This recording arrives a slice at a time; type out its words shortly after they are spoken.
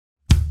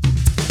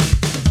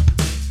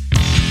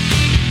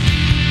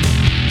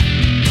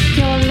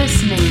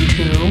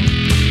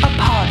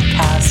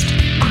podcast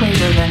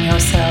greater than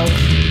yourself.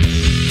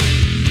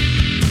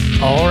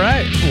 All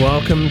right,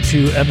 welcome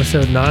to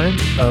episode 9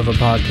 of A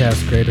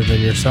Podcast Greater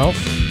Than Yourself.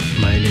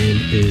 My name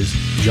is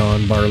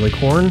John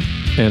Barleycorn.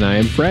 And I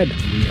am Fred.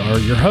 We are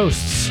your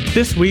hosts.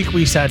 This week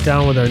we sat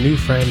down with our new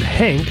friend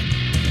Hank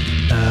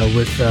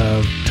with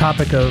the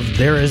topic of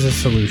There Is a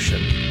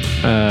Solution.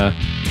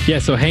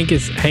 So Hank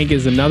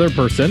is another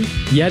person,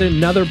 yet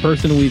another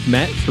person we've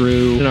met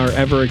through in our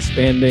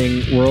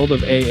ever-expanding world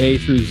of AA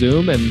through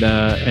Zoom,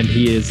 and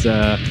he is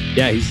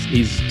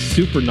he's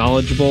super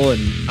knowledgeable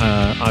and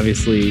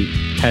obviously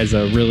has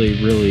a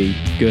really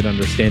good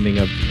understanding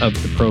of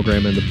the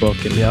program and the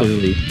book, and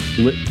clearly,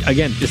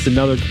 again, just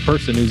another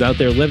person who's out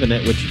there living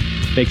it, which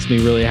makes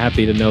me really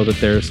happy to know that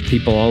there's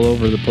people all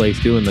over the place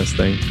doing this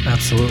thing.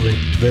 Absolutely.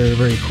 Very,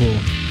 very cool.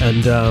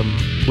 And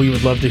we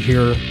would love to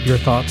hear your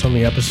thoughts on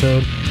the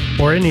episode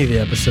or any of the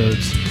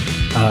episodes.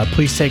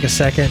 Please take a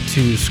second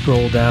to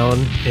scroll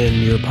down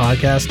in your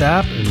podcast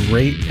app and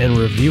rate and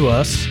review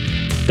us.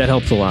 That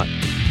helps a lot.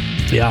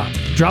 Yeah.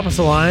 Drop us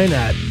a line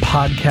at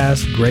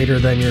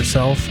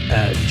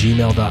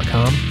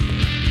podcastgreaterthanyourself@gmail.com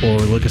or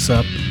look us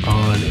up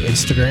on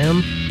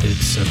Instagram.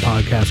 It's a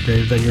podcast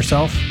greater than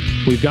yourself.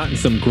 We've gotten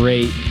some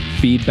great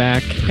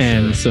feedback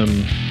and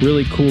some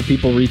really cool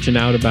people reaching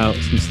out about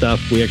some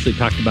stuff. We actually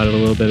talked about it a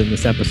little bit in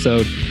this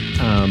episode.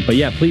 But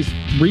yeah, please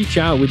reach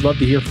out. We'd love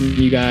to hear from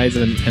you guys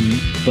and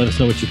let us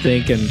know what you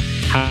think and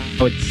how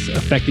it's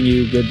affecting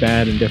you, good,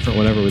 bad, and different,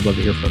 whatever. We'd love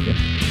to hear from you.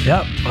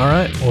 Yep. All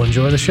right. Well,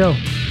 enjoy the show.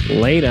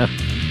 Later.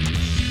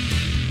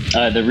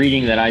 The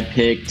reading that I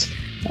picked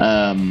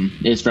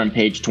is from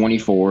page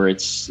 24.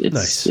 It's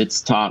nice.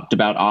 It's talked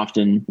about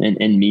often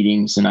in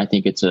meetings, and I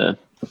think it's a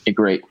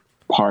great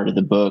part of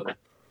the book.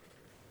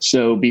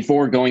 So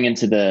before going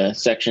into the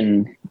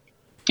section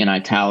in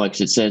italics,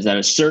 it says, at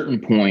a certain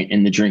point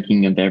in the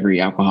drinking of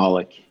every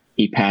alcoholic,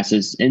 he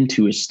passes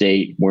into a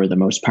state where the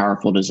most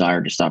powerful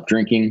desire to stop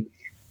drinking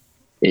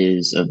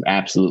is of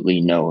absolutely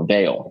no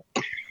avail.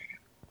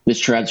 This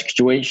tragic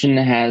situation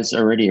has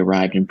already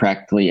arrived in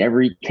practically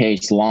every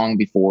case long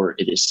before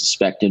it is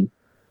suspected.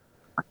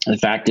 The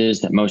fact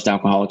is that most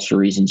alcoholics, for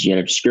reasons yet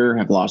obscure,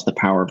 have lost the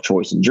power of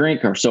choice in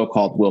drink. Our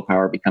so-called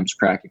willpower becomes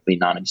practically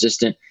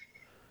non-existent.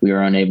 We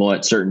are unable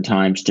at certain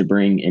times to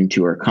bring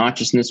into our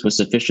consciousness with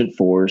sufficient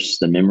force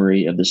the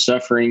memory of the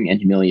suffering and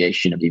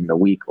humiliation of even a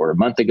week or a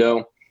month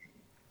ago.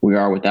 We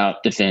are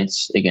without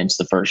defense against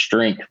the first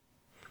drink.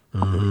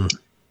 Mm-hmm.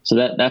 So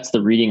that's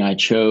the reading I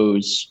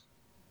chose.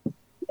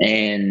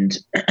 And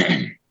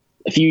a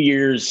few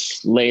years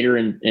later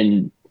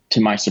into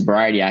my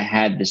sobriety, I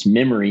had this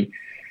memory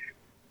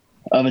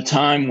of a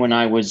time when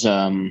I was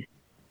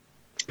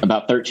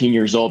about 13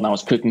 years old and I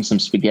was cooking some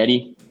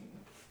spaghetti.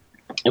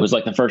 It was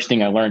like the first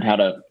thing I learned how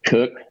to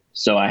cook.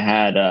 So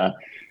I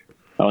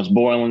was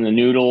boiling the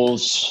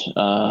noodles,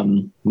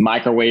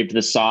 microwaved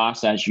the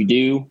sauce as you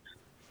do.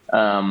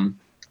 And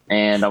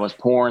I was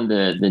pouring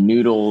the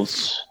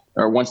noodles,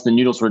 or once the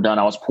noodles were done,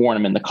 I was pouring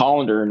them in the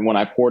colander. And when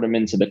I poured them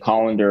into the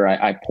colander,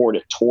 I poured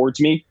it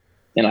towards me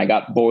and I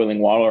got boiling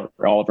water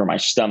all over my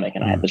stomach.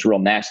 And I had this real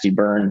nasty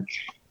burn.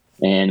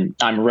 And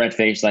I'm red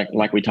faced,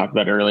 like we talked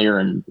about earlier.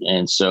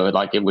 And so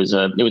it was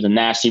a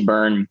nasty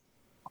burn.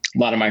 A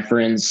lot of my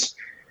friends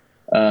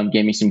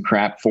gave me some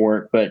crap for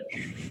it, but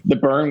the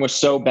burn was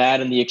so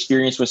bad and the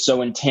experience was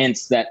so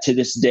intense that to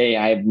this day,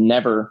 I have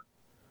never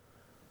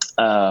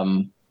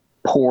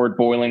poured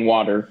boiling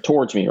water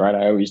towards me, right?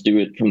 I always do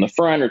it from the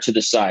front or to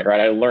the side, right?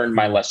 I learned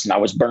my lesson. I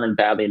was burned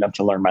badly enough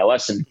to learn my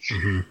lesson.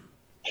 Mm-hmm.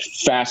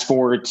 Fast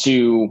forward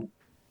to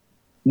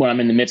when I'm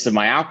in the midst of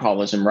my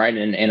alcoholism, right?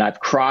 And I've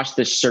crossed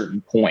this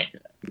certain point,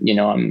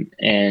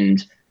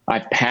 and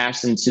I've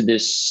passed into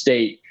this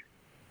state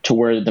to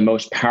where the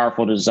most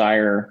powerful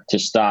desire to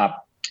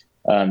stop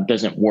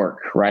doesn't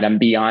work, right? I'm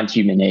beyond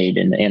human aid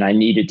and I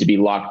needed to be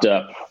locked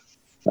up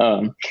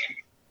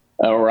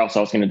or else I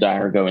was going to die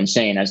or go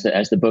insane, as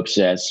the book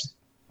says.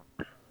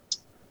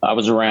 I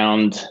was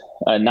around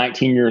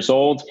 19 years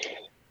old.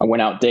 I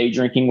went out day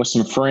drinking with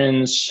some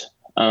friends,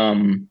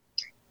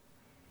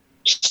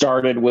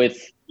 started with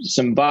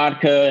some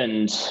vodka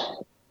and,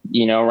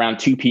 around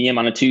 2 p.m.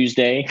 on a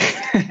Tuesday,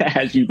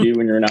 as you do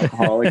when you're an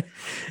alcoholic.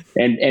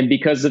 And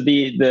because of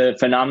the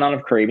phenomenon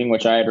of craving,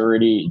 which I had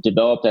already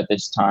developed at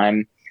this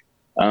time,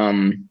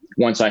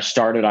 once I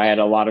started, I had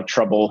a lot of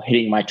trouble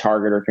hitting my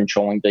target or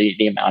controlling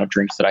the amount of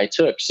drinks that I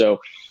took. So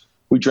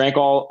we drank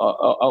a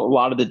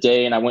lot of the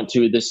day, and I went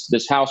to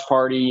this house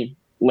party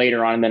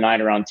later on in the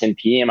night around 10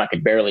 p.m. I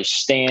could barely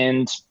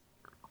stand,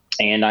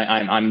 and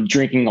I'm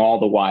drinking all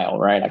the while,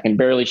 right? I can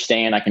barely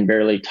stand. I can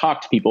barely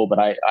talk to people, but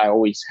I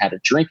always had a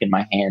drink in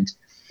my hand.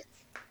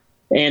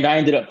 And I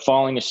ended up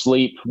falling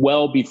asleep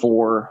well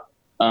before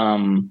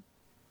the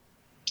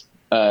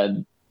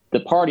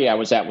party I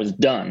was at was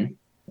done,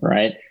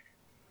 right?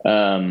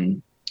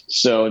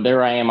 So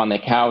there I am on the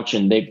couch,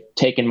 and they've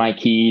taken my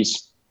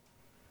keys.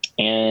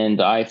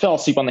 And I fell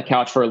asleep on the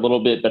couch for a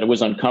little bit, but it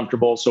was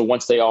uncomfortable. So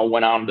once they all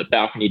went out on the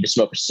balcony to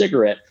smoke a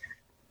cigarette,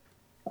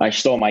 I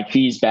stole my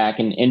keys back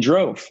and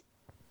drove.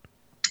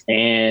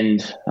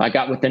 And I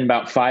got within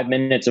about 5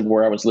 minutes of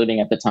where I was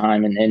living at the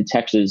time in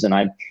Texas, and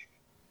I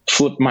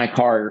flipped my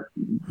car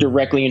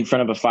directly in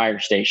front of a fire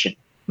station.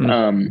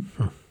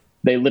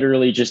 They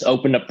literally just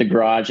opened up the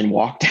garage and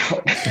walked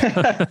out.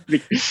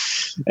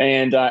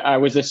 And I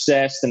was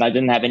assessed, and I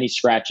didn't have any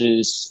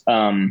scratches.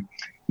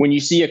 When you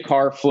see a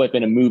car flip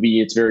in a movie,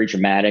 it's very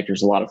dramatic.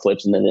 There's a lot of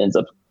flips, and then it ends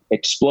up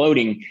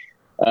exploding.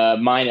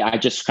 Mine, I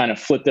just kind of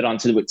flipped it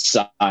onto its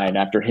side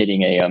after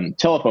hitting a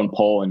telephone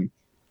pole, and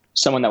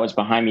someone that was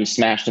behind me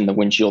smashed in the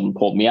windshield and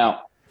pulled me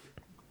out.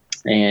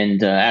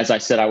 And as I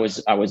said, I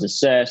was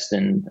assessed,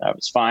 and I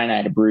was fine. I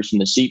had a bruise in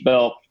the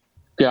seatbelt.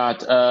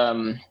 Got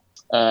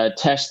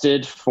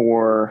tested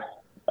for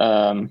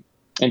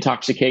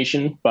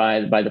intoxication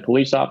by the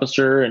police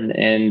officer,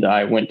 and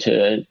I went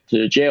to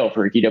jail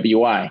for a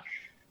DWI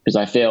because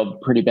I failed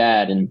pretty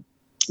bad. And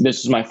this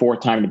is my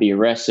 4th time to be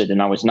arrested,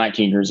 and I was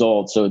 19 years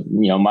old. So,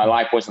 my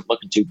life wasn't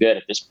looking too good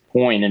at this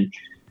point. And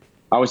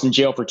I was in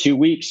jail for 2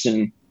 weeks,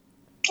 and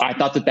I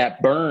thought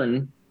that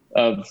burn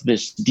of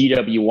this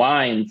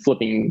DWI and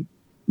flipping,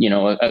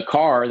 a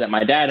car that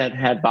my dad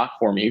had bought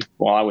for me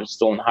while I was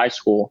still in high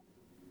school,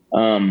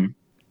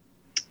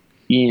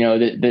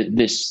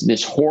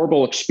 this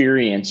horrible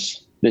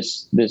experience,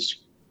 this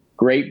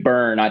great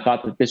burn, I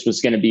thought that this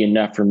was going to be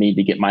enough for me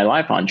to get my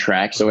life on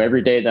track. So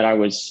every day that I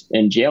was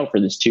in jail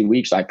for this 2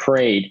 weeks, I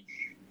prayed.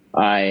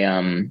 I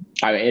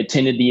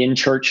attended the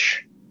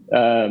in-church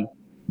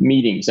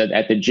meetings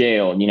at the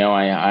jail.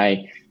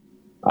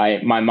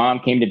 My mom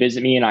came to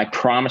visit me, and I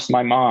promised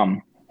my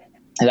mom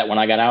that when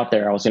I got out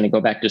there, I was going to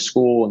go back to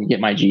school and get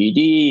my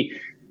GED,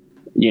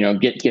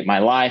 get my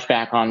life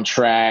back on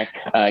track,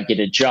 get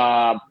a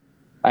job.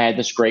 I had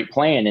this great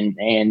plan,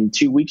 and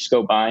 2 weeks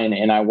go by,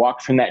 and I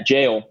walked from that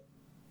jail,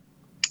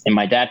 and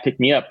my dad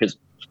picked me up because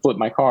I flipped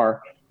my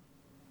car,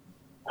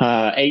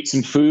 ate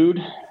some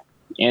food,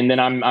 and then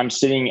I'm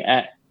sitting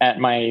at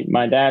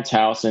my dad's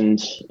house,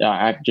 and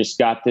I've just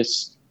got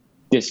this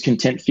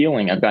discontent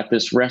feeling. I've got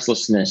this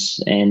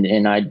restlessness,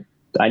 and I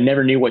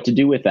never knew what to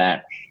do with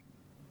that.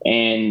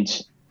 And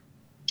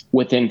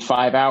within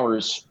 5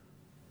 hours,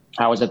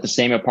 I was at the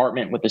same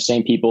apartment with the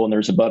same people, and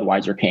there's a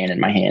Budweiser can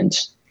in my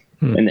hands.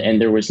 And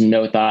there was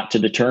no thought to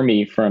deter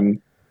me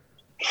from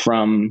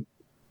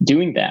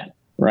doing that.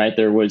 Right.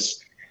 There wasn't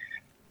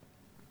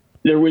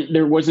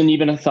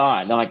even a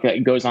thought, like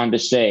it goes on to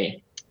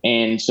say.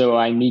 And so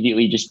I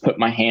immediately just put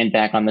my hand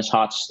back on this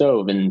hot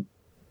stove, and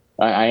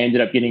I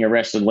ended up getting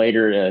arrested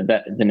later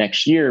the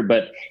next year.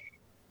 But,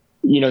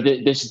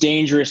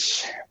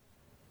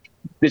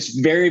 this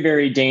very,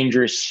 very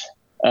dangerous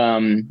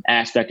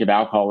aspect of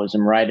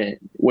alcoholism, right?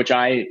 Which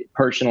I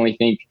personally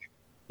think,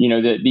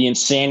 the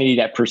insanity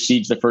that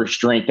precedes the first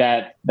drink,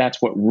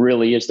 that's what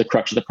really is the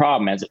crux of the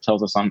problem, as it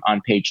tells us on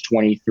page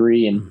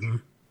 23.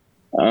 And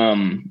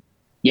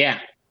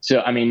so,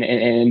 I mean,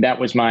 and that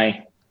was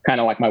my kind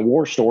of like my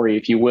war story,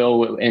 if you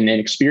will, and an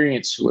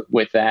experience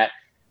with that.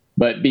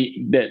 But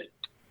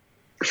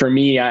for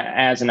me,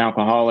 as an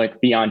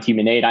alcoholic beyond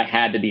human aid, I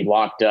had to be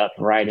locked up,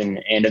 right? And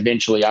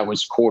eventually I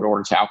was court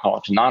ordered to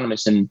Alcoholics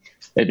Anonymous, and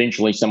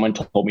eventually someone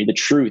told me the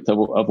truth of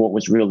what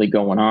was really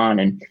going on.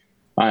 And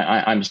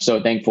I'm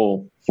so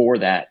thankful for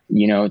that,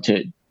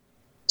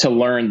 to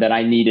learn that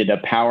I needed a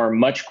power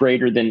much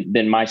greater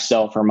than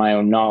myself or my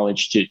own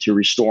knowledge to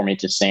restore me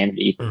to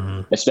sanity,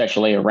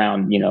 especially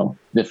around,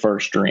 the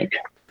first drink.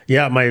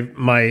 Yeah.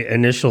 My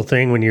initial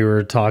thing when you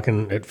were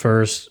talking at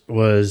first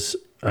was,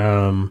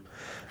 I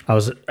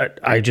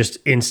just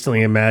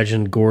instantly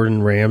imagined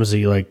Gordon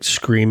Ramsay like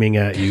screaming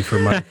at you for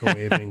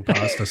microwaving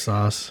pasta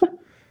sauce.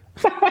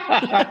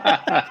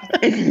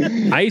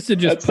 I used to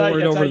just pour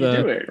it over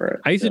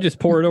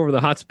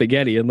the hot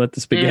spaghetti and let the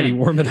spaghetti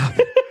warm it up.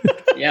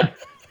 Yeah.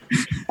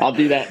 I'll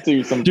do that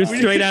too sometimes. Just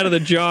straight out of the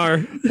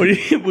jar.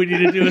 We need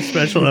to do a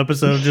special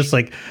episode of just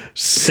like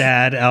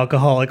sad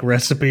alcoholic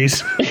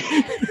recipes.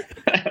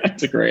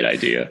 That's a great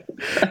idea.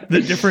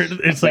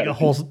 It's like a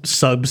whole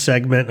sub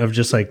segment of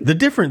just like the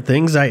different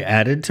things I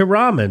added to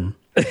ramen.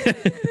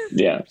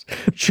 Yeah.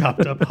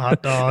 Chopped up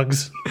hot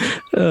dogs.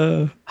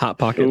 Hot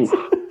Pockets.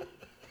 Ooh.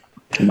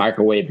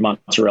 Microwave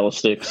mozzarella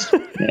sticks.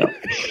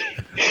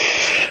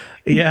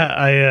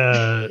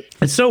 Yeah.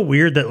 It's so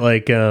weird that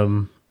like,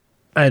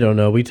 I don't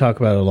know. We talk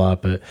about it a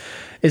lot, but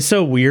it's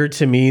so weird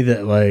to me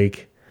that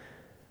like,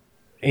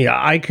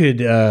 I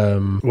could,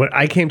 when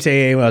I came to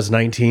AA when I was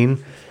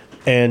 19,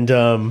 and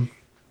a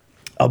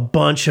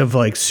bunch of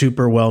like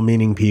super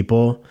well-meaning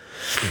people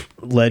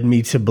led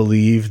me to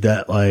believe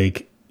that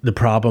like the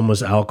problem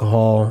was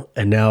alcohol,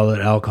 and now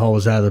that alcohol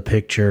was out of the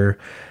picture,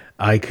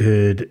 I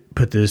could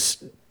put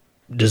this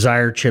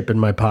desire chip in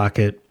my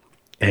pocket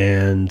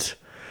and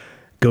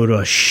go to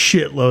a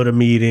shitload of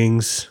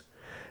meetings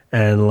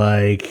and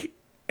like,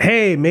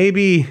 hey,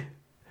 maybe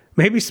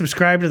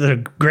subscribe to the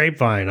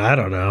Grapevine. I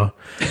don't know.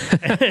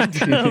 And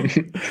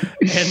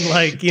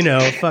like,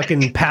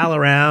 fucking pal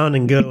around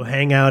and go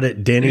hang out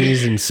at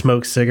Denny's and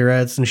smoke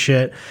cigarettes and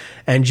shit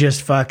and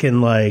just fucking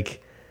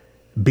like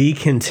be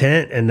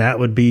content. And that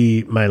would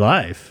be my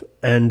life.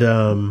 And,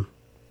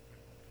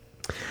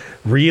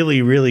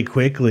 really, really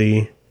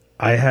quickly,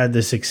 I had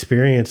this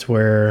experience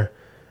where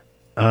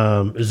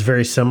it was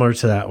very similar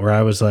to that, where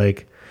I was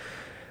like,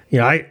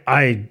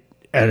 I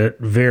at a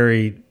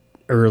very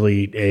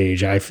early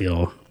age, I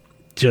feel,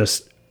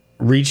 just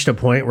reached a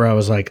point where I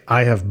was like,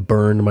 I have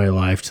burned my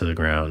life to the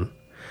ground.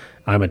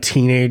 I'm a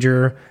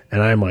teenager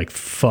and I'm like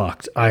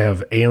fucked. I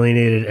have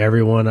alienated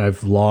everyone.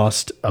 I've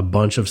lost a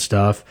bunch of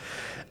stuff.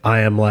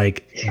 I am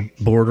like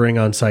bordering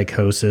on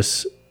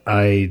psychosis.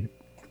 I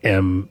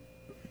am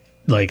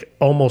like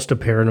almost a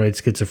paranoid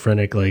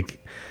schizophrenic.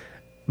 Like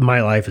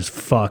my life is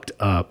fucked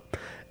up,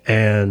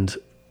 and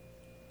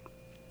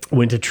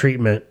went to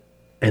treatment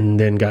and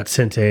then got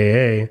sent to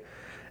AA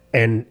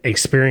and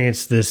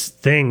experienced this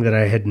thing that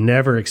I had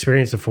never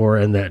experienced before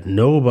and that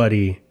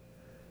nobody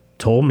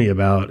told me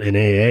about in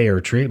AA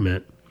or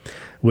treatment,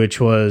 which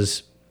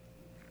was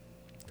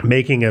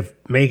making an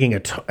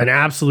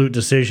absolute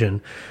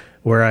decision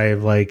where I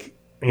like,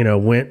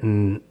 went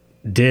and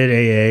did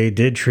AA,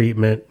 did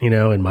treatment,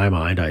 in my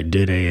mind, I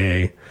did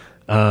AA.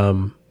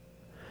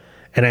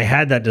 And I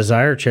had that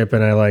desire chip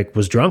and I like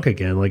was drunk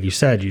again. Like you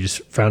said, you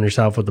just found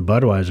yourself with the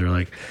Budweiser,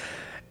 like,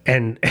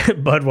 and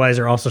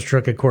Budweiser also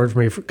struck a chord for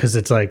me because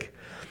it's like,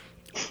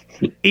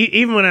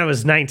 even when I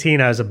was 19,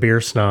 I was a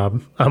beer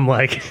snob. I'm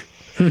like,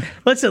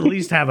 let's at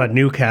least have a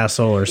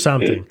Newcastle or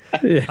something.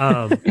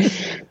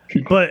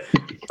 But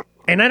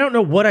I don't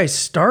know what I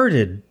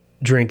started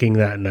drinking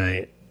that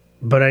night,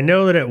 but I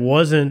know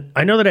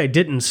that I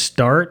didn't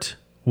start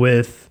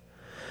with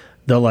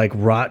the like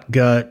rot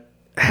gut,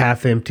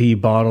 half empty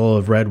bottle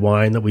of red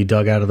wine that we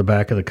dug out of the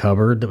back of the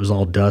cupboard that was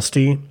all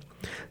dusty,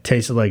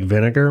 tasted like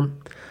vinegar.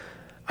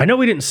 I know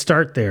we didn't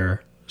start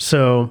there.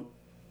 So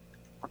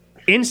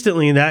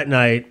instantly that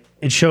night,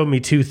 it showed me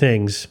two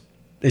things.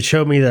 It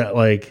showed me that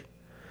like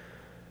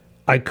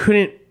I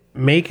couldn't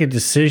make a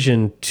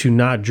decision to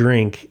not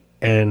drink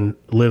and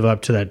live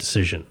up to that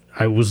decision.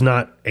 I was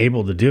not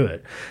able to do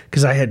it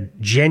because I had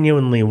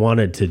genuinely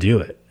wanted to do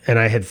it. And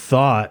I had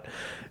thought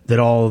that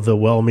all of the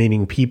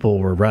well-meaning people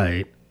were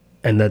right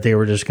and that they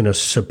were just going to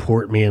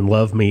support me and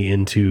love me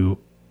into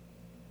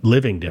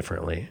living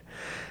differently.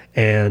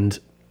 And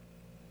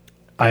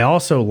I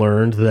also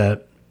learned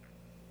that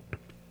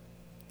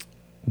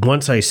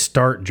once I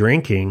start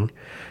drinking,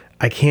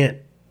 I can't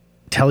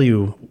tell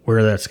you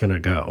where that's going to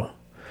go.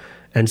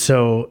 And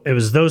so it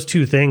was those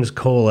two things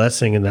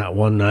coalescing in that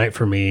one night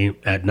for me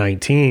at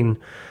 19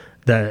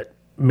 that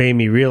made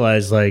me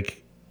realize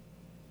like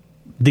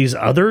these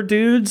other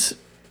dudes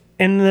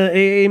in the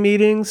AA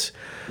meetings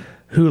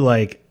who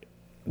like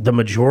the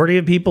majority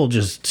of people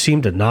just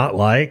seem to not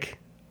like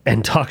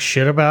and talk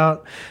shit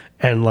about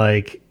and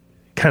like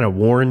kind of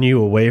warn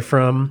you away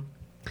from.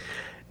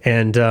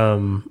 And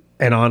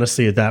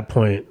honestly, at that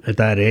point, at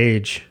that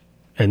age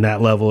and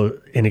that level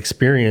of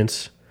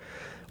inexperience,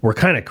 were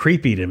kind of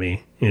creepy to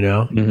me,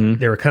 Mm-hmm.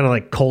 They were kind of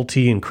like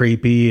culty and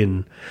creepy,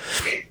 and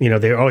they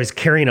were always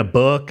carrying a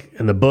book,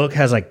 and the book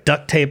has like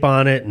duct tape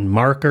on it and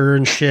marker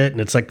and shit,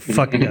 and it's like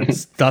fucking got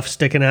stuff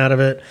sticking out of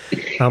it.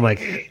 I'm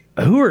like,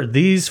 who are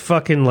these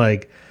fucking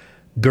like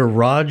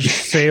garage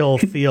sale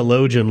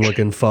theologian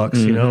looking fucks?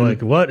 Mm-hmm.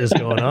 Like what is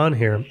going on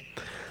here?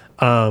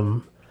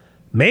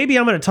 Maybe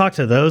I'm going to talk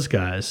to those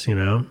guys,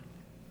 and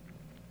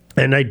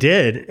I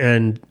did,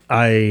 and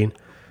I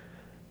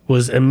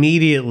was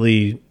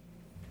immediately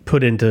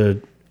put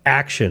into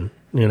action,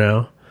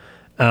 and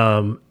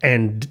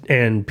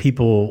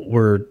people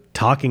were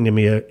talking to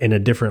me in a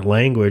different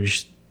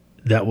language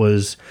that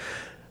was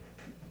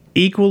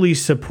equally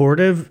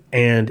supportive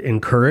and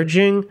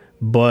encouraging,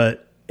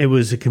 but it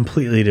was a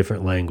completely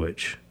different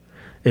language.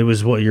 It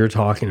was what you're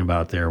talking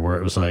about there, where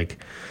it was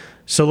like,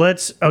 so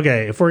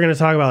if we're going to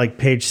talk about like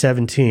page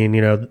 17,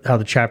 how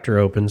the chapter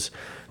opens,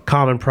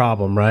 common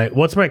problem, right?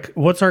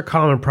 What's our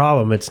common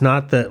problem? It's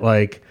not that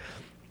like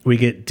we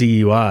get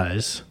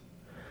DUIs.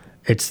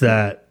 It's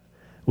that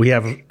we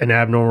have an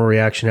abnormal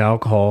reaction to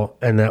alcohol,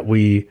 and that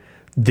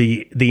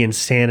the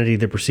insanity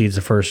that precedes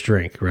the first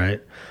drink,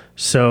 right?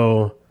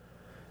 So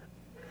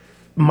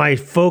my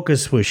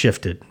focus was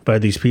shifted by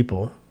these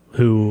people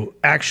who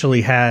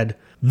actually had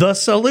the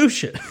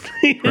solution.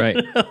 Right.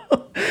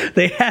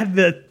 They had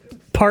the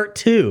part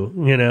two,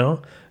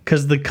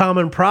 because the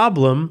common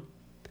problem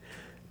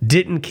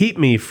didn't keep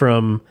me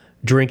from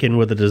drinking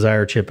with a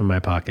desire chip in my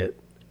pocket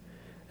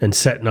and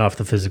setting off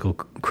the physical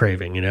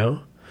craving,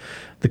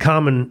 The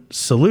common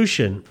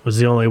solution was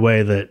the only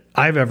way that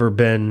I've ever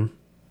been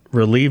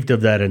relieved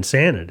of that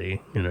insanity,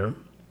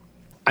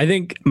 I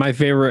think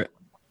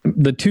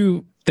the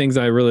two things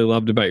I really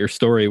loved about your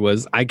story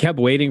was I kept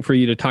waiting for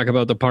you to talk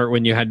about the part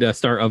when you had to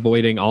start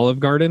avoiding Olive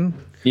Garden,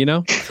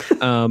 or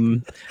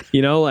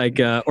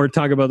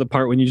talk about the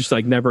part when you just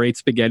like never ate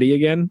spaghetti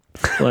again.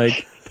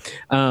 Like,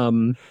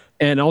 and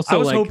also, I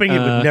was hoping it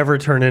would never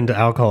turn into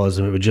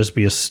alcoholism. It would just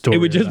be a story. It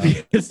would just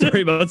be a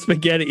story about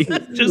spaghetti.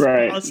 Just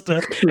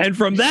pasta. And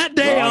from that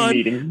day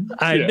on,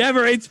 I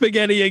never ate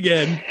spaghetti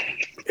again.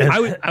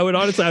 I would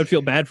honestly, I would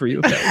feel bad for you.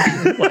 If that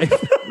was your life.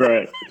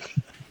 Right.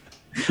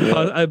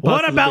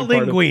 What about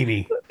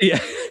linguine? Yeah.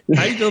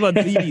 How do you feel about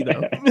ziti,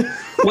 though?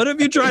 What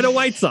if you tried a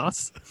white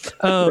sauce?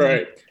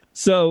 Right.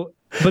 So,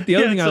 but the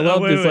other thing I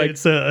loved is like...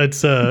 I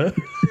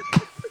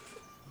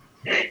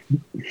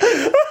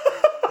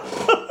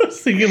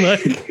was thinking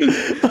like...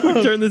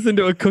 we turn this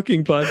into a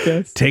cooking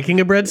podcast. Taking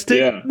a breadstick?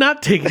 Yeah.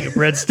 Not taking a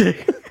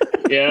breadstick.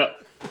 Yeah.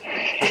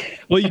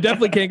 Well, you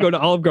definitely can't go to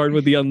Olive Garden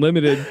with the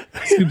unlimited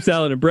soup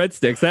salad and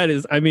breadsticks. That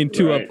is, I mean,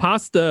 to a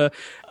pasta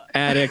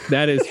addict,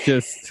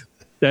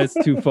 that's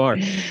too far.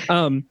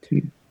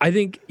 I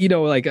think,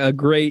 like a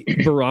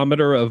great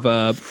barometer of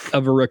a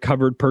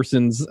recovered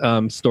person's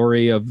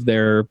story of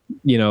their,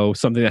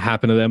 something that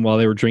happened to them while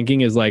they were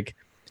drinking is like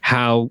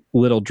how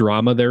little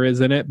drama there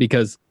is in it,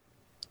 because,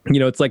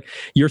 it's like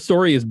your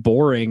story is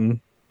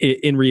boring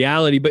in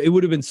reality, but it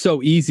would have been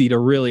so easy to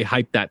really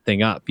hype that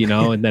thing up,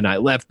 and then I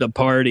left the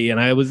party and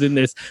I was in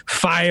this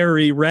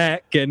fiery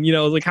wreck. And,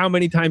 like how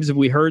many times have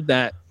we heard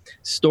that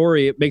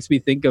story? It makes me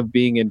think of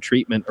being in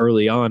treatment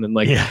early on and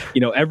like,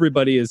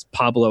 everybody is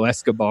Pablo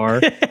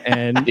Escobar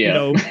and, like,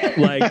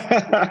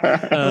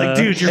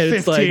 dude, you're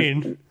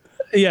 15. Like,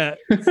 yeah,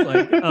 it's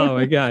like, oh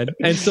my God.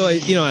 And so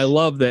I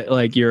love that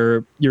like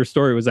your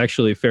story was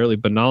actually fairly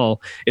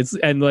banal.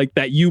 And like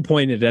that you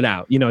pointed it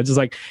out, it's just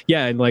like,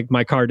 yeah, and like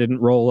my car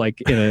didn't roll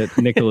like in a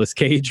Nicolas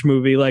Cage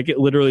movie, like it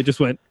literally just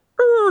went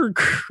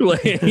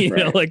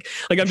like,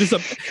 like I'm just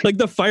like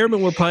the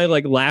firemen were probably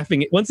like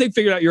laughing once they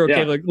figured out you're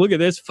okay. Like, look at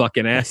this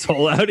fucking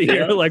asshole out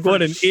here. Like,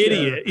 what an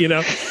idiot,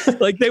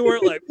 like they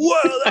weren't like,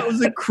 whoa, that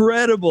was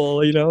incredible.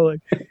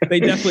 Like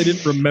they definitely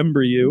didn't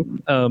remember you,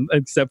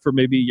 except for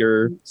maybe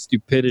your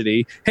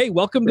stupidity. Hey,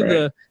 welcome to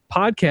the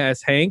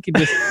podcast, Hank, and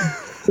just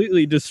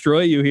completely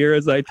destroy you here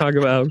as I talk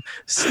about how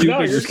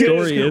stupid your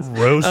story is.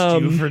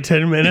 Roast you for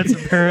 10 minutes,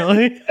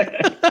 apparently.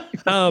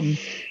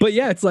 But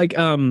yeah, it's like,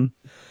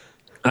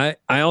 I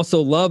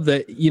also love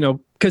that,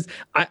 because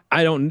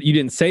you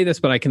didn't say this,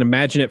 but I can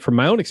imagine it from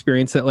my own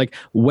experience that like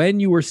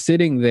when you were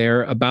sitting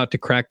there about to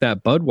crack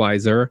that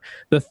Budweiser,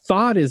 the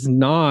thought is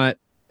not,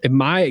 in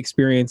my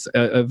experience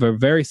of a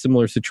very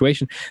similar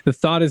situation, the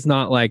thought is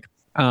not like,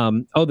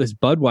 oh, this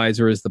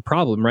Budweiser is the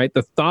problem, right?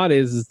 The thought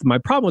is my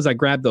problem was I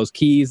grabbed those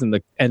keys and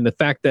the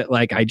fact that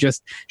like I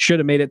just should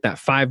have made it that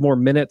 5 more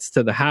minutes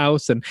to the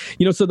house. And,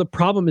 so the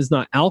problem is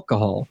not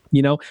alcohol,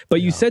 but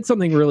you said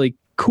something really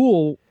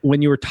cool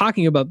when you were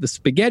talking about the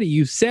spaghetti.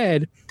 You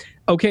said,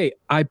 okay,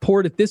 I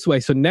poured it this way,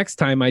 so next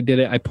time I did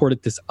it, I poured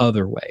it this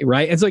other way,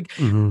 right? And it's like,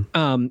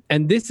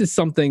 and this is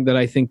something that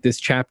I think this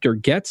chapter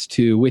gets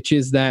to, which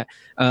is that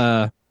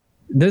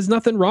there's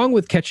nothing wrong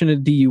with catching a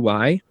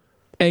DUI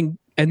and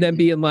then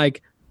being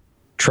like,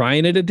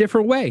 trying it a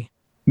different way.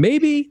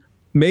 Maybe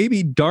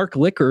dark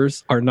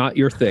liquors are not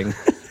your thing.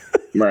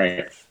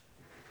 Right.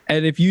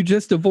 And if you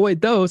just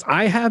avoid those,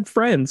 I have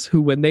friends who,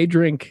 when they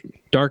drink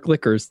dark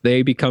liquors,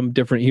 they become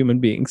different human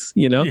beings,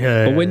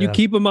 but when you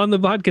keep them on the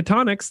vodka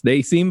tonics,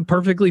 they seem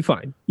perfectly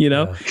fine,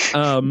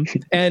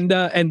 and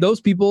those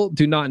people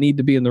do not need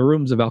to be in the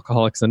rooms of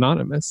Alcoholics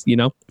Anonymous,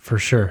 For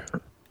sure.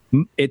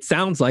 It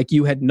sounds like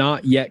you had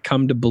not yet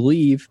come to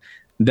believe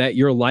that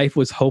your life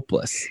was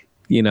hopeless.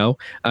 You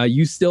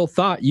still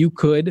thought you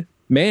could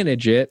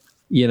manage it,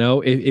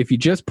 if you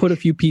just put a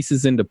few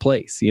pieces into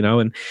place,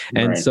 and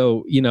right.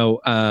 So,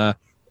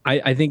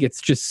 I think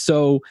it's just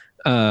so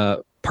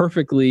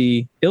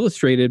perfectly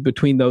illustrated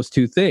between those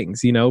two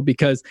things,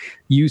 because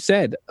you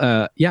said,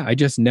 I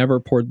just never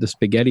poured the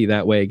spaghetti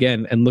that way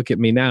again. And look at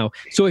me now.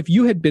 So if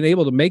you had been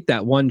able to make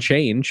that one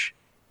change,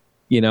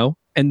 and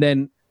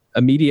then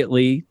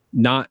immediately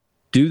not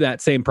do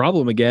that same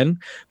problem again,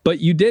 but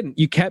you didn't.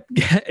 You kept,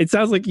 it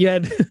sounds like you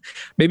had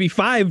maybe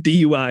 5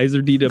 DUIs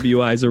or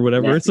DWIs or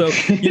whatever. So,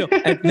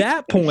 at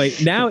that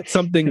point, now it's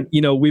something,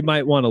 we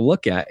might want to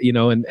look at,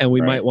 and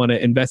we might want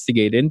to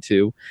investigate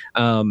into.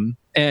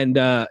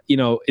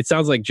 It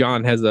sounds like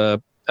John has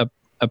a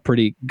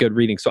pretty good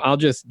reading. So I'll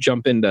just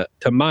jump into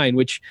mine,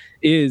 which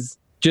is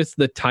just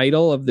the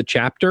title of the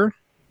chapter.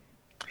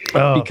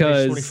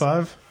 Because page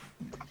 25?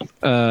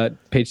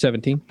 Page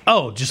 17.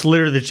 Oh, just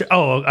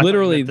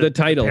literally the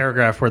title.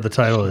 Paragraph where the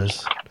title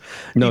is.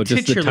 No,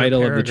 just the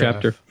title of the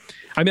chapter.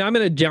 I mean, I'm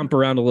going to jump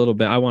around a little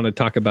bit. I want to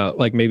talk about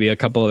like maybe a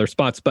couple other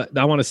spots, but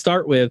I want to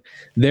start with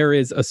there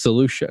is a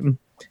solution.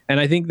 And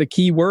I think the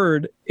key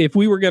word, if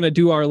we were going to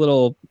do our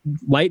little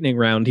lightning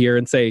round here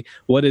and say,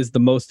 what is the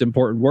most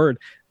important word?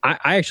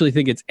 I actually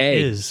think it's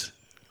A. Is.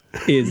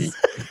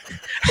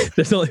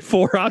 There's only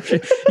 4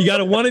 options. You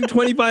got a 1 in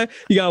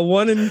 25. You got a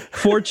 1 in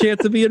 4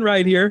 chance of being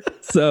right here.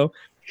 So,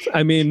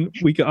 I mean,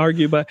 we could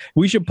argue, but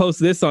we should post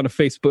this on a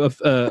Facebook,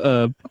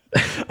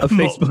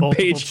 Facebook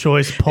page,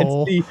 choice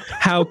poll. And see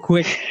how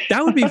quick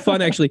that would be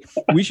fun. Actually,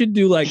 we should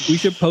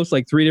post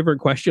like 3 different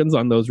questions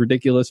on those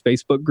ridiculous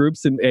Facebook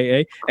groups in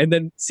AA, and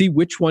then see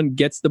which one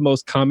gets the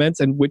most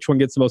comments and which one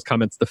gets the most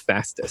comments the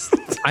fastest.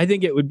 I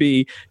think it would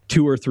be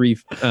 2 or 3.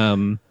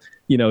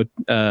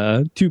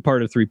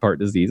 2-part or 3-part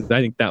disease.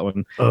 I think that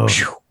one,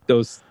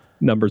 those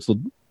numbers will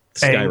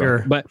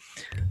skyrocket. But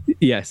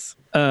yes,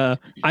 I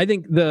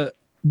think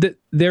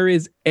there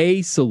is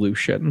a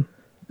solution.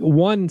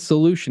 one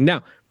solution.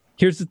 Now,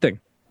 here's the thing.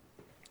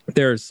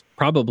 There's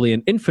probably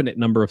an infinite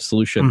number of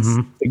solutions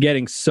to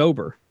getting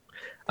sober.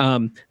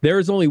 There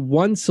is only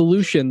one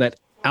solution that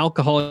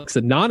Alcoholics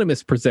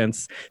Anonymous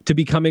presents to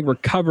becoming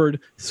recovered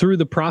through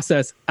the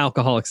process,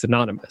 Alcoholics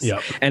Anonymous.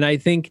 Yep. And I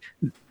think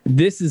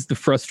this is the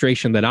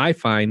frustration that I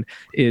find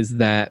is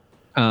that,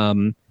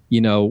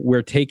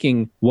 we're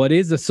taking what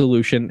is a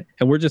solution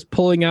and we're just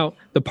pulling out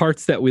the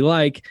parts that we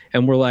like.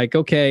 And we're like,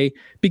 okay,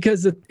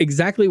 because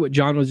exactly what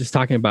John was just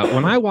talking about.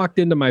 When I walked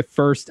into my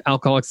first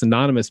Alcoholics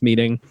Anonymous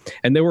meeting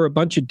and there were a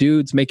bunch of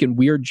dudes making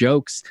weird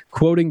jokes,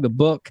 quoting the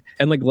book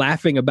and like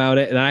laughing about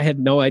it. And I had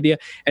no idea.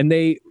 And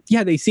they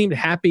seemed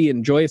happy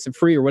and joyous and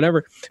free or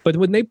whatever. But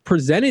when they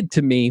presented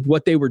to me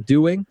what they were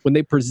doing, when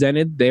they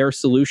presented their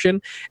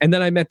sulution, and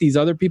then I met these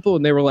other people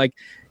and they were like,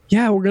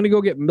 yeah, we're going to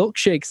go get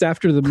milkshakes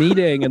after the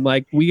meeting. And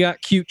like, we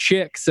got cute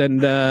chicks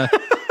and, we're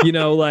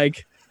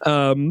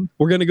going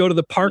to go to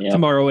the park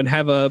tomorrow and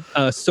have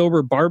a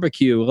sober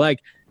barbecue. Like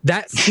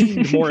that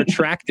seemed more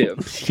attractive.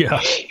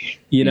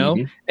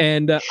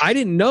 And I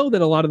didn't know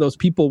that a lot of those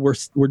people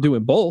were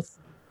doing both.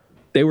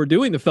 They were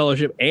doing the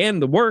fellowship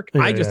and the work.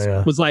 I just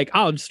was like,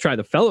 I'll just try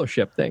the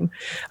fellowship thing.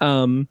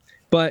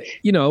 But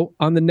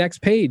on the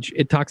next page,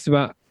 it talks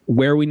about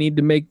where we need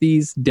to make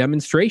these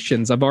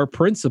demonstrations of our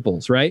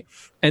principles, right?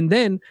 And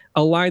then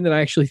a line that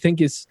I actually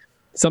think is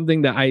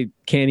something that I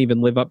can't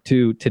even live up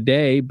to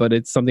today, but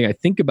it's something I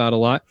think about a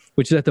lot,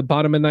 which is at the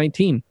bottom of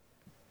 19.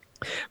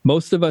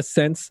 Most of us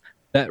sense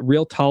that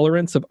real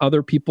tolerance of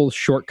other people's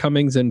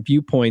shortcomings and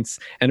viewpoints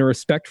and a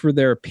respect for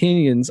their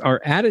opinions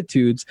are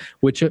attitudes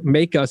which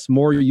make us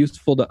more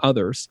useful to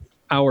others.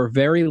 Our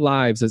very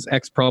lives as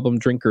ex-problem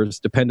drinkers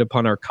depend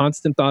upon our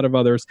constant thought of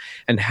others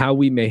and how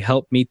we may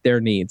help meet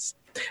their needs.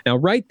 Now,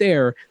 right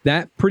there,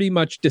 that pretty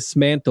much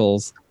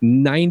dismantles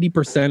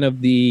 90%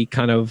 of the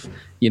kind of,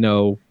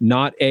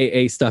 not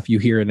AA stuff you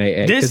hear in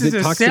AA. This is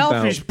a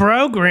selfish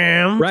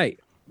program. Right.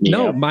 Yeah.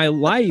 No, my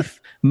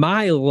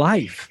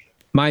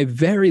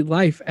very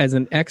life as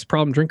an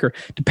ex-problem drinker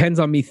depends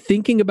on me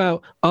thinking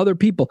about other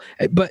people,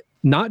 but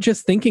not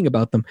just thinking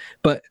about them,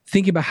 but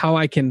thinking about how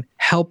I can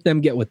help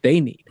them get what they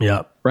need.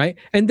 Yeah. Right.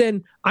 And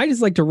then I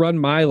just like to run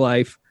my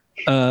life.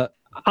 I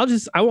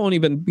won't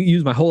even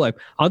use my whole life.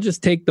 I'll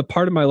just take the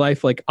part of my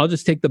life. Like I'll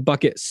just take the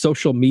bucket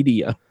social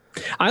media.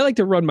 I like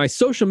to run my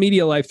social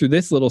media life through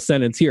this little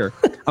sentence here.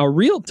 A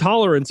real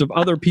tolerance of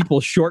other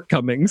people's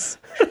shortcomings.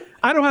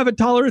 I don't have a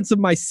tolerance of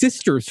my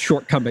sister's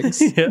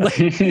shortcomings.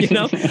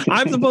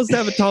 I'm supposed to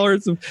have a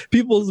tolerance of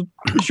people's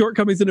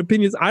shortcomings and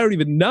opinions I don't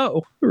even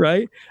know,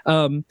 right?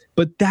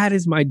 But that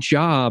is my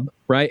job,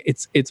 right?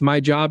 It's my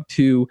job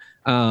to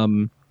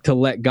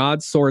let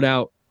God sort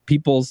out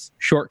people's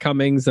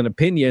shortcomings and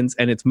opinions,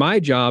 and it's my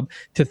job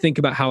to think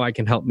about how I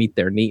can help meet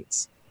their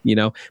needs.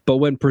 But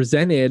when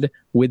presented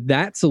with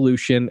that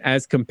solution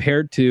as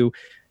compared to,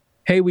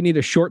 hey, we need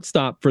a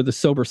shortstop for the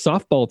sober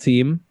softball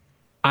team,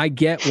 I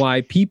get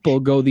why people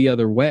go the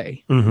other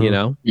way,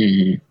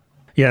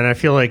 Yeah, and I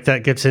feel like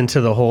that gets into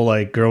the whole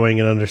like growing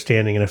and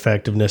understanding and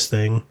effectiveness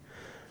thing.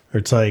 Or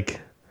it's like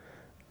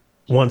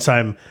once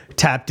I'm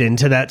tapped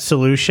into that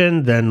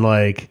solution, then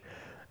like,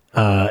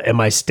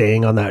 am I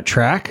staying on that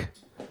track?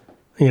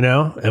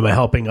 Am I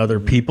helping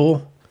other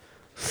people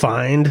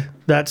find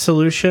that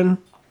solution?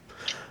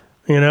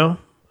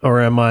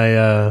 Or am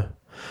I?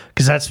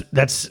 Because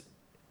that's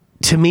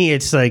to me,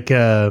 it's like.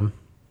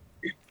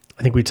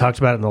 I think we talked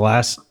about it in the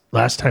last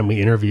time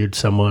we interviewed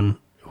someone.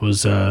 It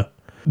was a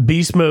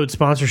Beast Mode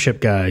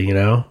sponsorship guy,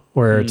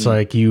 where it's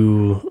like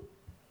you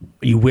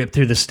whip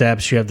through the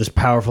steps, you have this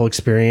powerful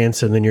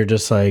experience, and then you're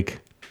just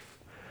like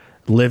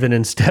living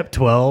in step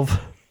 12,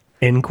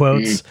 in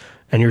quotes,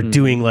 and you're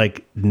doing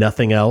like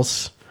nothing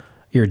else.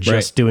 You're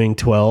just doing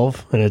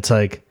 12. And it's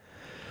like,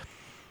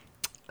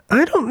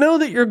 I don't know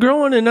that you're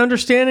growing in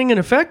understanding and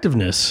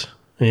effectiveness,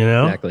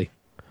 Exactly.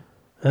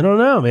 I don't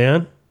know,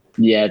 man.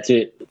 Yeah,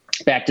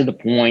 back to the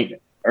point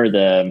or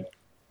the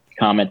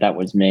comment that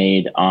was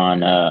made on,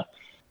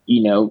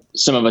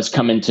 some of us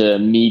come into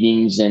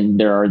meetings and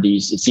there are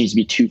it seems to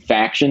be two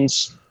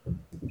factions.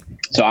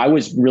 So I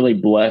was really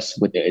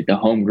blessed with the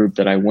home group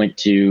that I went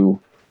to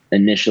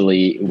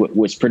initially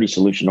was pretty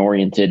solution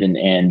oriented.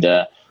 And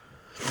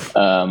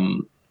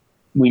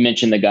we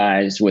mentioned the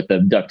guys with the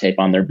duct tape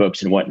on their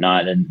books and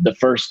whatnot. And the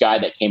first guy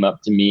that came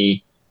up to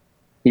me,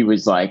 he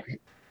was like,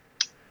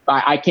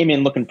 I came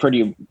in looking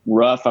pretty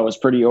rough. I was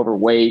pretty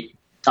overweight.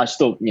 I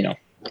still,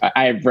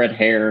 I have red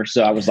hair.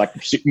 So I was like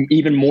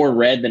even more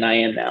red than I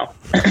am now.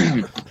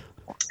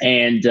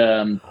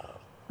 And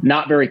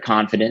not very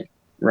confident,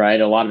 right?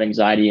 A lot of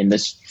anxiety. And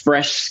this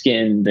fresh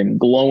skinned and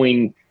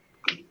glowing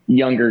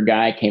younger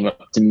guy came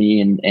up to me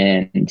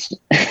and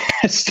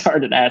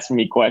started asking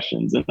me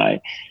questions. And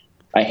I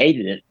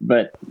hated it,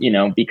 but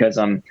because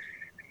I'm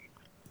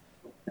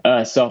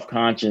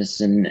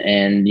self-conscious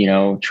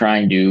and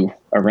trying to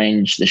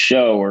arrange the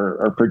show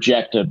or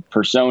project a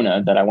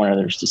persona that I want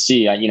others to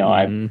see. I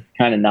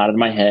kind of nodded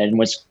my head and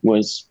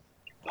was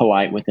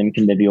polite with him,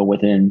 convivial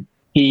with him.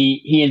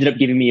 He ended up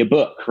giving me a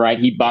book, right?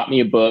 He bought me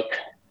a book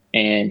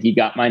and he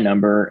got my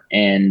number,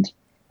 and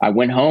I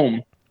went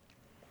home,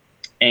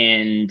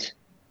 and,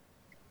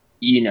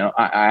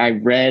 I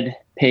read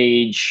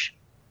this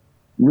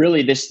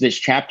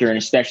chapter, and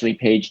especially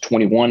page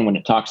 21, when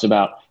it talks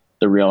about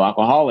the real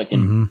alcoholic.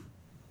 And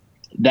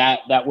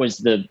that was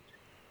the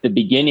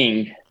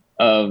beginning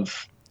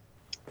of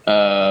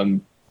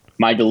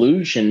my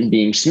delusion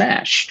being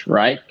smashed,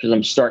 right? Because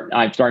I'm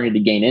starting to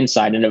gain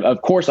insight. And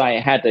of course I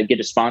had to get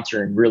a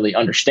sponsor and really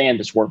understand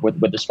this work with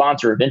the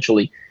sponsor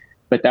eventually.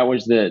 But that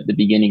was the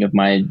beginning of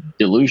my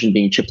delusion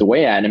being chipped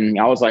away at. And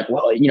I was like,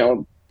 well,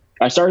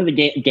 I started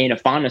to gain a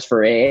fondness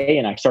for AA,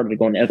 and I started to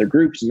go into other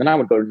groups, and then I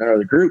would go to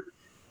another group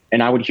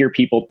and I would hear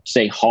people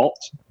say, halt,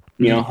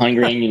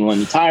 hungry, angry,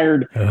 and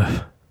tired,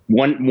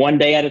 one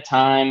day at a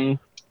time,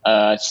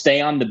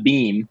 stay on the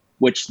beam,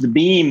 which the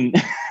beam,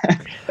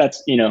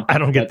 that's, I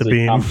don't get the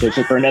beam.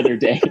 Conversation for another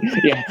day.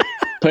 Yeah.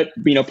 Put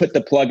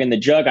the plug in the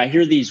jug. I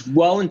hear these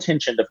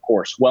well-intentioned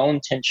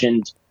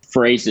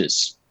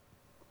phrases.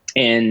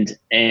 And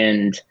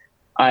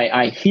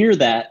I hear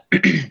that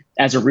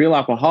as a real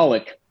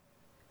alcoholic,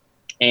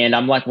 and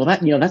I'm like, well,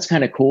 that's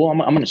kind of cool. I'm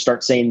going to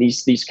start saying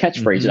these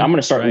catchphrases. I'm going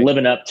to start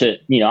living up to,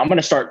 I'm going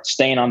to start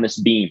staying on this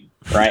beam,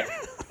 right?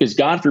 Because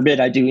God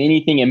forbid I do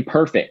anything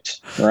imperfect,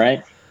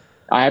 right?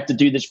 I have to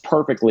do this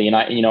perfectly, and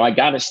I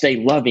got to stay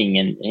loving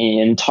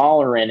and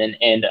tolerant,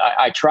 and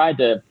I tried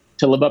to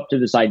live up to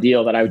this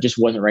ideal that I just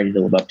wasn't ready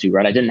to live up to,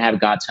 right? I didn't have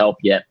God's help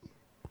yet.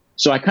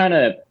 So I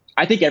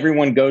think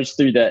everyone goes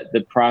through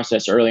the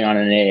process early on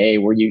in AA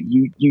where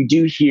you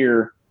do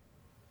hear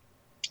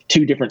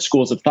two different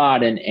schools of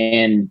thought,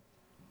 and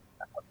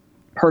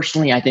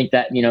personally, I think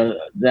that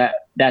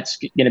that's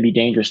going to be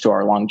dangerous to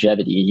our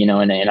longevity,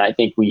 and I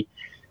think we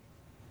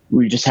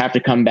just have to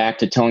come back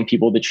to telling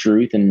people the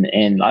truth,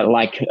 and I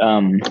like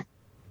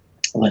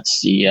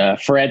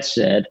Fred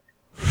said,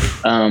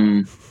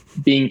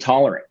 being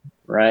tolerant,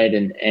 right,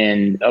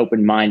 and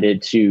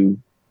open-minded to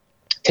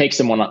take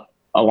someone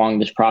along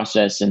this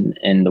process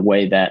and the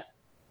way that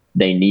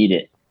they need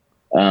it.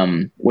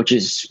 Which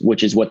is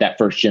what that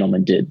first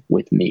gentleman did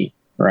with me,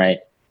 right?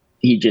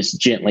 He just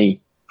gently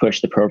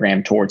pushed the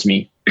program towards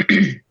me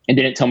and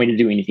didn't tell me to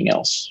do anything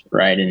else,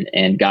 right?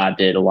 And God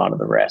did a lot of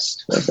the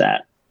rest of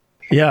that.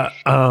 Yeah,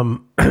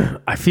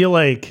 I feel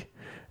like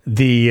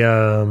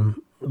the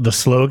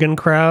slogan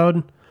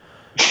crowd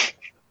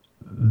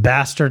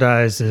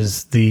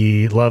bastardizes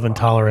the love and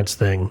tolerance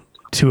thing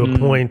to a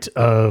point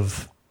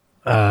of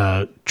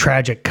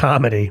tragic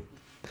comedy.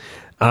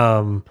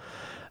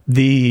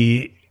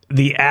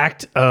 The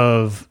act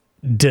of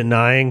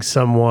denying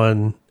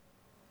someone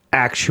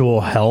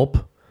actual help,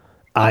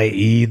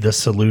 i.e. the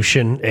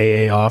solution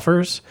AA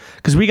offers,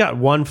 because we got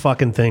one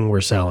fucking thing we're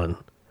selling.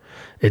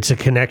 It's a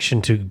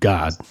connection to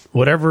God.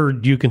 Whatever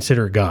you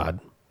consider God,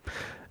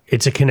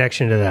 it's a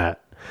connection to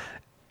that.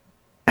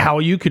 How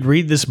you could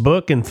read this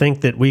book and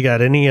think that we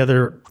got any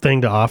other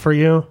thing to offer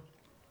you,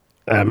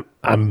 I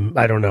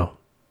don't know.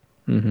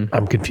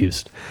 I'm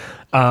confused.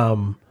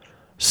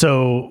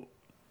 So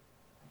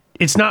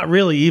it's not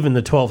really even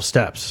the 12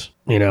 steps,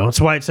 It's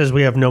why it says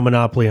we have no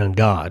monopoly on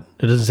God.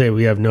 It doesn't say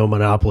we have no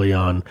monopoly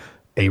on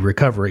a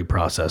recovery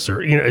process,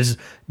 or,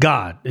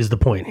 God is the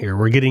point here.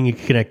 We're getting you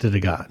connected to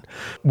God.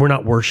 We're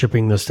not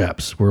worshiping the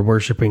steps. We're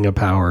worshiping a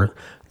power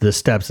the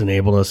steps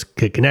enable us to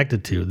get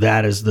connected to.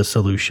 That is the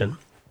solution.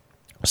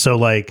 So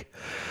like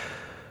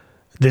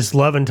this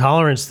love and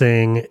tolerance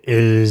thing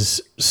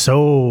is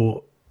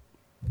so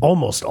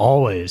almost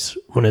always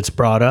when it's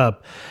brought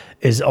up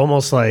is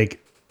almost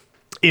like,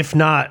 if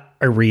not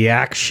a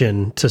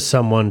reaction to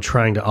someone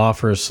trying to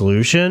offer a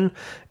solution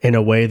in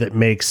a way that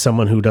makes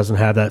someone who doesn't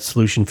have that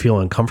solution feel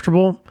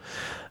uncomfortable,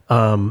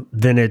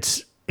 then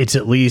it's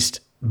at least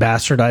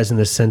bastardized in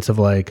the sense of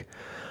like,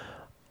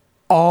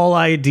 all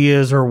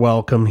ideas are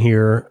welcome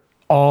here.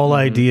 All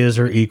ideas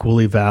are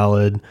equally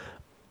valid.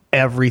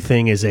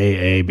 Everything is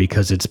AA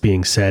because it's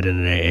being said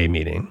in an AA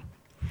meeting.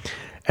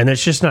 And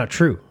that's just not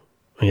true,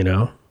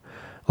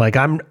 Like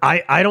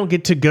I don't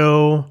get to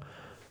go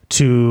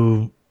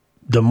to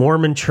the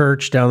Mormon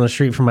church down the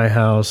street from my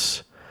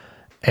house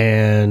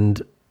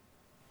and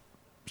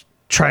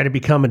try to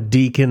become a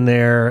deacon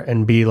there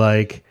and be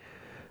like,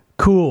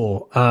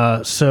 cool.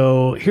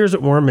 So here's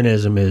what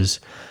Mormonism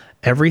is.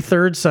 Every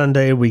third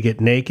Sunday we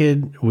get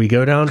naked, we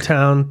go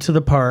downtown to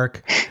the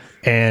park,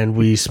 and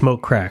we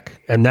smoke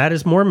crack. And that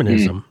is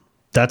Mormonism.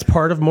 That's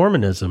part of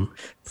Mormonism.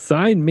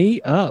 Sign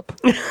me up.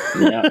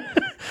 Yeah.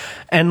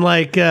 And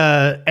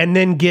and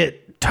then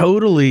get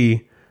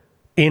totally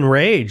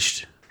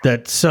enraged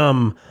that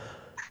some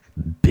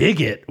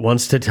bigot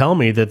wants to tell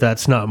me that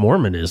that's not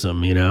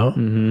Mormonism, when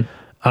in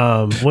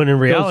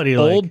reality,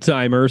 those old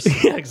timers.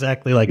 Yeah,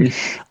 exactly. Like,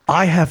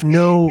 I have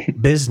no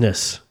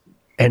business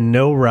and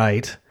no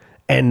right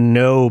and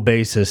no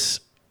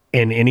basis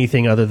in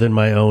anything other than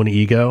my own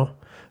ego,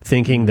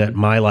 thinking that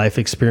my life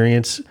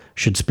experience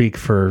should speak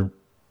for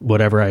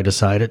whatever I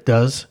decide it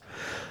does.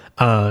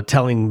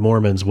 Telling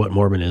Mormons what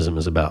Mormonism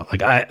is about.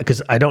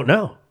 Because I don't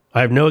know.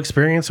 I have no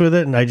experience with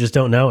it, and I just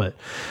don't know it.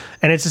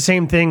 And it's the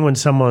same thing when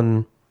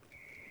someone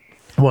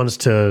wants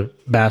to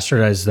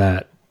bastardize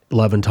that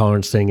love and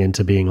tolerance thing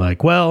into being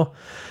like, well,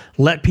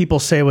 let people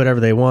say whatever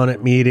they want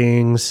at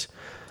meetings.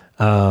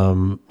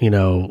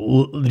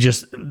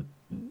 Just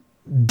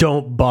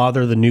don't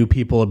bother the new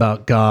people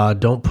about God.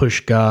 Don't push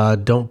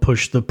God. Don't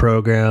push the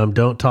program.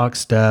 Don't talk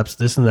steps,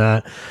 this and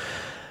that.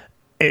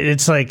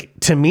 It's like,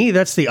 to me,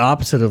 that's the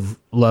opposite of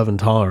love and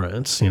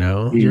tolerance.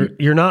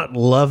 You're not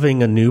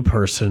loving a new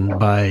person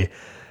by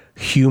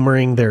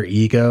humoring their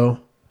ego,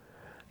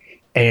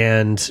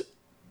 and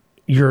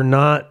you're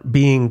not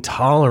being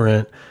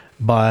tolerant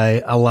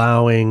by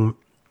allowing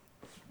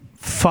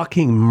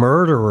fucking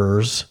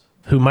murderers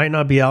who might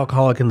not be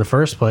alcoholic in the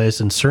first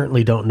place and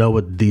certainly don't know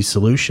what the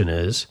solution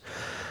is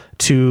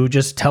to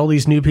just tell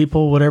these new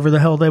people whatever the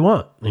hell they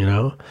want,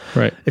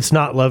 Right. It's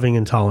not loving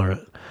and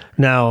tolerant.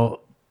 Now,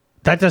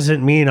 that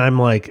doesn't mean I'm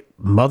like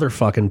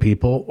motherfucking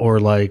people or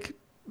like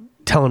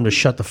tell them to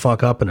shut the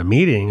fuck up in a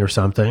meeting or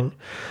something.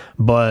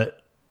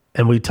 But,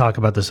 and we talk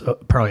about this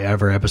probably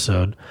every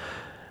episode,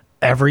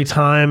 every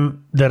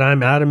time that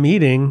I'm at a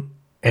meeting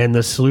and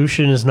the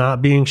solution is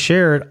not being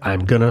shared,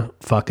 I'm going to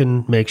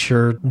fucking make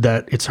sure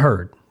that it's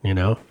heard,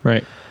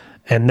 Right.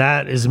 And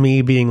that is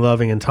me being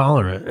loving and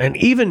tolerant. And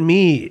even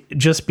me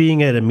just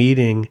being at a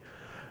meeting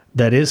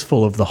that is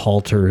full of the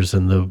halters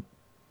and the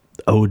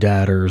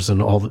ODATers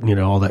and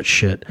all that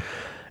shit.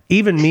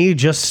 Even me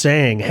just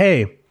saying,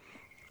 hey,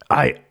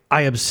 I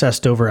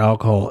obsessed over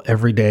alcohol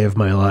every day of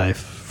my life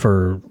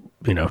for,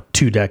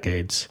 2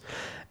 decades.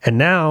 And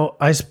now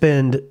I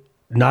spend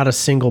not a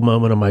single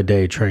moment of my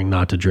day trying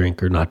not to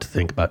drink or not to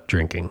think about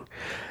drinking.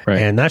 Right.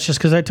 And that's just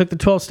because I took the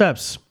 12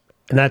 steps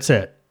and that's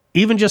it.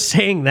 Even just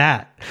saying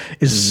that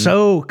is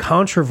so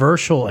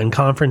controversial and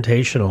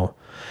confrontational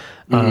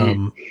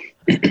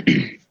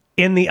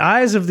in the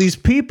eyes of these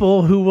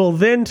people who will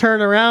then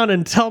turn around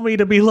and tell me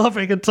to be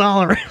loving and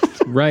tolerant.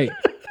 Right.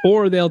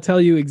 Or they'll tell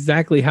you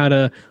exactly how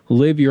to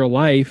live your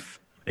life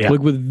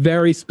with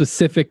very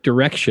specific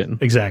direction.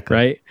 Exactly.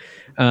 Right.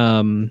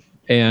 And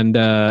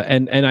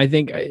I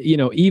think,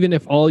 even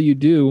if all you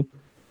do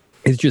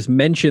is just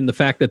mention the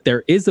fact that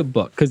there is a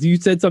book, because you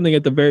said something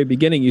at the very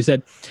beginning. You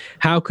said,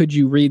 how could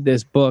you read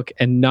this book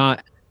and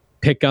not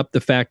pick up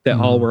the fact that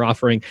all we're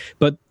offering?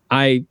 But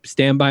I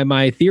stand by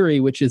my theory,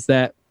 which is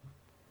that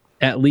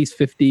at least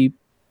 50%,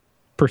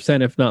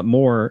 if not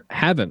more,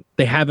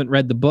 they haven't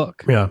read the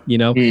book. Yeah.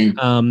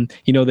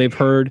 They've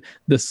heard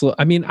this.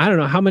 I mean, I don't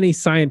know how many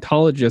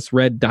Scientologists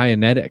read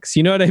Dianetics.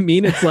 You know what I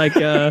mean? It's like,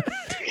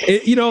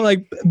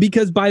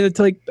 because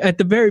at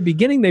the very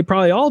beginning, they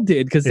probably all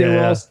did because they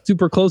were all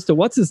super close to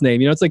what's his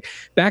name. It's like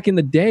back in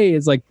the day,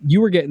 it's like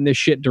you were getting this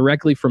shit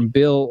directly from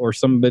Bill or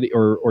somebody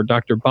or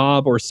Dr.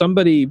 Bob or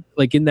somebody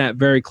like in that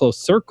very close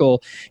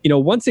circle.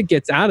 Once it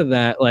gets out of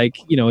that,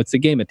 it's a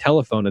game of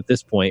telephone at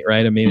this point,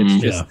 right? I mean,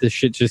 it's just this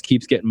shit just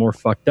keeps getting more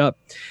fucked up.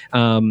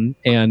 So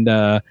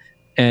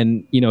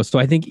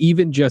I think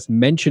even just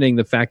mentioning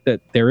the fact that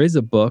there is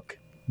a book,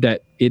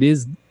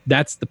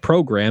 that's the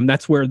program,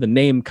 that's where the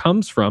name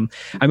comes from.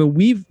 I mean,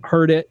 we've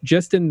heard it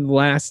just in the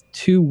last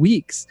 2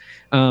 weeks.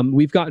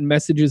 We've gotten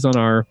messages on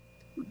our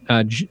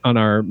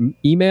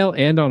email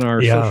and on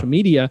our social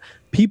media,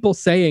 people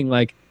saying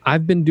like,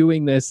 I've been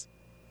doing this.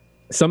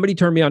 Somebody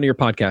turned me on to your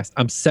podcast.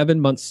 I'm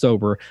 7 months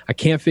sober.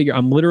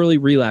 I'm literally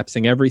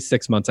relapsing every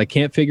 6 months. I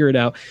can't figure it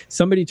out.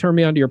 Somebody turned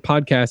me on to your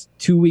podcast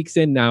 2 weeks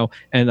in now,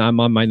 and I'm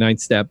on my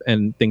 9th step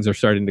and things are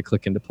starting to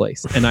click into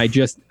place. And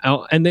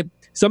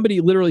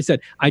somebody literally said,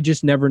 I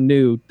just never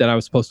knew that I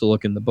was supposed to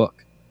look in the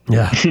book.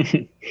 Yeah.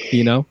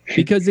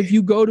 Because if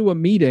you go to a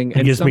meeting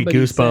and it gives me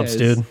goosebumps,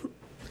 dude.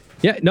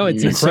 Yeah, no,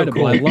 it's incredible. So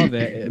cool. I love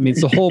it. I mean,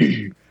 it's the whole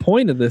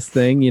point of this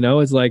thing,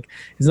 is like,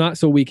 it's not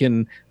so we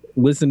can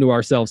listen to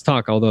ourselves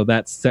talk, although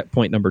that's set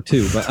point number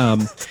 2. But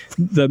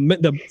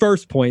the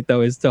first point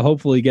though is to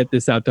hopefully get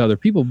this out to other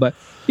people. But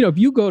if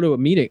you go to a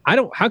meeting,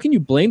 how can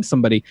you blame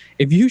somebody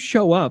if you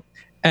show up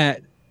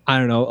at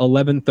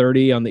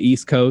 11:30 on the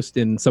East Coast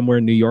in somewhere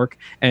in New York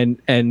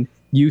and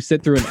you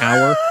sit through an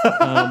hour?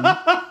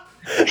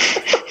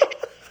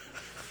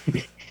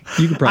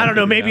 You could probably I don't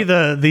know. Maybe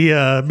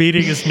the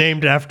meeting is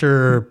named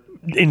after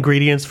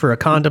ingredients for a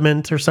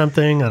condiment or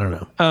something. I don't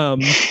know.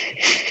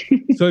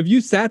 So if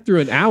you sat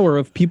through an hour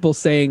of people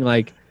saying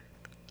like,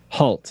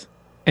 halt,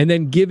 and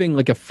then giving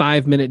like a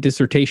 5-minute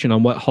dissertation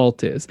on what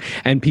halt is,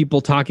 and people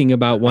talking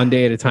about one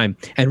day at a time,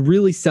 and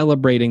really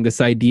celebrating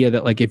this idea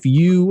that like, if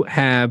you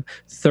have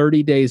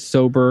 30 days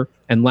sober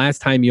and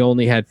last time you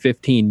only had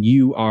 15,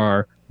 you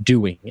are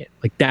doing it.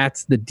 Like,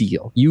 that's the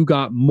deal. You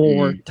got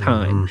more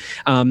time.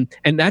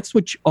 And that's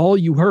all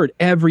you heard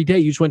every day.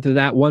 You just went to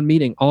that one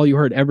meeting, all you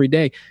heard every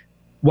day.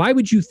 Why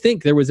would you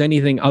think there was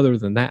anything other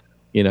than that?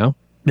 Yeah.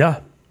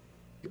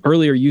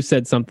 Earlier, you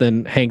said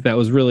something, Hank, that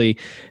was really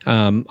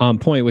on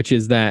point, which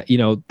is that,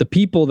 the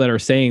people that are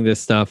saying this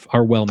stuff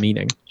are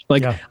well-meaning.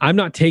 Like, I'm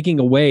not taking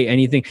away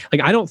anything.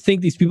 Like, I don't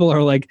think these people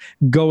are like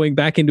going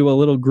back into a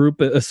little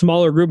group, a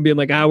smaller group, and being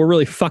like, we're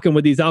really fucking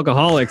with these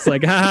alcoholics.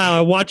 Like,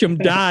 watch them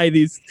die,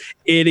 these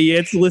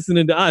idiots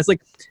listening to us.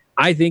 Like,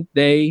 I think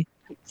they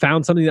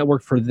found something that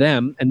worked for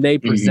them, and they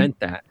present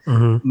that.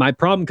 My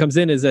problem comes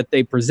in is that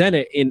they present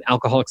it in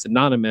Alcoholics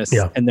Anonymous,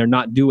 and they're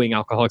not doing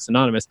Alcoholics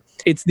Anonymous.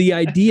 It's the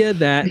idea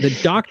that the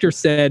doctor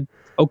said,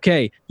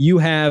 okay, you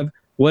have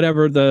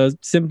whatever the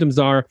symptoms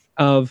are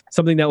of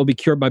something that will be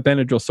cured by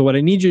Benadryl. So what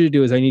I need you to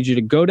do is I need you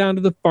to go down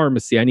to the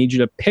pharmacy. I need you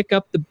to pick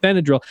up the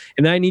Benadryl,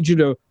 and then I need you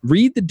to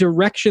read the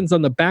directions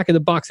on the back of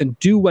the box and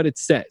do what it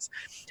says.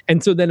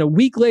 And so then a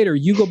week later,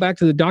 you go back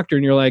to the doctor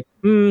and you're like,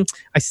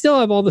 I still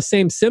have all the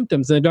same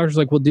symptoms. And the doctor's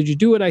like, well, did you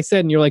do what I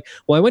said? And you're like,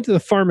 well, I went to the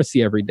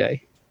pharmacy every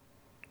day.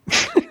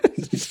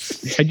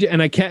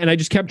 And I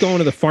just kept going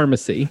to the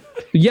pharmacy.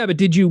 Yeah, but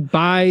did you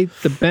buy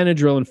the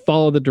Benadryl and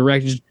follow the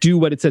directions, do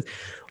what it says?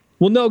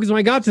 Well, no, because when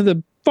I got to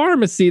the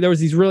pharmacy, there was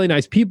these really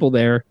nice people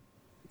there,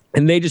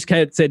 and they just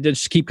kind of said,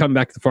 just keep coming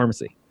back to the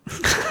pharmacy.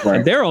 Right.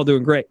 And they're all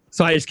doing great.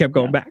 So I just kept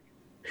going back.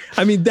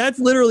 I mean, that's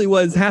literally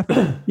what's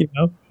happening, you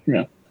know?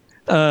 Yeah.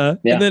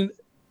 And then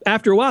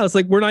after a while, it's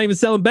like, we're not even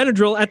selling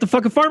Benadryl at the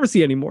fucking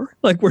pharmacy anymore.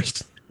 Like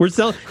we're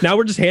selling, now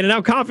we're just handing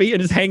out coffee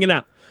and just hanging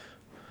out.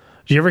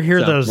 Do you ever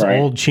hear those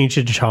old Cheech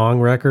and Chong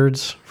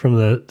records from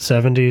the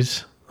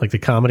 70s? Like the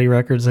comedy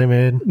records they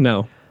made?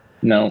 No.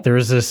 There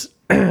was this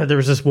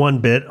one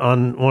bit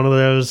on one of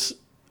those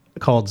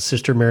called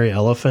Sister Mary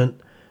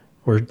Elephant,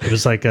 where it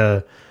was like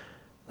a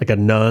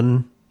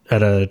nun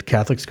at a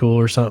Catholic school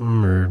or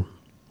something, or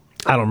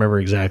I don't remember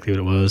exactly what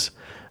it was.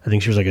 I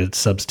think she was like a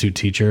substitute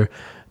teacher,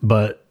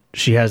 but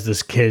she has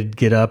this kid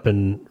get up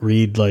and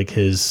read like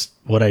his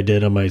What I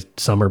Did on My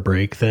Summer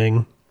Break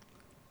thing.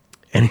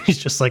 And he's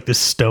just like this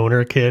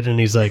stoner kid. And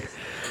he's like,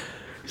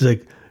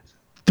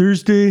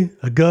 Thursday,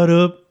 I got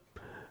up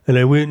and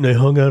I went and I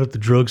hung out at the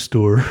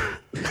drugstore.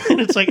 And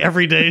it's like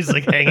every day he's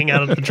like hanging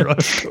out at the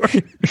drugstore.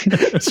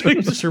 So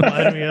he just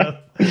reminded me of,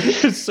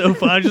 it's so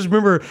fun. I just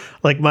remember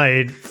like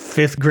my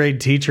 5th grade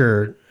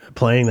teacher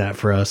playing that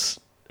for us.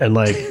 And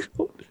like,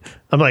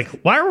 I'm like,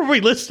 why were we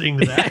listening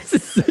to that?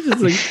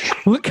 It's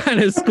like, what kind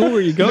of school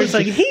were you going to? It's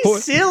like,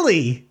 he's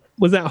silly.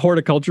 Was that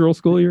horticultural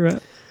school you were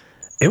at?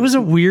 It was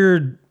a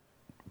weird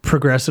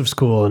progressive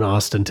school in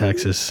Austin,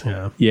 Texas.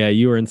 Yeah,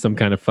 you were in some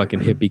kind of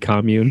fucking hippie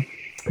commune.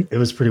 It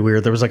was pretty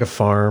weird. There was like a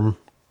farm.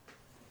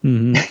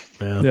 Yeah.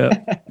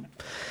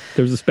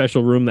 There was a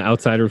special room the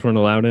outsiders weren't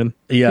allowed in.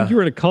 Yeah. I think you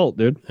were in a cult,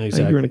 dude.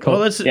 Exactly. You were in a cult.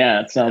 Well, it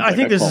sounds I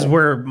think this is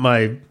where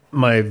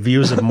my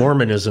views of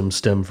Mormonism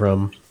stem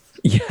from.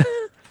 Yeah.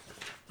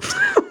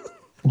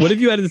 What if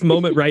you had this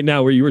moment right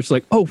now where you were just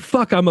like, oh,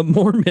 fuck, I'm a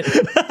Mormon.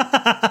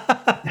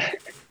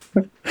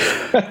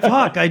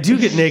 Fuck, I do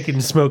get naked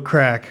and smoke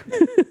crack.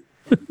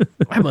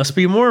 I must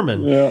be a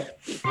Mormon. Yeah.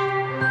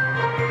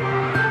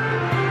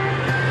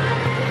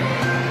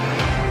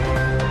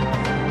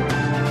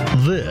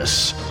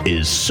 This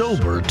is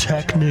Sober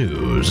Tech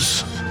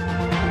News.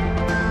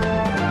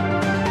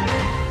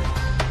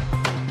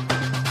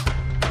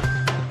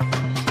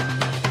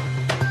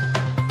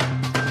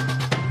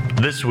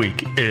 This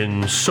week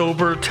in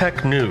Sober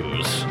Tech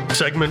News,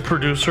 segment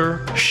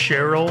producer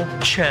Cheryl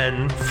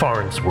Chen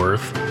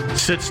Farnsworth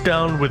sits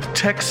down with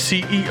tech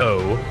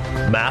CEO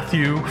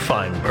Matthew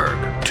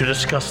Feinberg to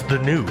discuss the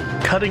new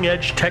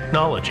cutting-edge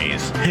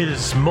technologies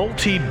his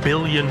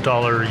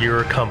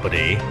multi-billion-dollar-a-year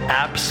company,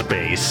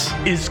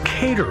 AppSpace, is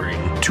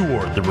catering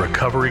toward the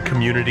recovery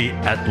community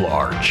at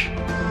large.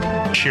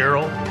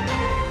 Cheryl?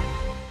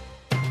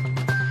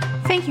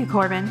 Thank you,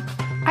 Corbin.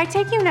 I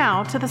take you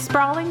now to the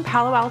sprawling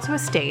Palo Alto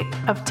estate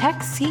of tech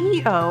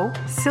CEO,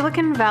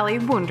 Silicon Valley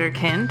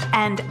wunderkind,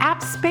 and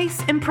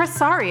AppSpace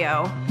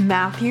impresario,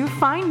 Matthew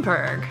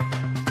Feinberg.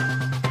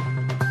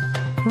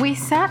 We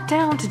sat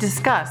down to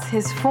discuss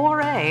his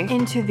foray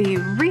into the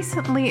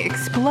recently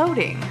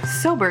exploding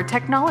sober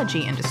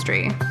technology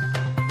industry.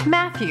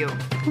 Matthew,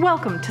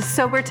 welcome to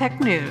Sober Tech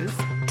News.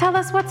 Tell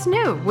us what's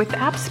new with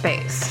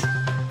AppSpace.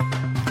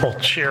 Well,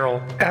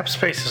 Cheryl,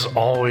 AppSpace has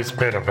always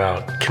been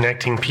about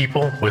connecting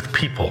people with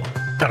people.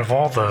 Out of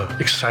all the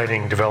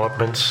exciting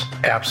developments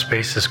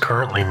AppSpace is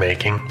currently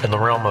making in the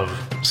realm of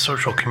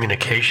social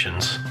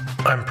communications,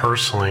 I'm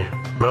personally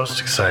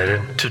most excited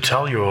to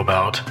tell you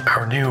about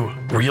our new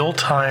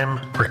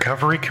real-time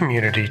recovery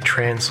community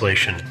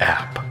translation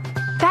app.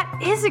 That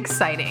is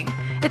exciting.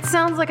 It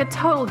sounds like a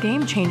total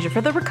game changer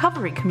for the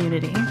recovery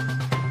community.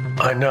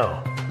 I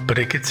know, but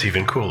it gets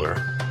even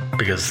cooler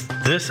because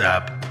this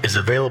app is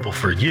available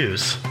for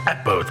use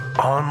at both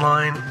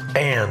online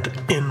and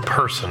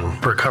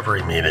in-person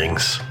recovery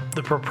meetings.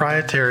 The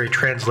proprietary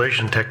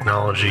translation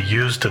technology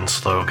used in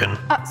Slogan.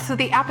 So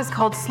the app is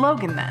called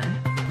Slogan then?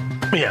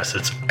 Yes,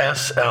 it's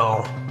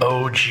SLOGN,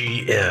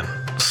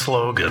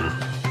 Slogan.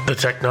 The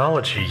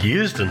technology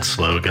used in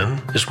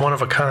Slogan is one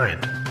of a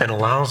kind and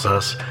allows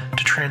us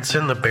to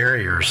transcend the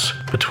barriers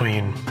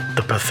between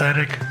the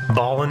pathetic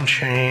ball and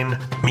chain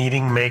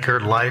meeting maker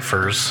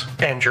lifers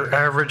and your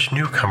average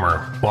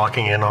newcomer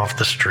walking in off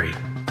the street.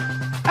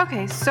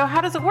 Okay, so how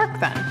does it work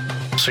then?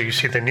 So you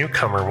see, the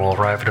newcomer will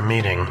arrive at a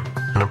meeting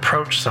and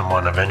approach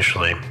someone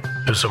eventually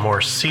who's a more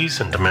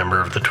seasoned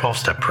member of the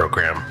 12-step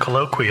program,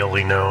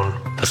 colloquially known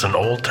as an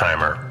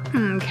old-timer.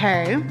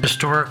 Okay.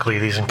 Historically,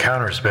 these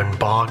encounters have been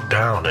bogged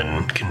down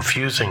in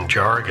confusing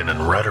jargon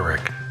and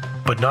rhetoric,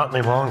 but not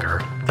any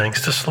longer,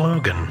 thanks to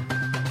Slogan.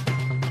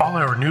 All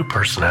our new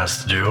person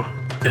has to do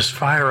is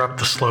fire up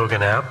the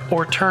Slogan app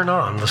or turn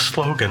on the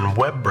Slogan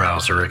web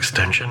browser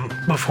extension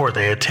before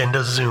they attend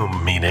a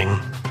Zoom meeting.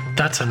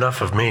 That's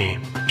enough of me.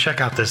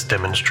 Check out this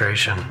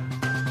demonstration.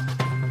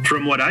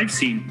 From what I've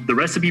seen, the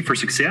recipe for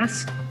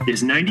success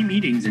is 90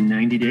 meetings in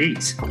 90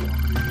 days.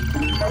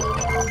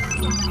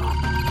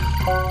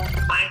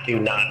 I do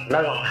not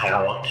know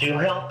how to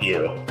help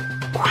you.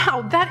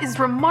 Wow, that is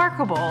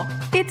remarkable.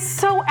 It's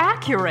so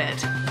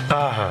accurate.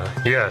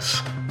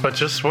 Yes. But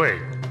just wait.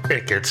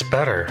 It gets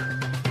better.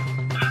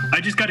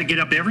 I just got to get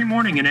up every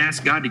morning and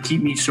ask God to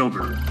keep me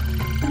sober.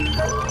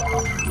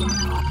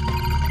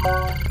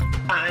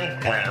 I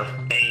have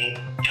a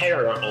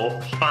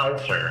terrible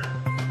sponsor.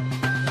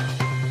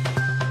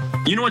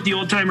 You know what the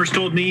old timers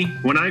told me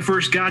when I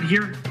first got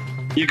here?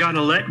 You got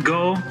to let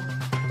go,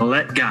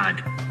 let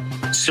God.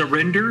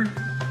 Surrender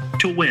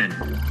to win.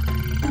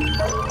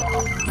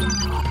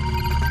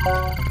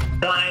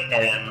 I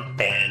am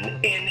an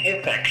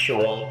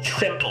ineffectual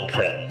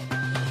simpleton.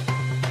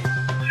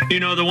 You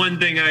know, the one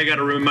thing I got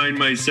to remind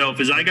myself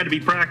is I got to be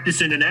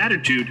practicing an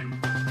attitude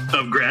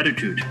of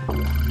gratitude.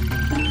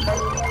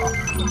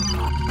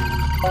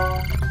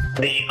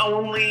 The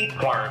only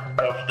part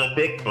of the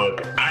big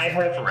book I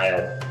have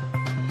read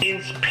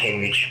is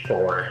page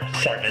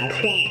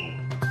 417.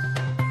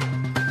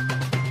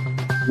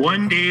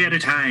 One day at a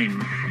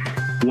time.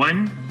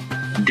 One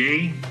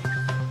day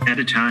at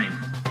a time.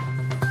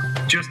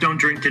 Just don't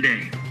drink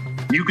today.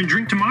 You can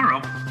drink tomorrow,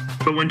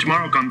 but when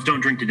tomorrow comes, don't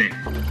drink today.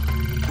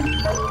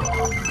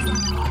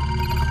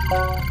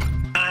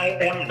 I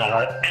am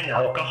not an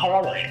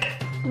alcoholic.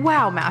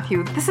 Wow,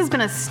 Matthew, this has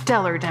been a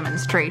stellar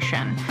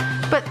demonstration.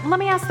 But let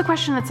me ask the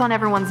question that's on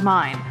everyone's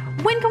mind.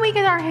 When can we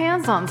get our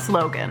hands on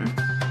Slogan?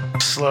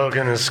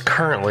 Slogan is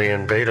currently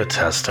in beta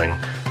testing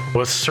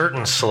with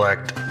certain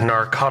select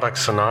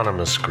Narcotics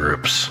Anonymous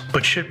groups,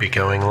 but should be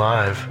going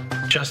live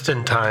just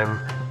in time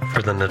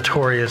for the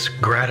notorious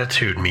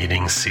gratitude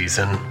meeting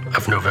season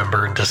of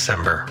November and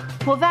December.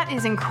 Well, that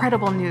is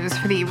incredible news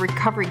for the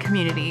recovery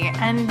community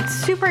and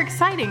super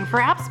exciting for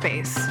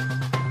AppSpace.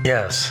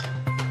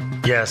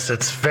 Yes,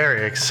 it's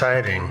very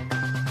exciting.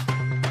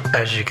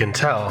 As you can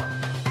tell,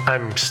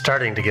 I'm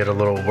starting to get a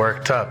little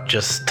worked up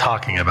just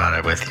talking about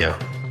it with you.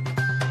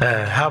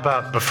 How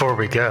about before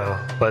we go,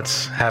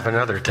 let's have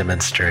another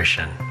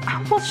demonstration?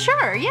 Well,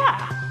 sure,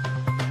 yeah.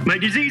 My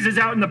disease is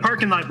out in the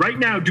parking lot right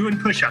now doing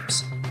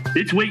push-ups.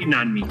 It's waiting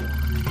on me.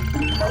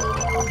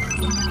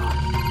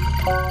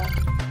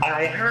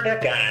 I heard a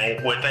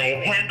guy with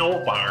a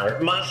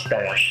handlebar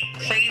mustache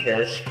say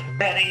this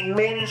at a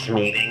men's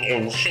meeting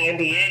in San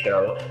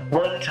Diego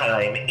one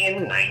time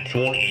in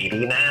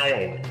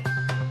 1989.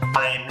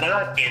 I'm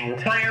not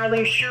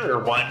entirely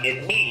sure what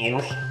it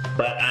means,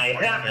 but I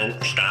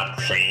haven't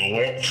stopped saying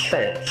it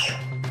since.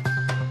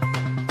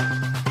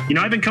 You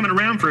know, I've been coming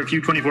around for a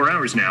few 24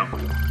 hours now.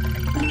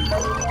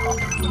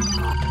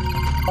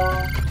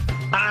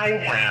 I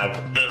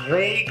have the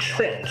vague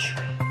sense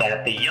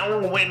that the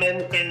young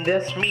women in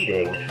this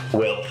meeting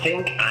will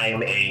think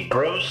I'm a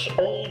gross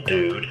old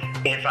dude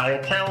if I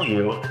tell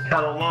you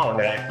how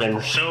long I've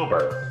been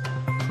sober.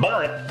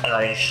 But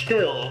I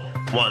still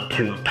want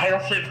to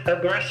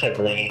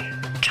passive-aggressively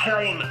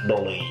time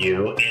bully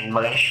you in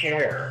my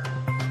share.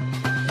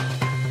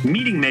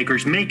 Meeting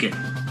makers make it.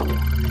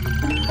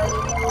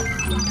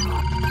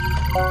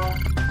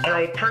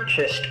 I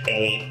purchased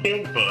a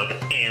big book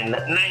in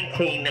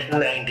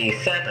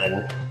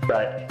 1997,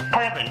 but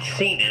haven't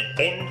seen it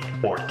in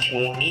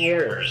 14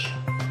 years.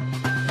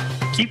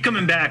 Keep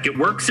coming back. It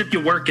works if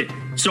you work it.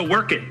 So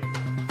work it,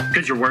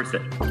 because you're worth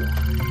it.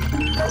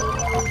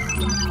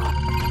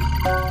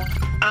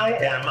 I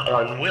am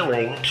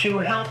unwilling to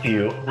help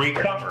you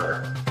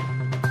recover.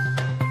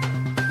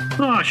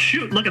 Oh,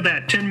 shoot, look at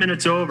that. 10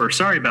 minutes over.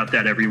 Sorry about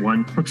that,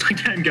 everyone. Looks like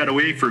time got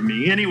away from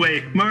me.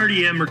 Anyway,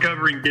 Marty M.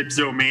 Recovering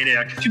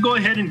Dipsomaniac. You go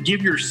ahead and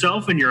give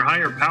yourself and your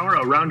higher power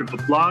a round of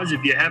applause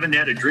if you haven't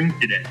had a drink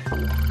today.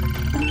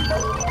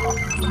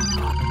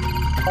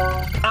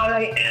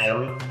 I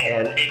am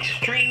an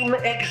extreme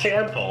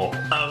example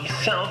of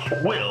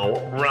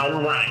self-will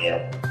run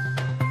riot.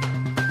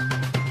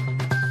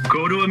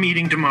 Go to a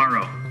meeting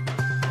tomorrow,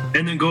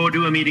 and then go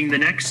to a meeting the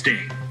next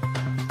day.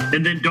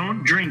 And then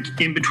don't drink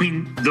in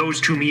between those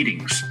two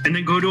meetings. And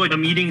then go to a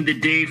meeting the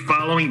day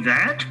following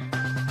that.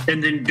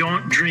 And then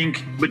don't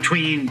drink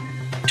between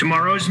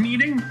tomorrow's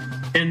meeting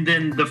and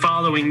then the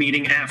following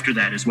meeting after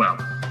that as well.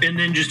 And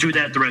then just do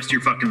that the rest of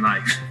your fucking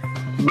life.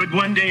 But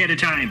one day at a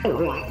time.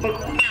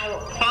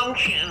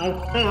 Malfunction.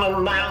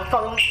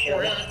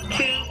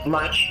 Too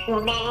much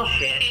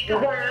bullshit.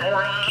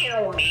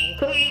 Kill me.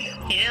 Please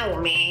kill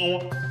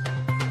me.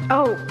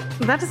 Oh,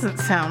 that doesn't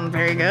sound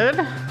very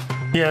good.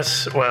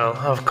 Yes, well,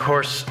 of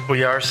course,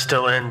 we are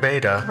still in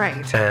beta.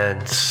 Right.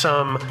 And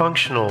some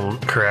functional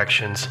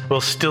corrections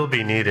will still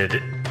be needed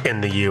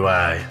in the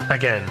UI.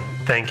 Again,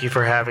 thank you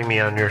for having me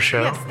on your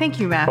show. Yes, thank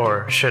you, Matthew.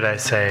 Or should I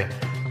say,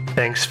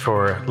 Thanks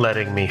for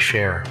letting me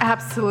share.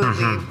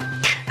 Absolutely.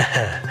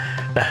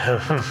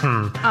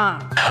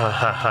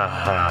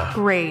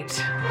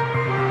 Great.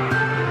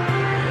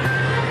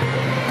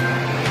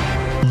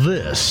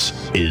 This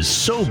is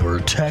Sober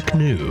Tech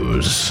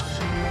News.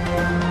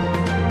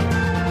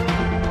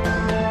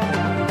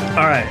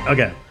 All right.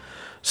 Okay.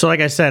 So like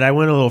I said, I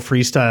went a little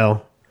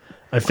freestyle.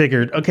 I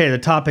figured, okay, the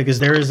topic is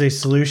there is a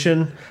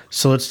solution.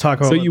 So let's talk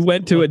about So you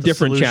went to a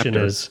different solution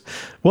chapter. Is.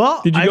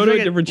 Well, Did you go to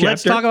a different chapter?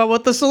 Let's talk about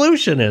what the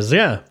solution is.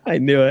 Yeah. I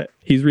knew it.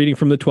 He's reading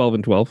from the 12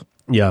 and 12.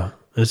 Yeah.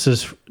 This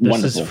is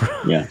Wonderful.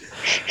 from,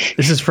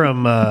 This is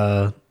from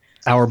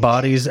Our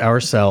Bodies,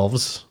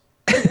 Ourselves.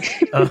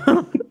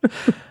 I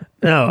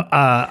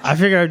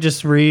figure I'd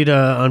just read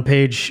on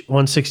page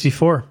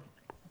 164.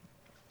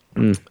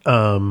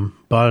 Bottom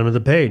of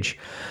the page.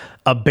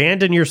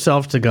 Abandon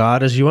yourself to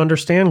God as you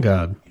understand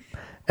God.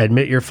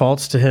 Admit your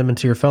faults to him and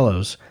to your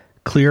fellows.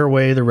 Clear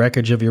away the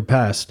wreckage of your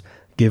past.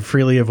 Give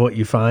freely of what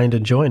you find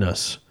and join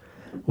us.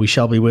 We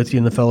shall be with you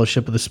in the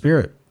fellowship of the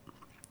Spirit.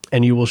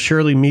 And you will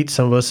surely meet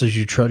some of us as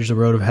you trudge the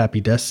road of happy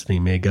destiny.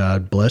 May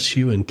God bless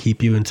you and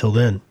keep you until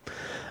then.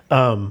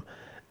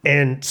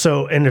 And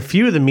so in a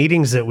few of the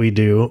meetings that we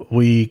do,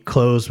 we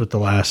close with the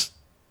last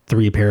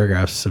 3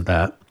 paragraphs of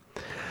that.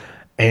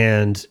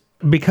 And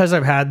because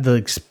I've had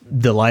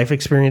the life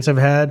experience I've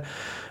had,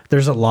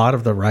 there's a lot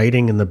of the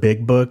writing in the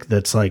big book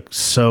that's like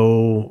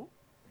so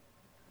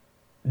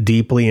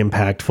deeply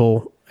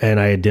impactful and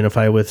I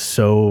identify with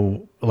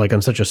so like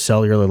on such a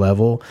cellular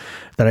level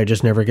that I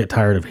just never get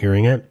tired of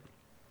hearing it.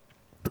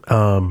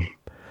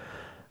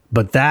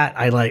 But that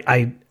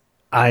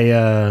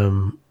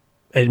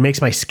it makes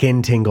my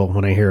skin tingle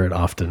when I hear it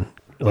often.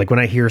 Like when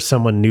I hear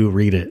someone new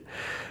read it,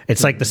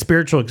 it's like the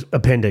spiritual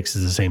appendix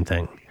is the same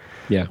thing.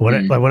 Yeah.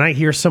 When I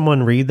hear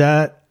someone read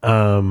that,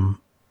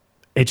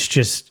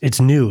 it's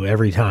new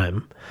every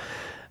time.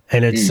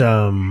 And it's,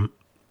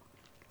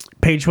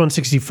 page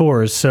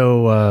 164 is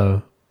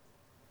so,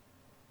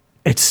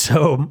 it's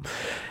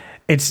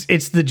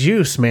the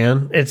juice,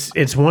 man.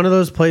 It's one of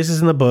those places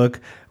in the book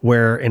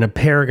where in a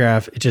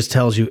paragraph, it just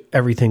tells you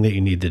everything that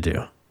you need to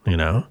do, you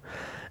know?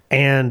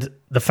 And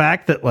the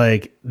fact that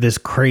like this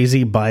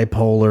crazy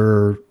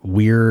bipolar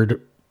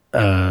weird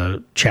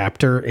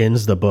chapter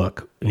ends the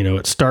book, you know,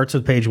 it starts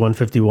with page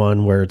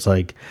 151 where it's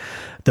like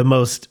the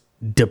most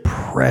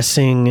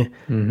depressing,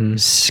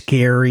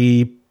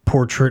 scary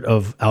portrait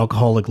of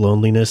alcoholic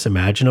loneliness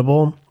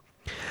imaginable.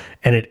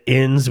 And it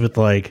ends with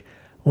like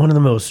one of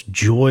the most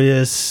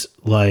joyous,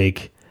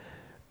 like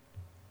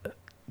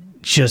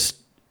just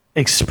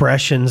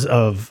expressions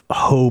of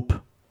hope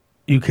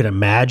you could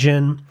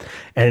imagine.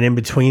 And in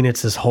between,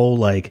 it's this whole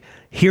like,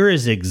 here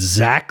is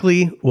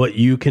exactly what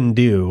you can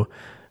do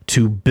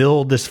to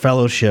build this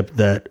fellowship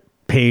that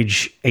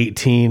page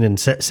 18 and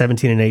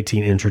 17 and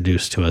 18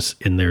 introduced to us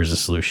in There's a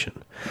Solution.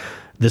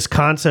 This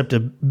concept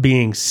of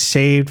being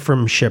saved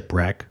from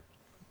shipwreck,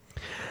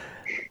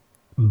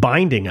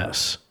 binding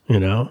us, you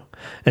know?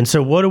 And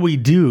so what do we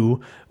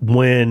do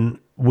when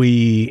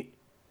we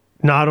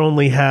not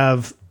only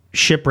have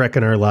shipwreck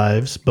in our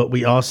lives, but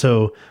we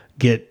also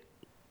get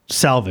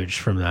salvaged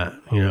from that?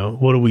 You know,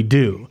 what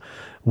do?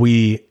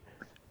 We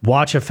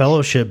watch a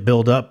fellowship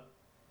build up,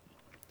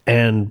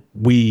 and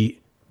we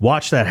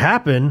watch that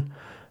happen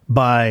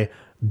by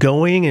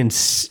going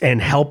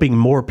and helping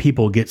more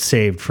people get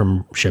saved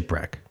from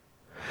shipwreck.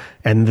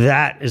 And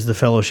that is the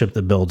fellowship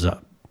that builds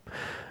up.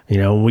 You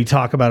know, we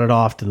talk about it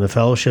often. The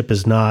fellowship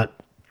is not,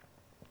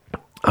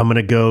 I'm going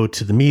to go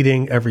to the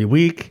meeting every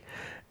week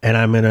and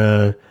I'm going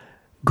to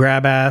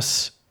grab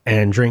ass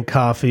and drink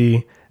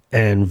coffee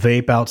and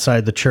vape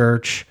outside the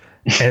church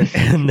and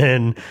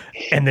then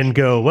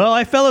go, well,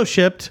 I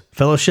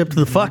fellowshipped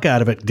the fuck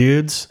out of it,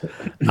 dudes.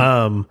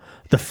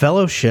 The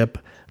fellowship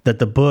that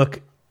the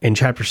book in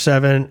chapter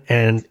 7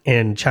 and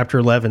in chapter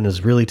 11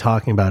 is really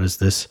talking about is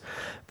this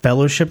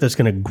fellowship that's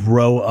going to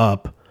grow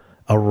up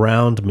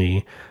around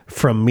me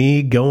from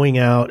me going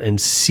out and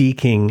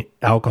seeking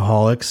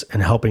alcoholics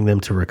and helping them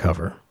to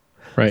recover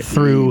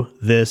through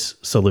this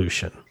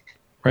solution,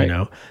 you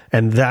know?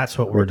 And that's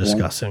what we're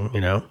discussing,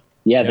 you know?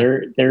 Yeah,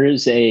 there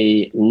is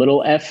a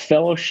little F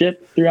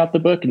fellowship throughout the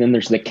book, and then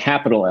there's the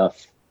capital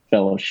F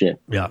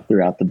fellowship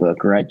throughout the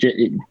book, right?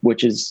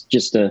 Which is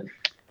just to,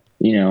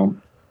 you know,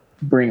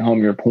 bring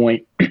home your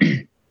point.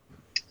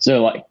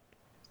 So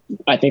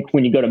I think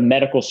when you go to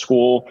medical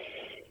school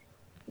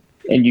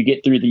and you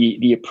get through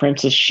the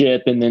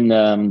apprenticeship and then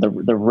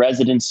the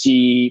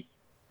residency,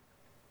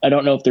 I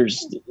don't know if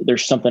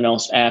there's something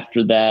else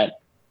after that.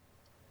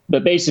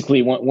 But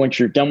basically, once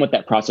you're done with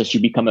that process, you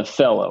become a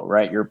fellow,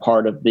 right? You're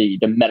part of the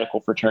medical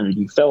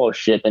fraternity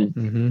fellowship.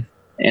 And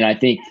and I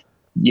think,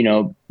 you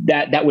know,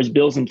 that was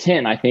Bill's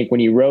intent. I think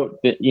when he wrote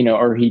that, you know,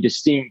 or he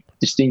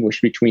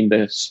distinguished between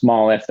the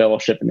small F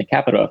fellowship and the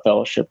capital F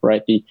fellowship,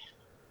 right? The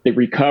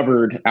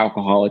recovered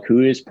alcoholic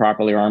who is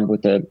properly armed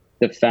with the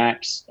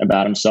facts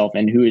about himself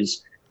and who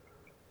is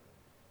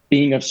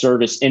being of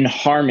service in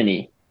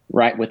harmony,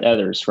 right, with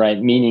others,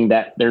 right? Meaning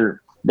that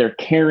they're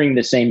carrying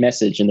the same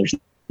message and there's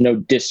no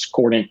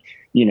discordant,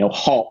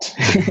 halt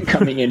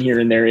coming in here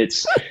and there.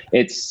 It's,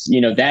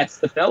 that's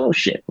the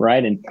fellowship,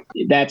 right? And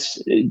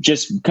that's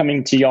just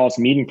coming to y'all's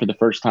meeting for the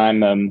first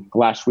time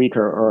last week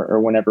or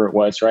whenever it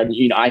was, right?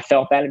 I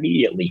felt that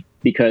immediately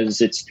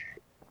because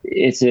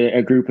it's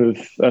a group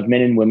of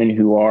men and women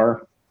who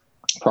are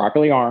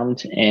properly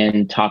armed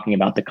and talking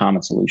about the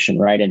common solution,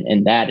 right?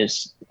 And that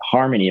is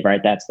harmony,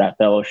 right? That's that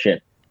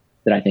fellowship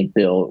that I think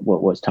Bill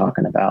was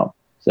talking about.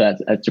 So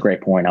that's a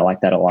great point. I like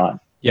that a lot.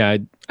 Yeah,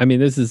 I mean,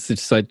 this is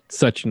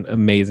such an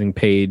amazing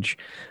page.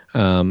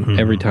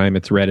 Every time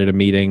it's read at a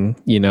meeting,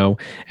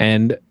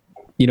 and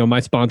my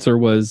sponsor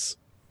was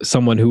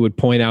someone who would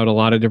point out a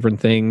lot of different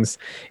things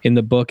in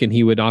the book, and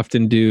he would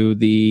often do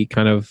the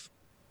kind of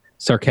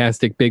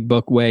sarcastic big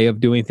book way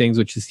of doing things,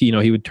 which is,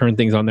 he would turn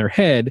things on their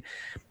head.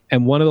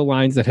 And one of the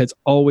lines that has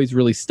always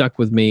really stuck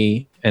with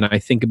me, and I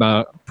think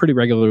about pretty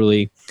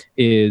regularly,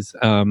 is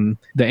the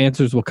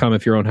answers will come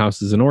if your own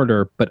house is in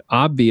order, but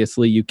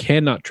obviously you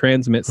cannot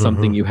transmit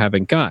something you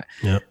haven't got.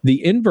 Yep.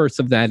 The inverse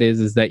of that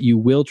is that you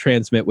will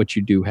transmit what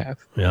you do have.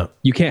 Yeah.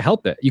 You can't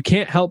help it. You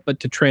can't help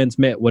but to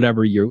transmit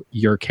whatever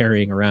you're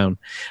carrying around.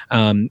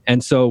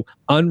 And so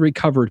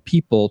unrecovered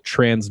people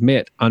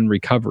transmit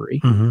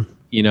unrecovery.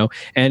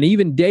 And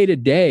even day to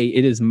day,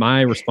 it is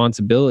my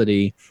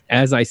responsibility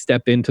as I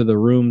step into the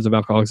rooms of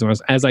Alcoholics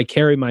Anonymous, as I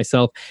carry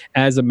myself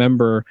as a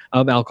member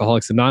of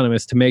Alcoholics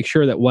Anonymous, to make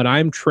sure that what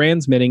I'm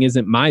transmitting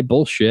isn't my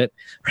bullshit,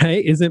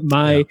 right? Isn't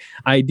my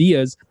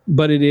ideas,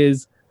 but it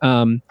is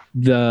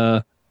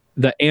the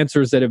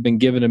answers that have been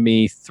given to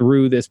me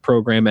through this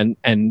program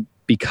and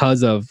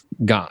because of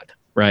God.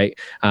 Right.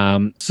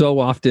 So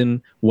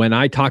often when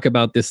I talk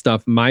about this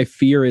stuff, my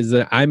fear is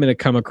that I'm going to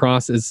come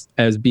across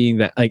as being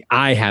that, like,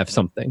 I have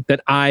something,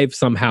 that I've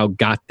somehow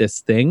got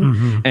this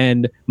thing.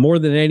 And more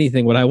than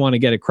anything, what I want to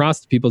get across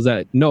to people is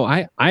that, no,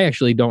 I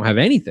actually don't have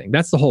anything.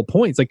 That's the whole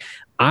point. It's like,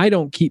 I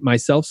don't keep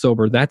myself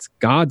sober. That's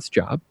God's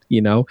job.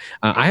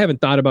 I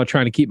haven't thought about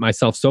trying to keep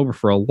myself sober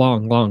for a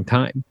long, long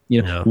time.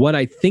 What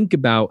I think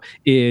about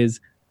is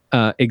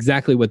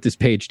exactly what this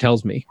page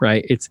tells me,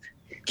 right? It's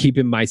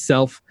keeping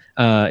myself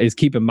is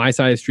keeping my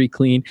side of the street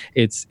clean.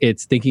 It's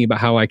thinking about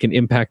how I can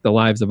impact the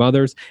lives of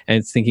others, and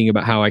it's thinking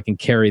about how I can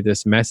carry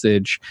this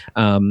message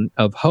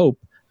of hope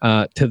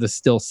to the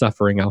still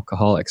suffering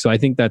alcoholic. So I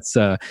think that's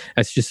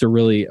just a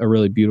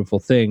really beautiful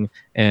thing.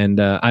 And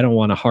I don't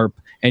want to harp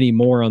any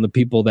more on the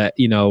people that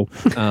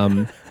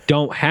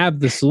don't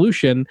have the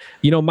solution.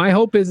 My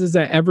hope is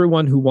that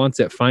everyone who wants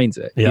it finds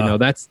it.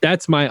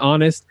 That's my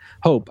honest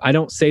hope. I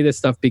don't say this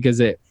stuff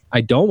because I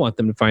don't want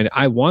them to find it.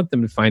 I want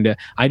them to find it.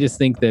 I just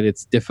think that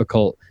it's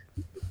difficult.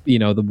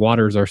 The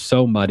waters are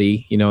so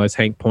muddy, as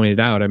Hank pointed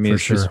out. I mean,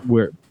 it's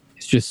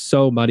just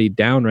so muddied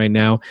down right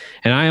now.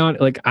 And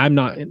I'm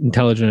not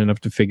intelligent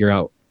enough to figure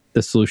out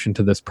the solution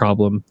to this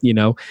problem,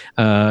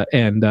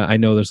 and I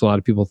know there's a lot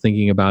of people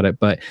thinking about it,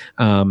 but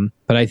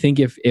I think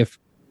if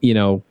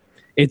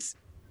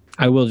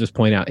I will just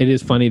point out, it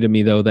is funny to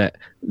me though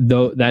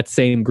that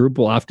same group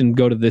will often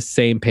go to this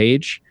same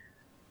page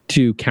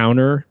to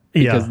counter,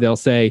 because they'll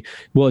say,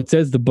 well, it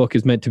says the book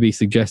is meant to be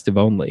suggestive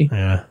only.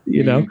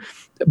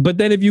 But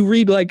then if you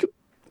read like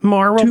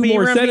more will two be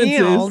more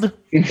revealed.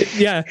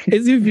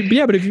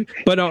 Sentences,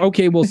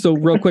 okay, well, so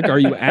real quick, are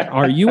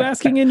you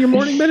asking in your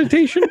morning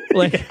meditation?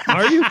 Like,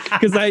 are you?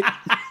 Because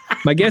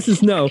my guess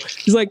is no.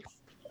 It's like,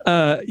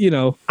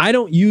 I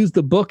don't use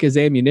the book as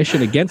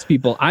ammunition against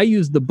people. I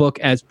use the book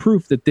as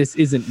proof that this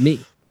isn't me.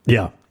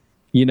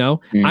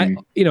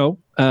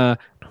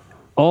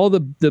 All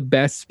the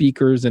best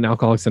speakers in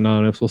Alcoholics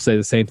Anonymous will say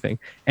the same thing.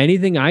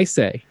 Anything I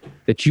say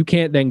that you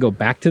can't then go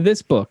back to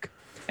this book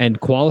and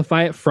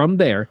qualify it from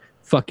there,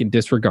 fucking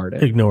disregard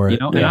it. Ignore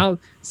it. And I'll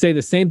say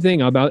the same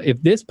thing about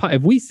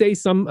if we say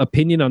some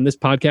opinion on this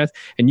podcast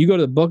and you go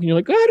to the book and you're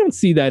like, I don't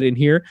see that in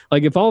here.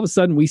 Like, if all of a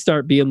sudden we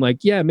start being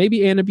like, yeah,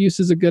 maybe an abuse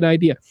is a good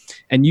idea,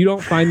 and you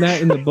don't find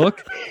that in the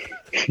book,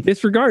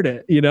 disregard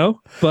it,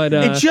 But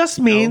it just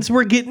means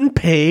we're getting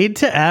paid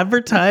to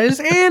advertise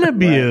an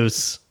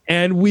abuse.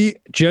 And we,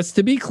 just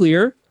to be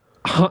clear,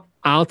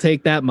 I'll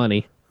take that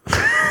money.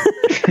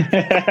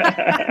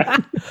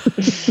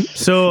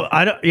 So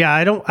I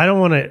don't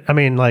want to. I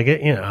mean, like,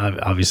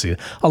 obviously,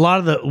 a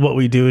lot of what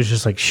we do is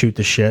just like shoot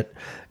the shit,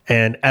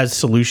 and as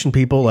solution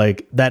people,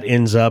 like, that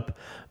ends up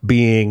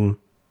being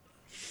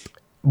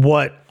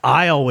what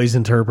I always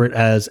interpret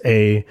as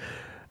a,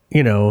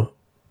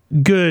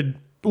 good,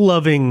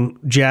 loving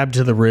jab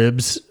to the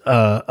ribs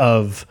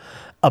of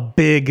a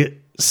big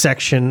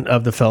section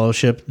of the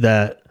fellowship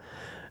that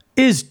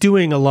is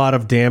doing a lot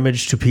of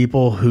damage to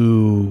people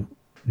who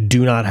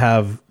do not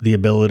have the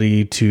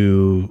ability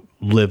to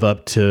live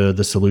up to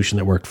the solution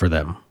that worked for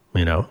them.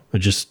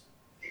 That's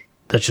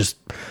just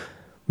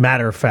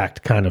matter of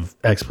fact kind of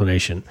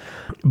explanation.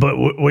 But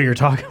what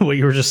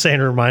you were just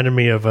saying reminded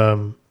me of,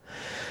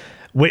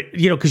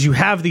 because you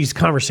have these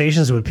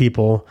conversations with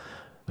people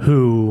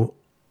who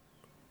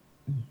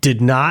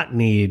did not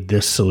need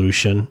this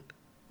solution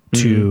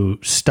to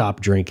stop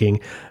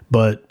drinking,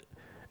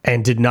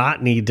 and did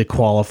not need to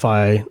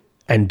qualify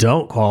and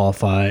don't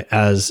qualify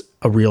as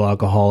a real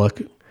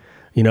alcoholic.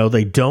 You know,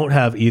 they don't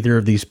have either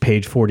of these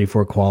page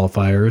 44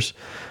 qualifiers.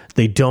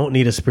 They don't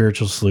need a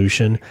spiritual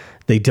solution.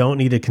 They don't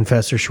need to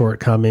confess their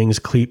shortcomings,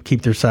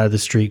 keep their side of the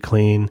street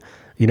clean.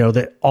 You know,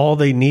 that all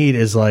they need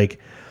is like,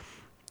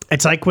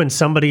 it's like when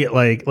somebody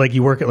like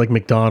you work at like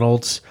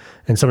McDonald's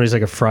and somebody's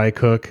like a fry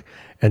cook,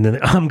 and then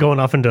I'm going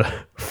off into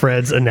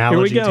Fred's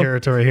analogy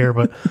territory here,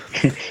 but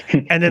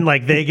and then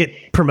like they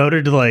get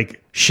promoted to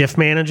like shift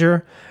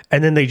manager,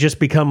 and then they just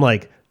become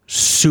like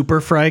super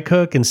fry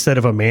cook instead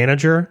of a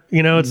manager.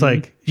 You know, it's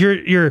like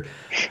you're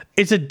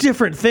it's a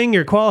different thing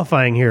you're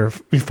qualifying here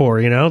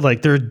before, you know,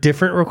 like there are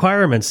different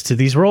requirements to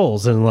these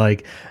roles. And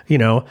like, you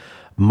know,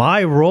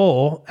 my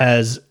role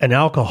as an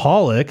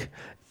alcoholic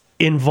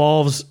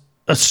involves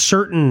a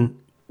certain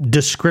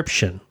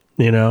description,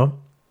 you know.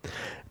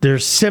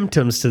 There's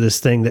symptoms to this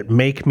thing that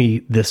make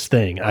me this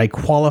thing. I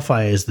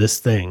qualify as this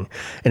thing.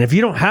 And if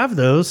you don't have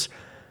those,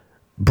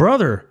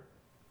 brother,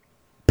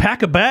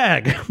 pack a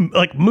bag,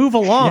 like move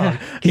along.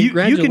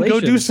 Yeah, you can go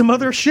do some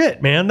other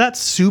shit, man. That's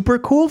super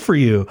cool for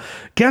you.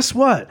 Guess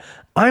what?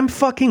 I'm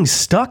fucking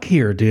stuck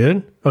here,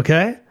 dude.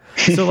 Okay?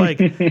 So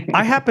like,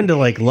 I happen to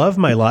like love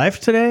my life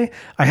today.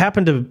 I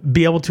happen to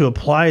be able to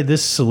apply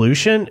this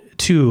solution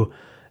to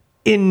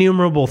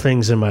innumerable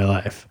things in my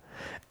life.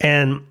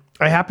 And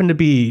I happen to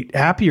be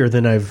happier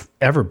than I've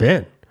ever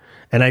been.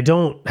 And I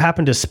don't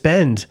happen to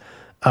spend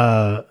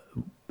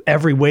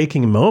every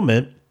waking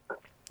moment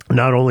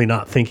not only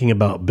not thinking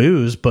about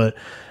booze, but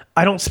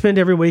I don't spend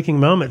every waking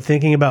moment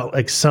thinking about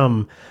like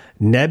some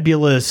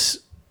nebulous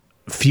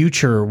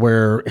future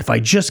where if I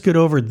just get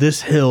over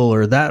this hill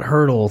or that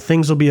hurdle,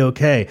 things will be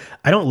okay.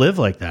 I don't live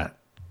like that,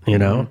 you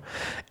know?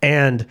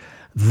 And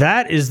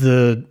that is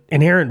the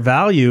inherent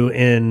value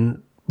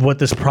in what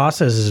this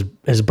process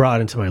has brought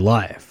into my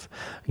life,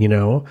 you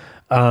know?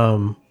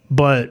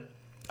 But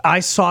I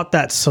sought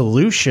that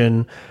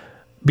solution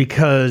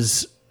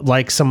because,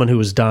 like someone who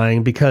was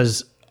dying,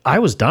 because I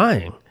was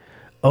dying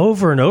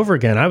over and over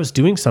again. I was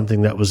doing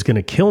something that was going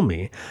to kill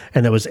me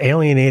and that was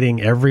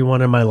alienating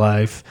everyone in my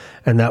life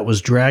and that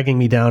was dragging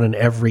me down in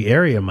every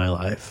area of my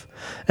life.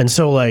 And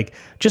so like,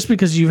 just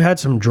because you've had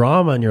some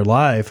drama in your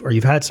life or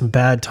you've had some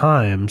bad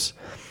times,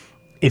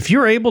 if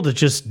you're able to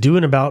just do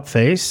an about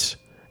face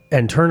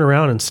and turn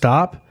around and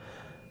stop,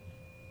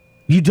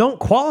 you don't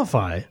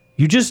qualify.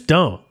 You just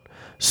don't.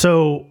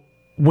 So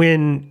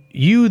when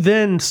you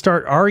then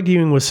start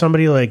arguing with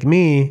somebody like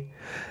me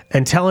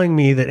and telling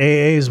me that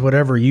AA is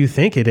whatever you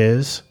think it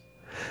is,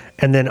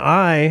 and then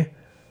I,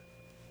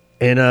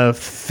 in a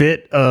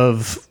fit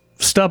of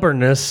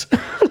stubbornness,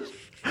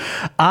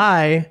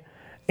 I,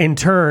 in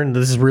turn,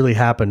 this has really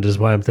happened, is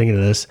why I'm thinking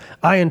of this,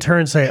 I, in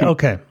turn, say,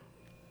 okay,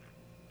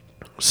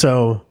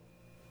 so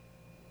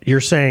you're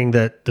saying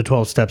that the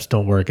 12 steps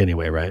don't work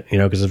anyway, right? You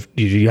know, because if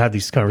you have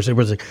these conversations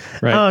where it's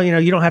like, right. Oh, you know,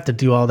 you don't have to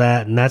do all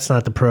that, and that's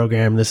not the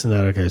program, this and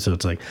that. Okay, so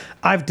it's like,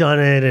 I've done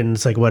it, and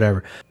it's like,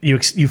 whatever. You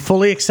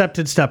fully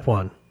accepted step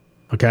one,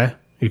 okay?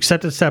 You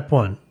accepted step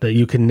one, that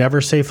you can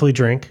never safely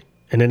drink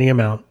in any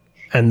amount,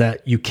 and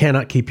that you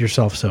cannot keep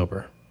yourself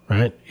sober,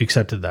 right? You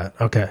accepted that,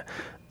 okay.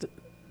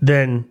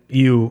 Then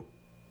you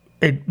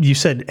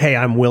said, hey,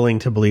 I'm willing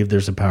to believe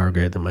there's a power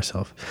greater than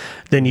myself.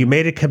 Then you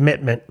made a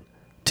commitment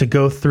to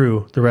go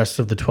through the rest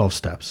of the 12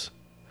 steps.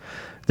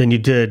 Then you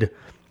did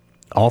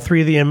all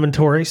 3 of the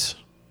inventories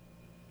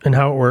and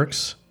how it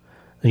works.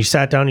 Then you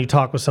sat down and you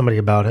talked with somebody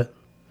about it.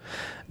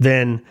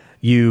 Then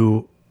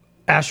you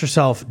asked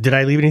yourself, did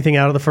I leave anything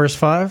out of the first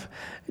 5?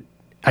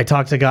 I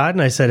talked to God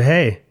and I said,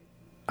 hey,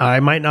 I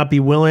might not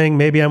be willing.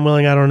 Maybe I'm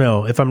willing. I don't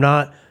know. If I'm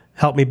not,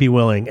 help me be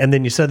willing. And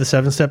then you said the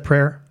 7-step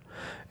prayer.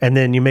 And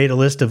then you made a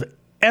list of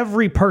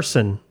every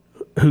person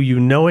who you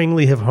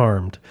knowingly have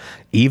harmed,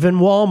 even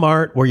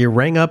Walmart, where you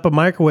rang up a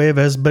microwave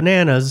as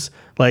bananas,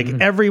 like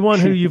everyone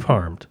who you've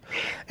harmed.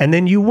 And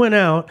then you went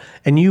out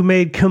and you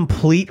made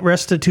complete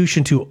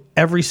restitution to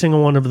every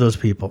single one of those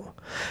people.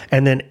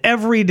 And then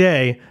every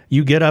day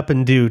you get up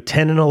and do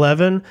 10 and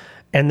 11,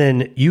 and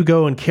then you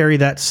go and carry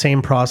that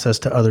same process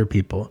to other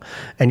people.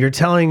 And you're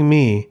telling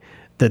me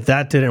that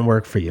that didn't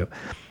work for you.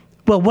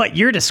 Well, what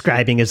you're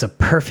describing is a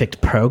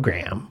perfect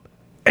program.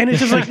 And it's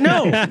just like,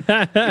 no,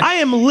 I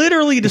am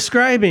literally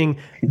describing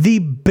the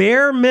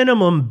bare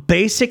minimum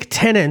basic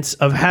tenets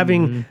of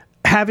having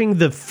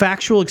the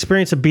factual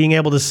experience of being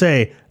able to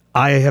say,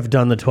 I have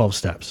done the 12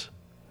 steps.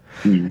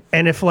 And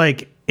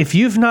if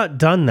you've not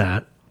done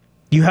that,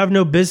 you have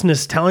no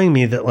business telling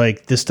me that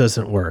like this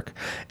doesn't work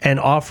and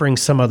offering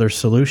some other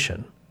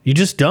solution. You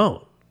just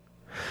don't.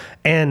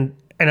 And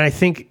I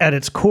think at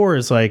its core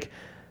is like,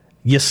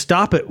 you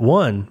stop at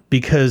 1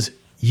 because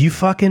you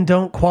fucking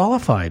don't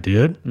qualify,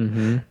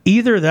 dude.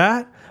 Either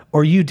that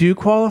or you do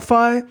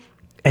qualify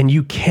and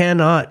you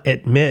cannot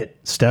admit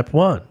step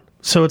 1.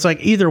 So it's like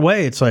either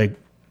way, it's like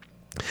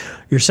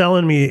you're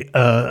selling me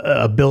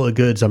a bill of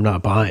goods I'm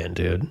not buying,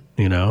 dude,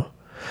 you know?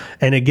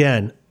 And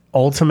again,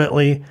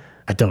 ultimately,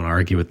 I don't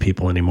argue with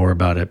people anymore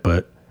about it,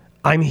 but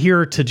I'm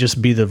here to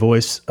just be the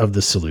voice of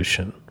the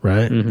solution,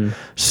 right?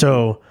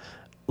 So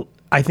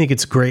I think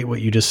it's great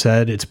what you just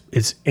said.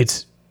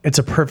 It's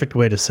a perfect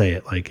way to say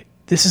it. Like,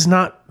 this is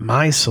not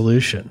my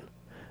solution.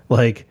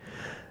 Like,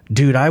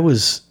 dude, I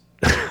was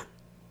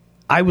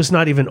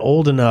not even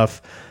old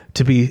enough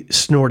to be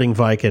snorting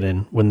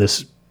Vicodin when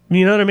this,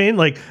 you know what I mean?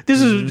 Like,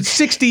 this is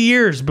 60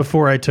 years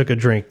before I took a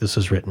drink. This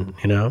was written,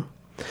 you know?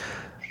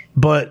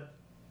 But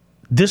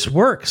this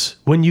works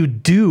when you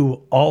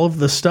do all of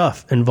the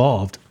stuff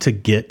involved to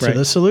get to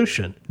the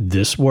solution.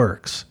 This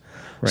works.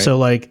 Right. So,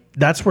 like,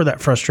 that's where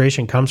that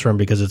frustration comes from,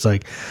 because it's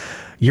like,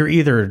 you're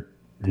either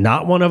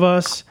not one of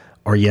us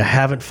or you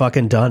haven't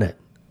fucking done it.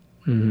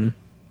 Mm-hmm.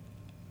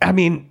 I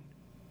mean,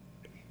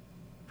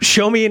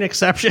 show me an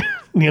exception,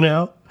 you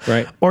know?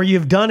 Right. Or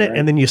you've done it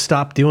and then you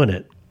stop doing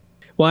it.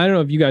 Well, I don't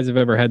know if you guys have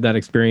ever had that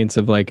experience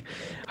of, like,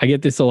 I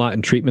get this a lot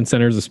in treatment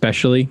centers,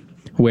 especially,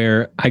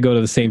 where I go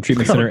to the same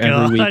treatment center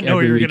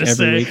every week.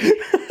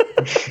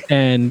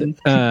 And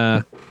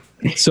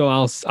so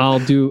I'll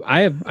do,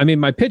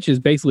 my pitch is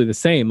basically the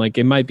same. Like,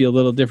 it might be a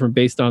little different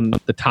based on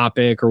the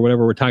topic or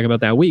whatever we're talking about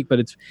that week, but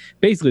it's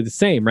basically the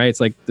same, right? It's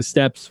like, the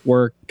steps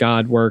work,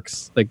 God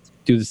works, like,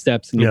 do the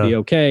steps and you'll be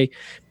okay.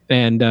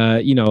 And,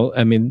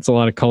 it's a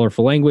lot of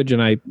colorful language,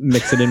 and I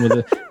mix it in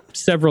with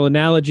several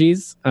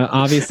analogies,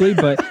 obviously,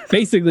 but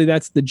basically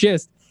that's the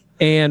gist.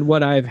 And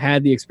what I've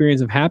had the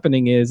experience of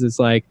happening is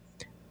like,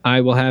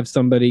 I will have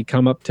somebody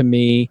come up to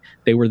me.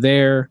 They were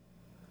there,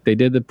 they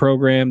did the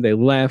program, they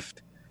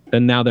left,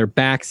 and now they're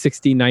back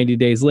 60, 90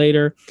 days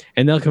later,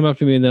 and they'll come up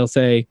to me and they'll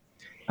say,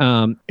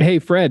 hey,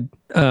 Fred.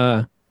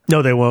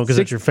 No, they won't, because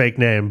it's your fake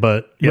name,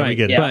 but we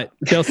get it. But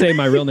they'll say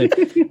my real name.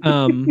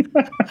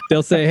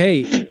 They'll say,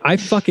 hey, I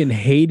fucking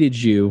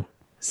hated you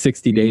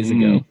 60 days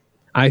ago.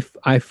 I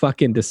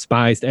fucking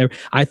despised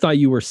I thought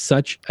you were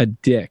such a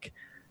dick.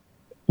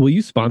 Will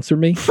you sponsor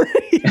me?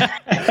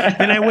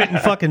 And I went and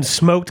fucking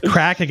smoked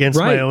crack against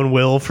my own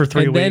will for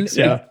 3 weeks.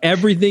 Then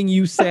everything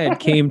you said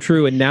came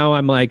true. And now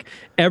I'm like,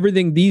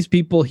 everything these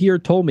people here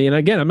told me. And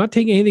again, I'm not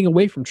taking anything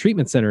away from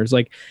treatment centers.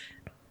 Like,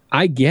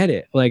 I get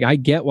it. Like, I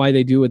get why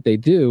they do what they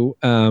do.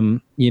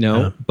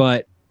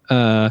 But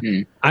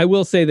I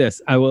will say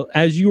this.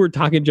 As you were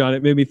talking, John,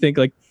 it made me think,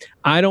 like,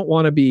 I don't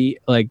want to be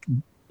like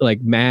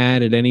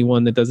mad at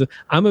anyone that does it.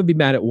 I'm going to be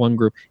mad at one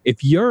group.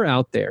 If you're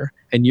out there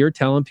and you're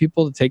telling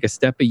people to take a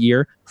step a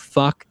year,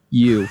 fuck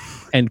you.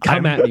 And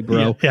come at me,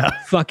 bro.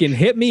 Fucking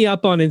hit me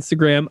up on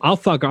Instagram. I'll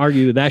fucking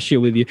argue that shit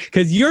with you.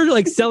 Because you're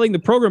like selling the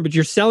program, but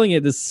you're selling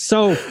it this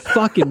so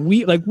fucking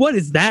weak. Like, what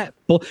is that?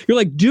 You're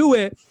like, do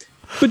it,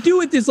 but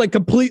do it this like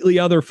completely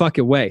other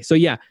fucking way. So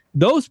yeah,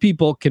 those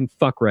people can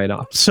fuck right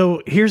off.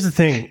 So here's the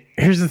thing.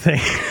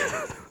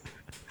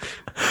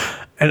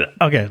 And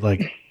okay,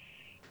 like,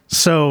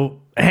 so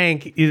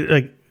Hank,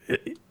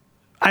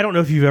 I don't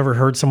know if you've ever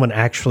heard someone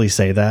actually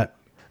say that.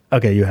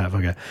 Okay, you have.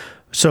 Okay.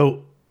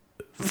 So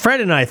Fred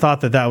and I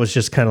thought that was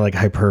just kind of like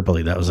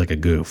hyperbole. That was like a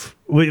goof.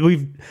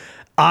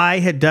 I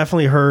had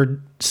definitely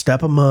heard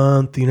step a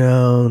month,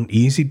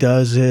 easy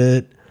does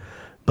it,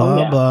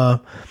 blah, blah.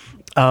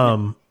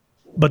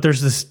 But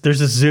there's this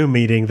Zoom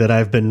meeting that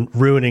I've been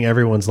ruining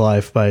everyone's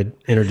life by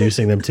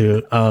introducing them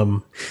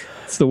to.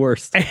 It's the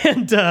worst.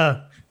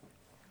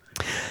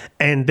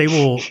 And they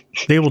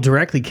will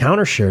directly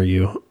countershare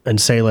you and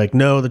say, like,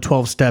 no, the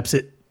 12 steps,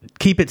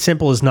 keep it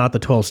simple is not the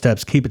 12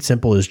 steps. Keep it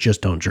simple is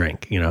just don't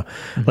drink,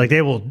 Mm-hmm. Like,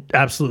 they will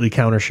absolutely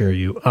countershare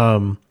you.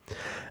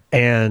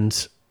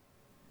 And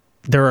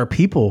there are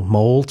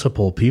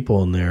multiple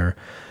people in there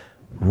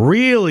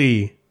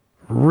really,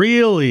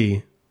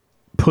 really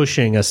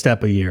pushing a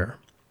step a year.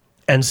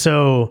 And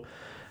so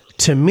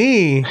to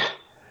me,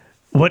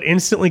 what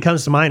instantly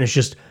comes to mind is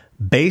just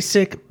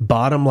basic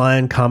bottom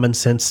line common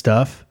sense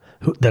stuff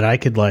that I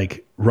could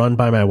like run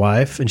by my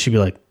wife, and she'd be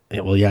like,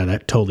 well, yeah,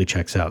 that totally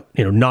checks out.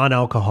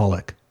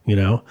 Non-alcoholic,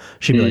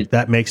 she'd be like,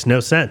 that makes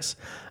no sense.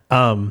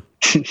 I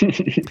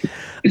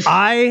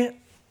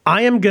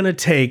am going to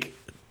take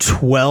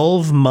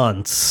 12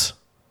 months,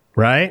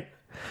 right?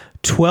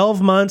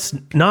 12 months,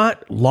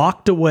 not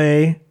locked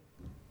away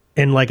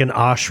in like an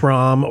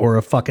ashram or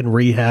a fucking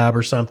rehab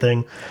or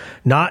something,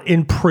 not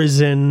in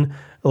prison,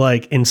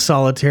 like in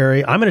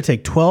solitary. I'm going to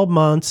take 12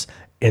 months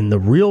in the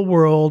real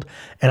world,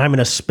 and I'm going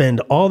to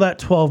spend all that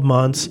 12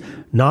 months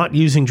not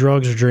using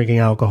drugs or drinking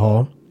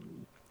alcohol,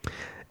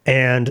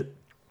 and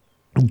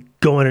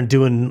going and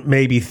doing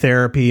maybe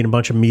therapy and a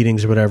bunch of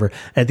meetings or whatever.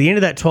 At the end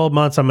of that 12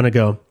 months, I'm going to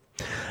go,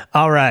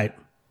 all right,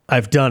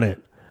 I've done it.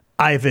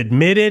 I've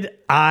admitted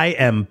I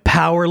am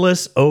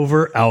powerless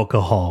over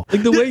alcohol.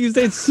 Like, the way you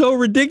say it's so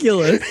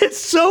ridiculous. It's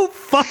so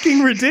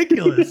fucking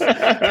ridiculous.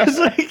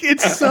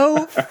 It's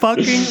so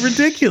fucking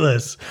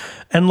ridiculous.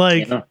 And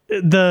like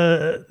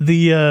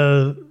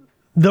the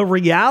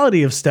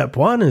reality of step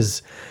one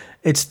is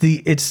it's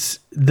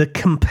the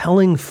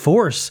compelling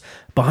force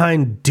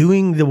behind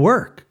doing the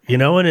work,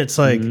 and it's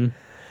like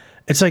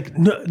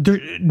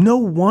no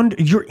wonder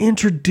you're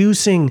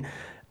introducing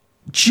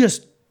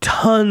just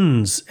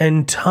tons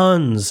and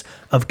tons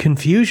of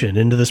confusion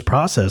into this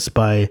process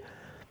by,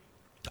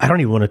 I don't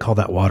even want to call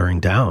that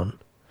watering down.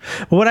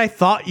 What I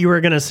thought you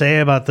were going to say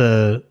about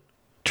the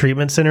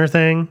treatment center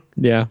thing.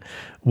 Yeah.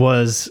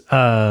 Was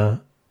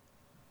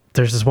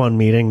there's this one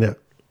meeting that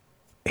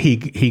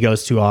he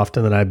goes to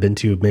often that I've been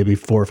to maybe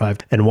 4 or 5.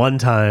 And one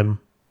time,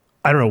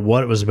 I don't know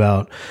what it was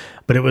about,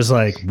 but it was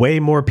like way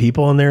more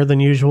people in there than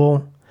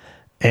usual.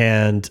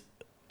 And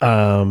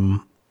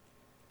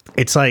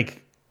it's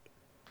like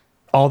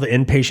all the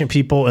inpatient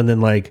people and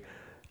then like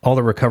all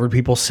the recovered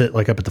people sit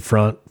like up at the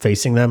front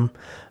facing them.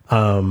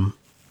 And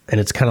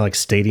it's kind of like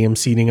stadium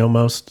seating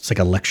almost. It's like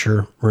a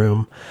lecture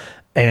room.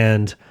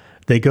 And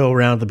they go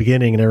around at the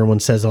beginning and everyone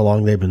says how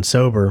long they've been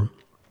sober.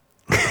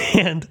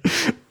 And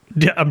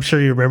I'm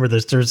sure you remember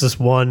this. There's this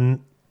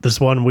one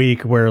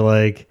week where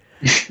like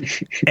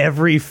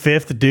every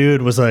fifth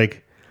dude was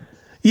like,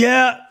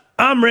 yeah,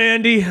 I'm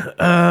Randy.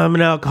 I'm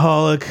an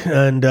alcoholic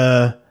and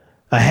I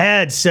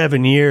had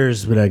 7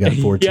 years, but I got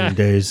 14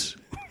 days.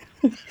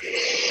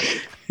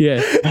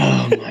 Yeah.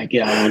 Oh my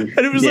God. And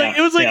it was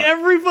like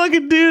every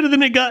fucking dude, and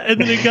then it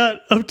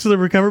got up to the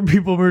recovered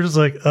people. And we're just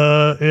like,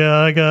 yeah,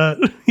 I got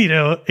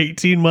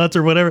 18 months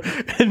or whatever.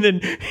 And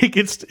then it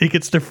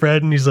gets to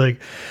Fred, and he's like,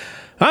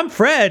 I'm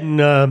Fred,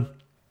 and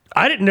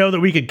I didn't know that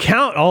we could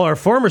count all our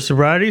former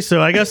sobriety,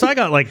 so I guess I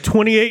got like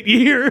 28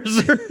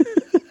 years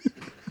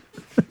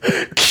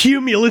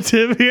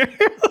cumulative here.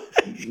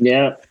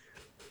 Yeah.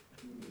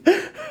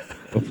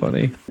 So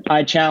funny.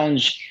 I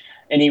challenge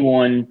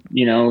anyone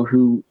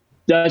who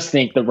does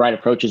think the right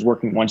approach is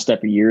working one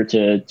step a year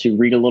to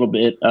read a little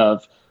bit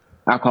of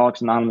Alcoholics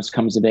Anonymous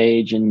Comes of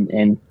Age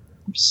and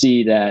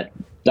see that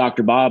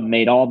Dr. Bob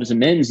made all of his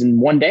amends in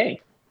one day.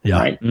 Yeah.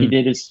 Right. He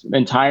did his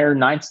entire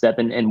 9th step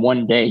in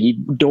one day. He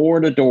door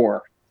to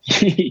door,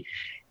 he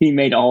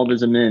made all of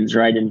his amends.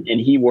 Right. And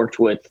he worked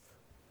with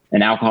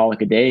an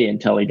alcoholic a day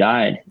until he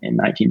died in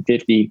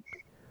 1950.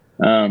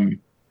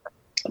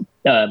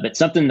 But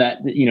something that,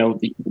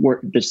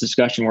 this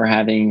discussion we're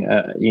having,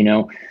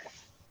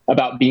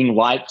 about being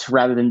liked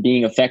rather than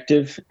being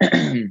effective.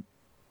 When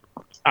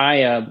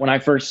I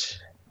first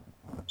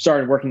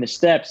started working the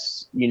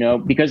steps,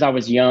 because I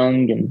was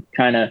young and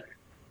kind of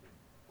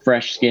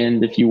fresh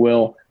skinned, if you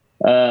will,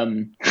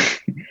 I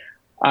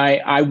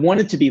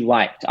wanted to be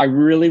liked. I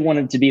really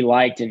wanted to be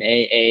liked in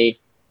AA.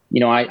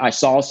 I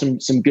saw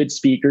some good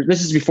speakers.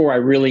 This is before I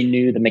really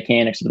knew the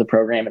mechanics of the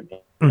program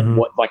and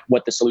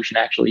what the solution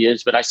actually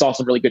is. But I saw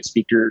some really good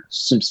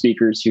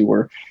speakers who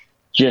were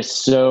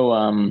just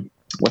so,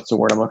 what's the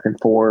word I'm looking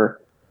for?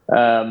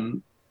 They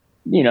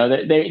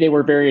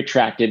were very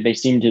attractive. They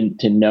seemed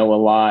to know a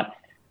lot.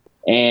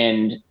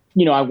 And,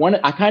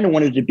 I kind of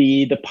wanted to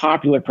be the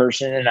popular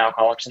person in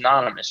Alcoholics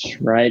Anonymous.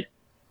 Right.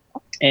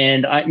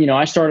 And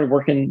I started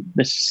working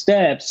the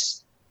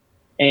steps,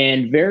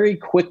 and very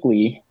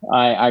quickly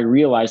I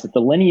realized that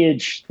the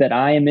lineage that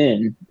I am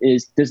in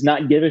does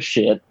not give a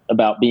shit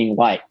about being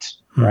liked.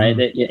 Right.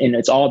 And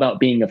it's all about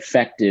being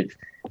effective,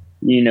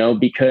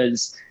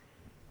 because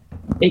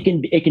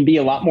it can be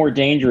a lot more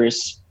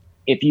dangerous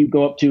if you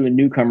go up to a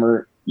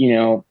newcomer,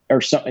 or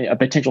a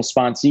potential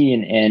sponsee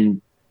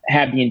and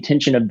have the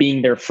intention of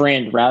being their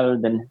friend rather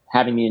than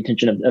having the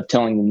intention of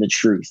telling them the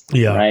truth.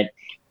 Yeah. Right.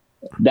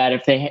 That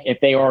if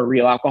they are a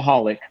real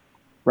alcoholic,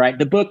 right.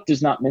 The book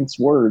does not mince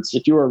words.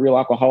 If you're a real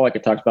alcoholic,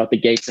 it talks about the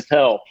gates of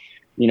hell,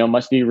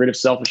 must be rid of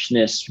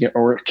selfishness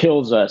or it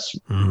kills us.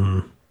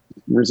 Mm-hmm.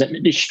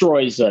 Resentment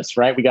destroys us.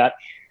 Right. We got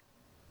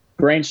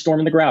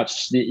brainstorming the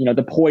grouch,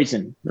 the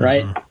poison,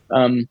 right?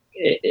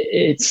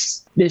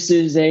 This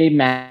is a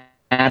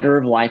matter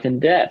of life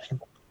and death,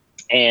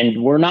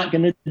 and we're not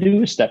going to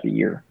do a step a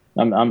year.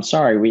 I'm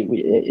sorry.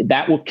 We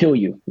that will kill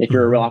you. If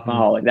you're a real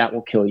alcoholic, that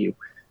will kill you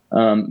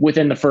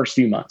within the first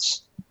few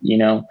months,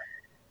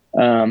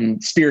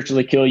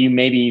 spiritually kill you,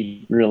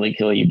 maybe really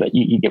kill you, but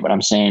you get what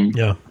I'm saying.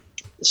 Yeah.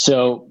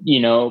 So,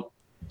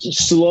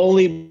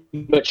 slowly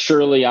but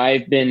surely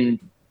I've been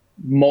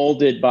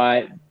molded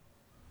by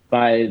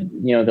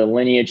the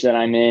lineage that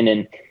I'm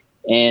in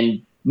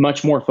and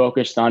much more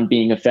focused on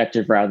being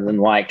effective rather than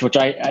liked, which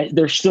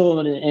there's still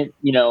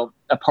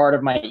a part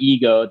of my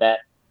ego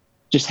that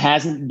just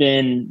hasn't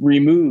been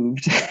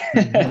removed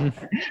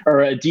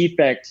or a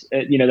defect,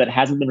 that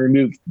hasn't been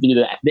removed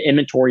through the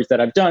inventories that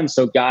I've done.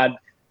 So God,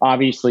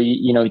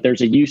 obviously,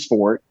 there's a use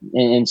for it.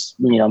 And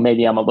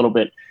maybe I'm a little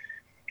bit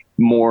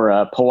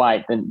more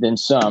polite than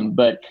some,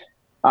 but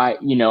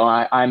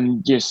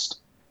I'm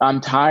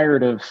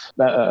tired of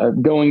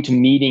going to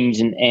meetings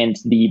and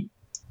the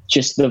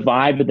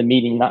vibe of the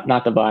meeting,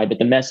 not the vibe, but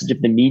the message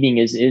of the meeting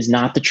is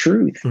not the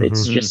truth.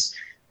 Mm-hmm.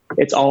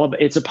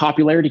 It's a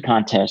popularity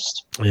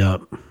contest. Yeah.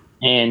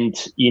 And,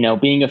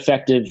 being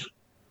effective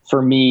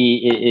for me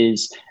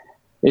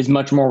is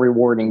much more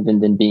rewarding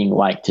than being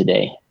liked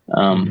today.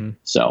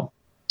 So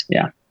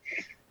yeah.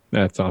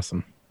 That's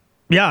awesome.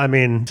 Yeah. I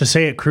mean, to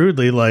say it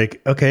crudely,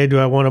 like, okay, do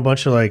I want a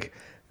bunch of like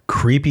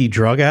creepy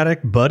drug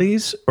addict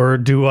buddies, or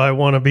do I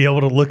want to be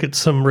able to look at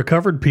some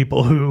recovered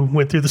people who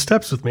went through the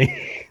steps with me?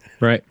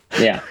 Right.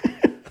 Yeah.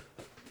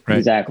 Right.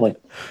 Exactly.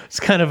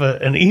 It's kind of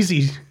an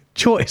easy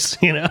choice,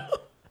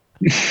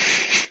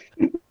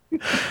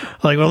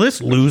 Like, well,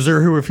 this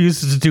loser who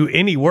refuses to do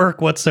any work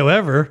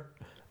whatsoever,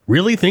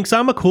 really thinks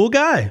I'm a cool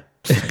guy.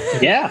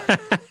 Yeah.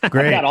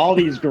 Great. I've got all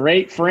these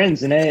great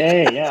friends in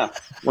AA. Yeah.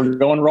 We're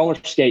going roller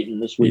skating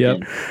this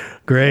weekend.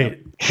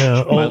 Great.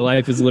 My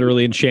life is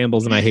literally in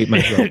shambles and I hate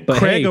myself. But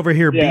Craig over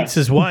here beats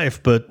his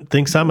wife, but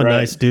thinks I'm a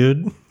nice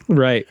dude.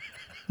 Right.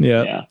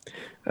 Yeah.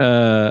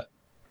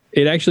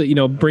 It actually,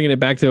 bringing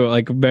it back to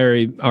like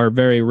our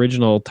very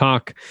original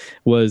talk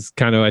was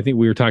kind of, I think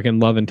we were talking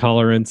love and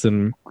tolerance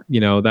and,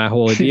 that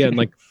whole idea. And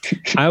like,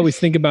 I always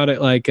think about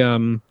it like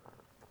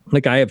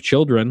I have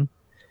children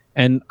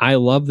and I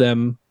love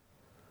them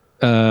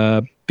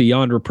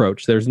beyond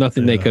reproach. There's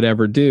nothing they could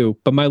ever do,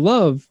 but my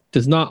love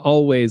does not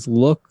always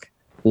look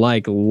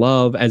like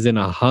love as in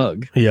a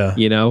hug. Yeah.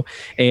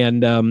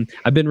 And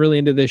I've been really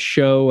into this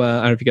show. I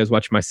don't know if you guys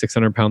watch My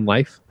 600-Pound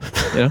Life,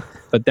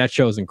 but that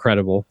show is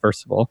incredible,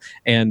 first of all.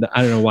 And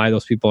I don't know why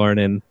those people aren't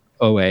in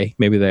OA.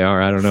 Maybe they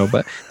are. I don't know,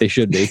 but they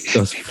should be.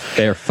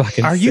 They're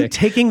fucking Are sick. you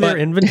taking their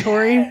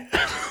inventory?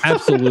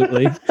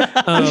 Absolutely.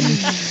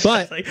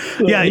 But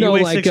yeah, you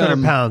weigh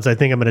 600 pounds. I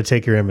think I'm going to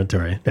take your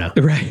inventory. Yeah.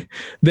 Right.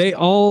 They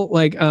all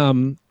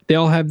they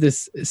all have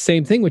this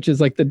same thing, which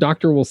is like the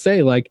doctor will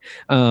say like,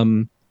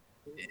 they'll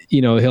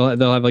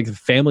have like a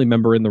family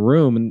member in the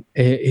room and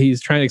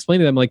he's trying to explain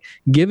to them like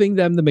giving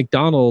them the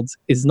McDonald's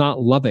is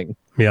not loving.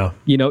 Yeah.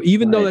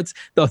 Even though that's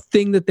the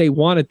thing that they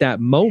want at that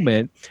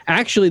moment,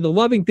 actually the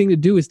loving thing to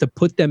do is to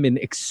put them in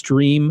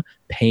extreme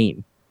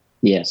pain.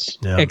 Yes.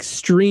 Yeah.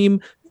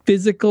 Extreme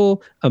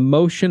physical,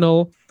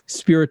 emotional,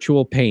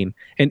 spiritual pain.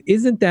 And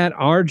isn't that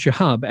our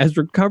job as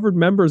recovered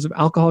members of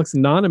Alcoholics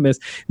Anonymous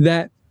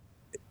that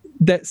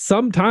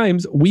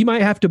sometimes we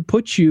might have to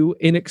put you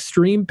in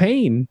extreme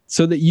pain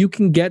so that you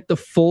can get the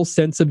full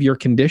sense of your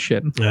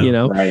condition,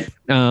 Right.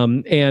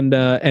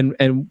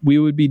 And we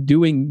would be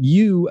doing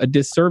you a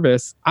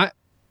disservice.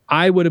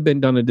 I would have been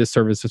done a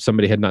disservice if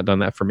somebody had not done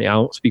that for me. I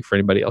won't speak for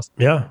anybody else.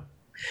 Yeah.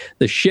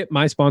 The shit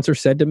my sponsor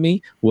said to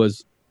me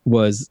was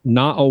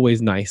not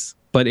always nice,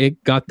 but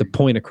it got the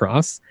point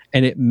across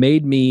and it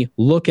made me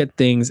look at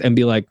things and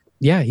be like,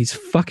 yeah, he's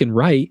fucking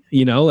right.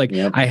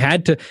 I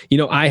had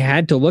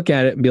to look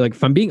at it and be like,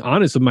 if I'm being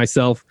honest with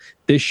myself,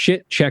 this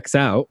shit checks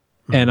out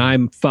and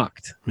I'm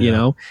fucked,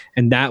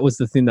 and that was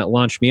the thing that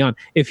launched me on.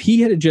 If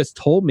he had just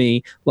told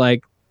me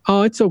like,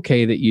 oh, it's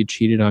okay that you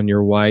cheated on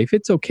your wife.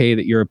 It's okay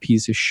that you're a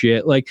piece of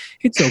shit. Like,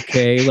 it's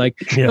okay. Like,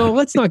 no,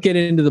 let's not get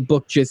into the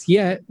book just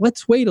yet.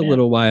 Let's wait a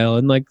little while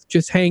and like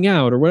just hang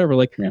out or whatever.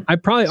 Like, I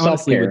probably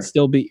honestly would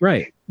still be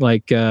right.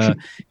 Like,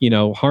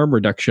 harm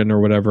reduction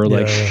or whatever.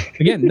 Like,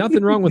 again,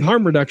 nothing wrong with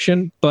harm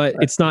reduction, but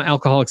it's not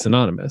Alcoholics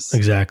Anonymous.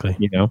 Exactly.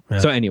 Yeah.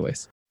 So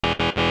anyways.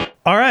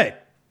 All right.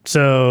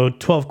 So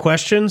 12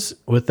 questions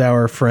with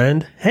our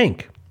friend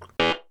Hank.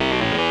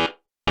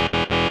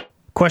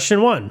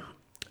 Question 1.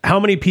 How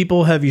many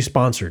people have you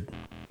sponsored?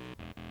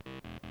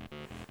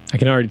 I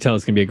can already tell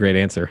it's going to be a great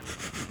answer.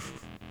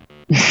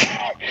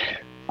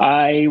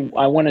 I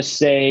want to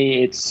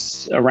say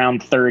it's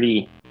around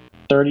 30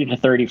 to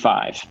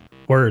 35.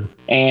 Word.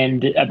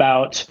 And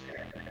about,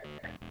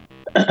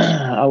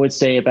 I would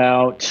say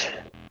about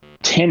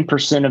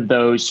 10% of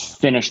those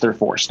finish their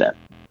 4-step.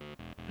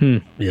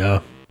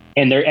 Yeah.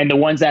 And the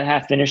ones that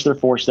have finished their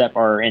 4-step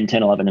are in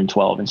 10, 11, and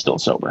 12 and still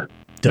sober.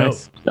 Dope.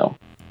 Nice. So,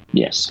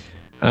 yes.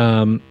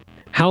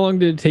 How long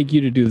did it take you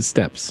to do the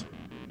steps?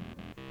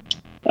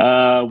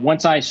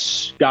 Once I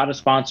got a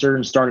sponsor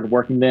and started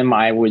working them,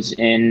 I was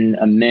in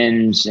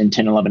amends in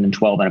 10, 11, and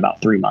 12 in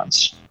about 3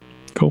 months.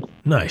 Cool.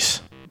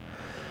 Nice.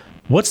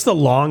 What's the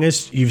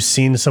longest you've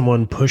seen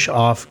someone push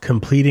off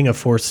completing a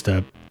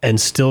 4-step and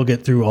still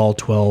get through all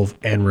 12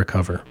 and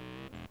recover?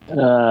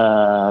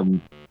 I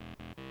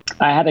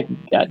had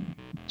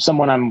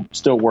someone I'm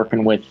still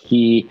working with.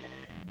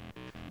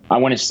 I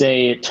want to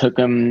say it took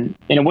him,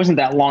 and it wasn't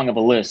that long of a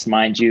list,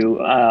 mind you.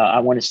 I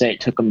want to say it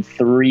took him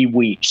 3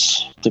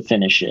 weeks to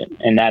finish it.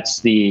 And that's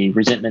the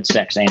resentment,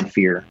 sex, and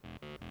fear.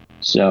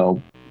 So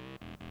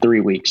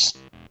 3 weeks.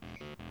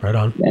 Right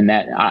on. And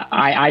that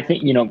I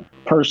think,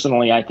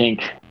 personally, I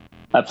think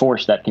a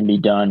 4-step can be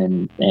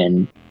done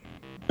in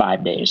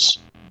 5 days.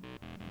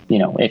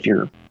 If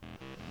you're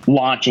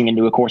launching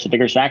into a course of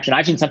vigorous action.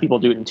 I've seen some people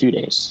do it in 2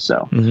 days.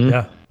 So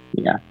yeah.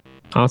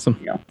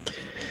 Awesome.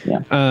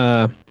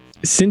 Yeah.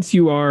 Since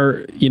you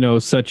are,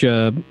 such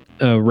a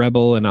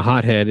rebel and a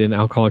hothead in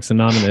Alcoholics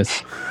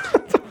Anonymous,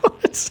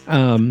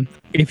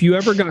 if you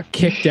ever got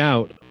kicked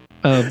out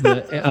of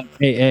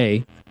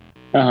the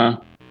AA,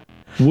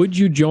 would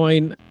you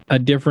join a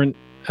different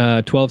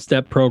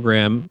 12-step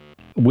program?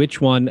 Which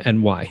one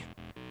and why?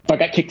 If I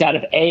got kicked out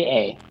of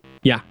AA,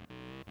 yeah,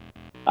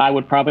 I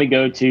would probably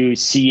go to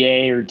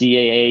CA or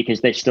DAA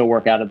because they still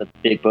work out of the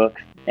big book,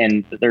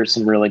 and there's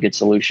some really good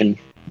solution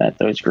at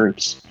those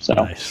groups. So.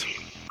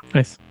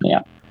 Nice.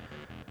 Yeah.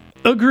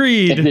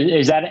 Agreed.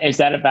 Is that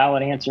a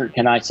valid answer?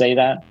 Can I say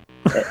that?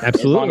 Absolutely.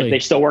 As long as they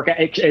still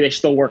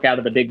work out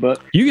of the big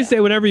book. You can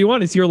say whatever you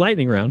want. It's your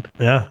lightning round.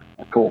 Yeah.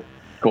 Cool.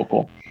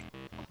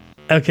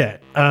 Okay.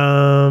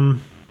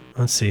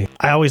 Let's see.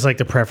 I always like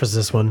to preface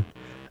this one.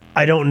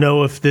 I don't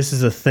know if this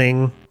is a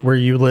thing where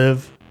you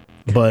live,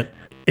 but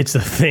it's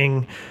a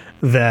thing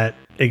that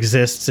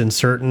exists in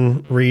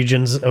certain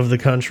regions of the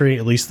country,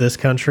 at least this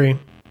country,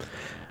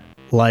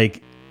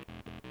 like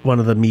one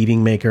of the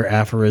meeting maker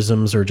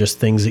aphorisms or just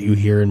things that you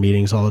hear in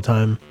meetings all the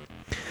time.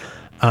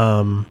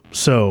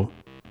 So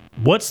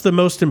what's the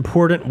most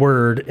important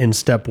word in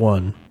step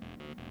 1?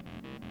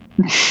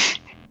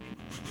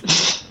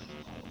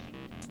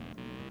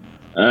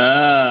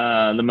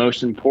 The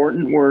most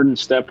important word in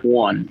step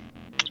 1.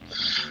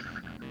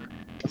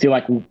 I feel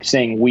like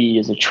saying "we"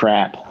 is a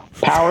trap.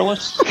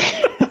 Powerless.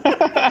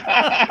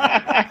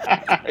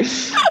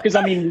 Because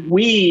I mean,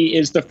 we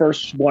is the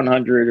first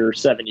 100 or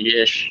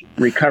 70-ish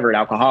recovered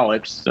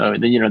alcoholics. So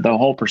the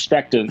whole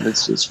perspective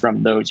is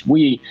from those.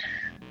 We,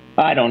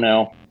 I don't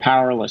know.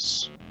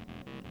 Powerless.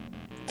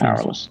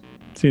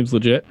 Seems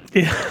legit.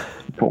 Yeah.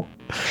 Cool.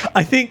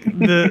 I think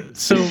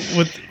so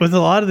with a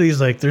lot of these,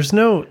 like there's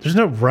no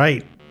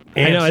right answer.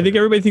 I know. I think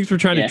everybody thinks we're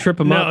trying to trip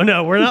them up.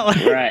 No, we're not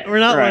like we're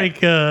not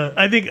like.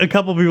 I think a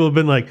couple people have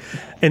been like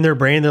in their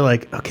brain. They're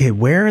like, okay,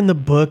 where in the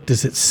book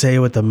does it say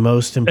what the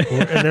most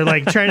important? And they're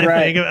like trying to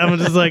think. I'm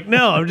just like,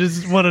 no, I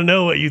just want to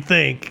know what you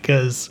think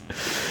because.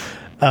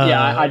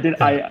 I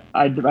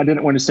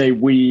didn't want to say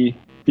we.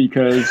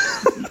 Because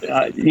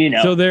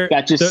so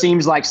that just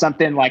seems like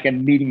something like a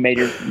meeting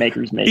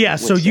maker's make. Yeah,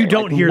 so you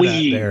don't hear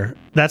that there.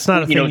 That's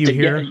not a thing you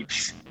hear.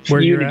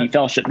 Where unity,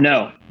 fellowship.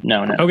 No.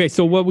 Okay,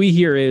 so what we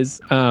hear is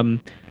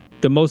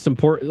the most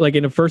important. Like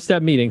in a first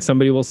step meeting,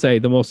 somebody will say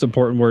the most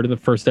important word in the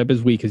first step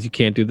is "we" because you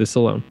can't do this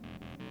alone.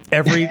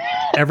 Every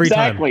exactly.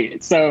 time. Exactly.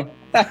 So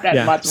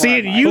that's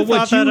see, you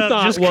thought that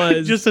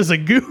up just as a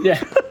goof.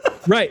 Yeah.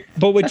 Right.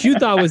 But what you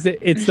thought was that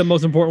it's the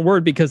most important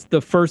word because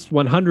the first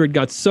 100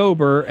 got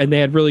sober and they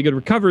had really good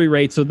recovery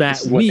rates. So that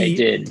what they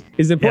did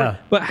is important.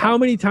 Yeah. But how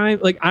many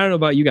times, like, I don't know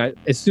about you guys,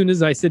 as soon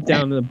as I sit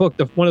down in the book,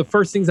 one of the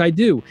first things I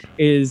do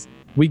is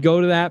we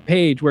go to that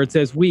page where it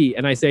says "we"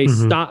 and I say,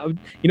 stop.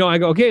 I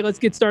go, okay, let's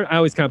get started. I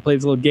always kind of play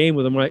this little game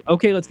with them. We're like,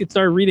 okay, let's get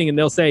started reading. And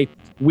they'll say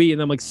 "we."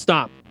 And I'm like,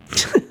 stop.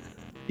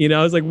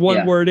 It's like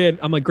one word in.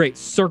 I'm like, great,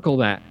 circle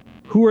that.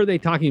 Who are they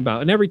talking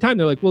about? And every time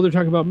they're like, well, they're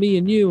talking about me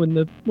and you and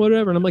the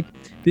whatever. And I'm like,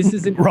 this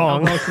isn't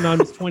wrong. Alcoholics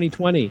Anonymous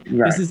 2020.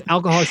 Right. This is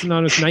Alcoholics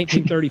Anonymous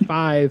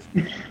 1935.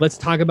 Let's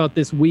talk about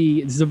this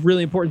 "we." This is a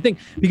really important thing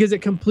because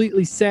it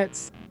completely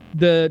sets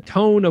the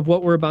tone of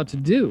what we're about to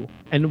do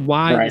and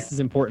why this is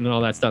important and all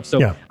that stuff.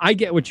 So I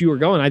get what you were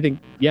going. I think,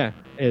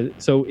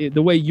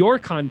 the way your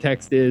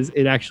context is,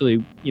 it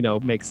actually,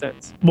 makes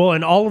sense. Well,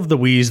 and all of the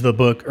 "we's" of the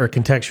book are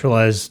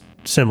contextualized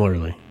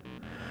similarly.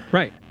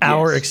 Right.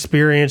 Our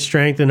experience,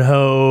 strength, and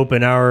hope,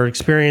 and our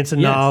experience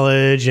and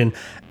knowledge, and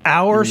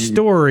our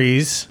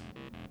stories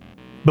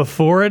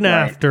before and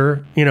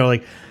after.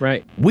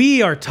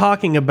 We are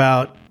talking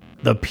about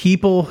the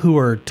people who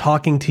are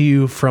talking to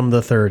you from the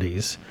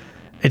 30s.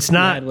 It's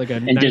not like a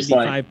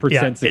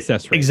 95%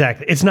 success rate.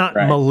 Exactly. It's not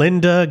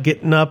Melinda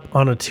getting up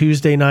on a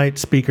Tuesday night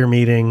speaker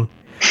meeting.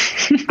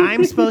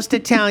 I'm supposed to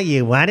tell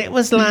you what it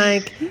was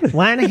like,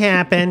 what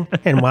happened,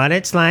 and what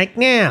it's like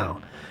now.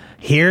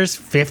 Here's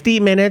 50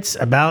 minutes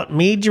about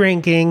me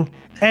drinking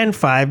and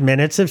 5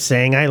 minutes of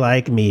saying I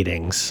like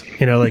meetings.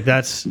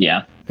 That's...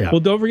 Yeah.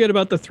 Well, don't forget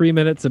about the 3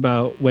 minutes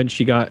about when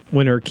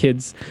her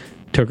kids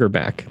took her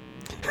back.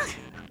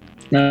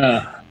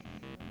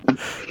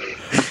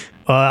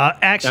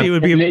 Actually, it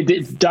would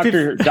be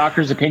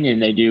doctor's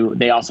opinion.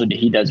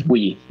 He does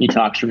 "we." He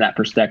talks from that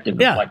perspective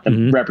of like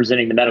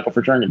representing the medical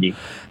fraternity.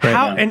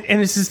 And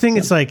it's this thing.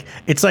 It's like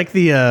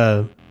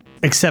the...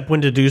 except when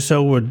to do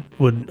so would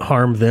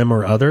harm them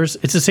or others.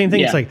 It's the same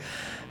thing. It's like,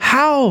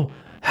 how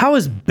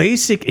is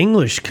basic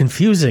English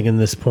confusing in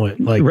this point?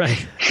 Like,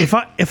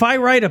 if I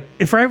write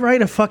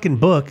a fucking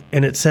book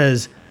and it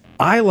says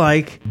I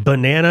like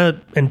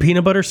banana and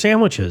peanut butter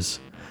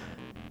sandwiches,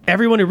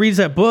 everyone who reads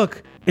that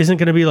book isn't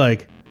going to be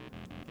like,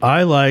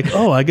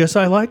 I guess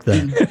I like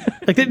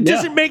that. Like, it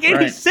doesn't make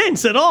any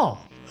sense at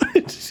all.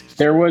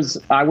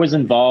 I was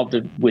involved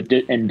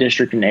in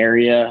district and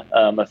area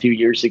a few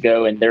years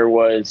ago, and there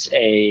was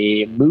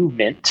a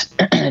movement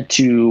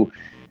to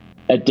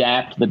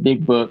adapt the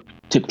big book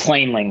to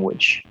plain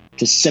language,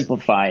 to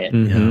simplify it,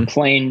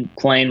 plain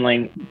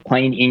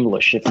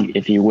English,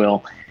 if you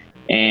will.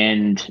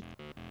 And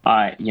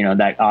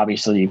that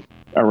obviously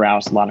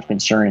aroused a lot of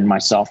concern in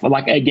myself. But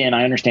like, again,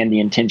 I understand the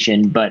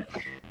intention, but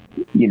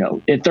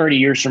in 30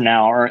 years from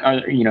now,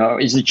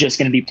 is it just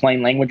going to be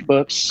plain language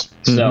books?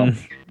 So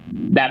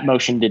that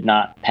motion did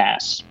not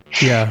pass.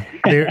 Yeah,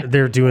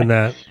 they're doing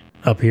that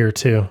up here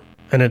too.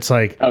 And it's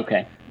like,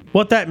 okay,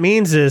 what that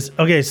means is,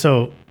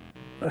 so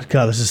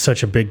God, this is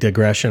such a big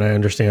digression. I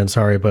understand.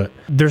 Sorry, but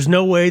there's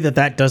no way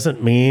that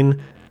doesn't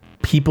mean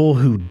people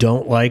who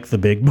don't like the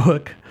big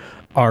book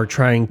are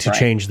trying to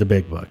change the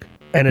big book.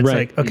 And it's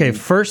like, okay,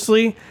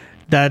 firstly,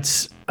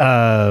 that's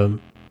unsound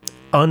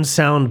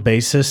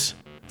basis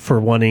for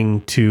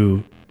wanting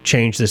to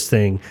change this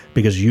thing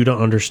because you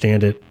don't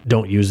understand it,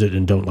 don't use it,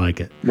 and don't like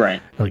it. Right.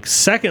 Like,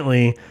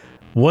 secondly,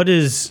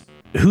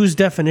 whose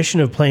definition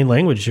of plain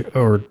language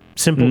or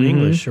simple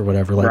English or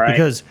whatever? Like,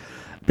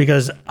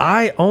 because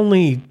I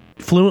only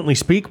fluently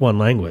speak one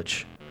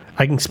language.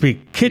 I can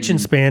speak kitchen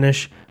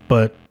Spanish,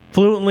 but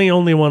fluently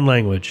only one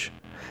language.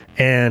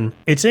 And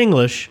it's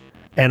English,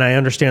 and I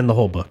understand the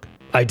whole book.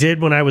 I did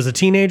when I was a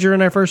teenager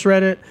and I first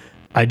read it.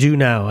 I do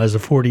now as a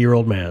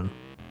 40-year-old man.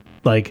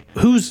 Like,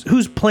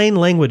 whose plain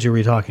language are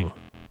we talking?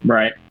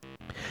 Right.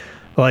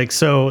 Like,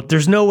 so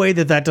there's no way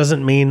that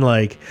doesn't mean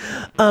like,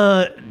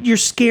 you're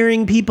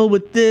scaring people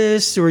with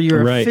this or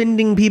you're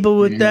offending people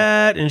with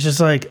that. And it's just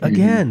like,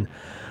 again,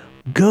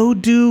 go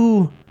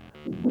do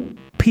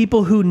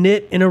people who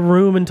knit in a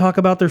room and talk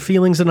about their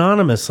feelings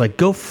anonymous. Like,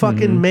 go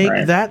fucking make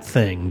that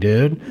thing,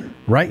 dude.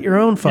 Write your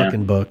own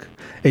fucking book.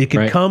 You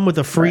could come with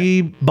a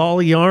free ball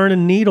of yarn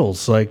and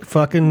needles. Like,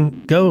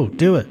 fucking go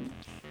do it.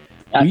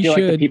 I feel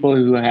like the people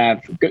who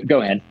have...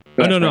 Go ahead.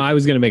 No, I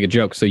was going to make a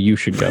joke, so you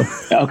should go.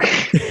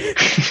 Okay.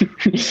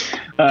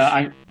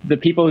 The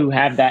people who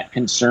have that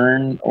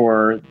concern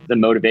or the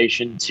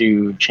motivation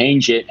to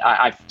change it,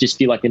 I just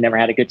feel like they never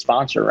had a good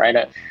sponsor,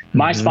 right?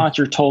 My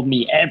sponsor told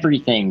me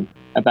everything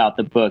about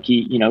the book.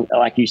 He, you know,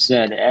 like you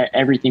said,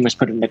 everything was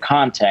put into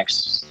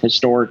context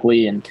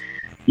historically. And,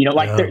 you know,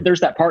 like there's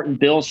that part in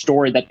Bill's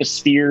story that the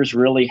Spheres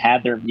really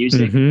had their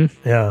music.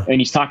 Yeah.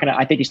 And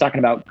I think he's talking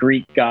about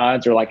Greek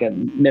gods or like a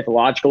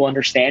mythological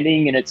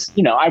understanding. And it's,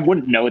 you know, I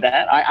wouldn't know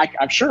that.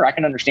 I'm sure I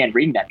can understand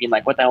reading that, being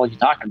like, what the hell are you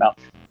talking about?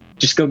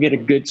 Just go get a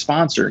good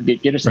sponsor.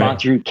 Get a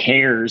sponsor who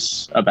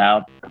cares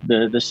about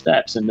the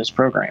steps in this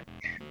program.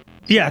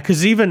 Yeah,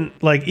 because even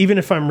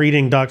if I'm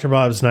reading Dr.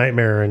 Bob's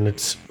Nightmare and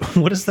it's,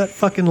 what is that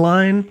fucking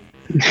line?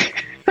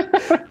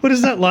 What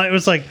is that line? It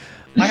was like,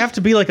 I have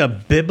to be like a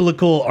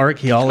biblical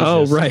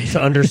archaeologist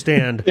to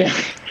understand.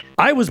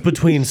 I was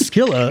between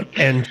Scylla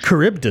and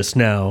Charybdis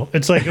now.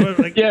 It's like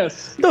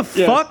yes. The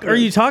fuck are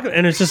you talking?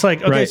 And it's just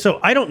like, okay, so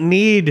I don't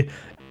need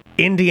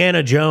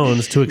Indiana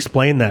Jones to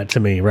explain that to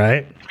me,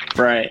 right?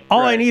 Right.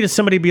 All I need is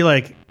somebody to be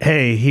like,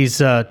 hey, he's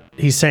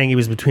saying he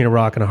was between a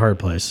rock and a hard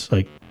place.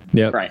 Like,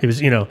 yeah, right. It was,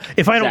 you know,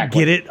 if I don't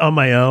get it on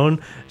my own,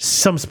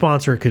 some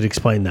sponsor could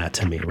explain that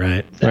to me,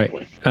 right?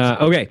 Exactly.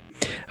 Right. Okay.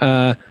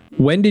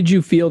 When did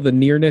you feel the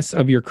nearness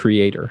of your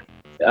creator?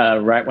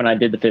 Right when I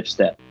did the 5th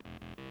step.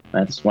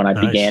 That's when I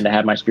began to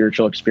have my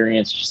spiritual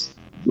experience. Just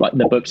like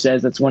the book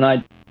says, that's when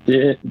I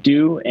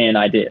do, and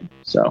I did.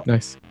 So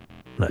nice.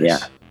 Yeah.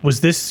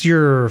 Was this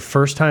your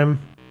first time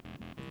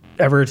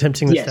ever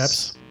attempting the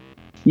steps?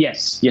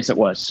 Yes, it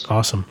was.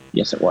 Awesome.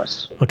 Yes, it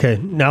was. Okay,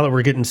 now that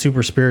we're getting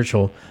super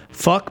spiritual,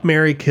 fuck,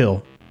 marry,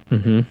 kill.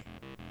 You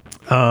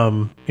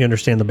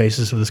understand the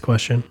basis of this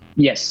question?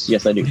 Yes,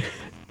 I do.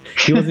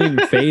 He wasn't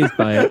even fazed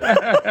by it.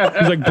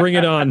 He's like, bring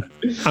it on.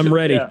 I'm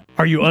ready. Yeah.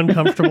 Are you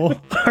uncomfortable?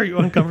 Are you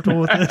uncomfortable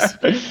with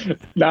this?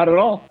 Not at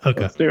all. Okay.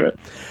 Let's do it.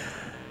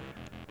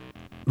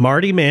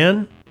 Marty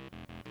Mann,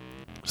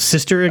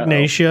 Sister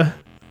Ignatia.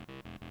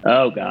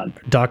 Oh, God.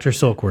 Dr.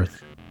 Silkworth.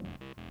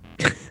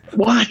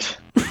 What?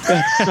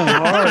 That's so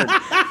hard.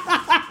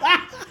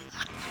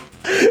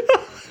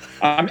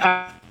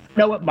 I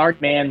know what Marty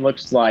Mann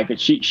looks like.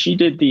 She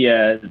did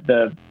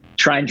the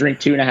try and drink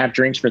 2.5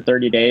 drinks for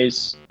 30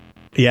 days.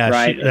 Yeah,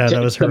 right. That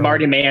was her. The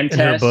Marty Mann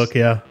test. In her book,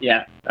 yeah.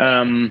 Yeah.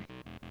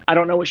 I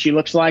don't know what she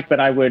looks like, but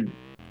I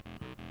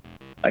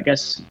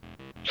guess,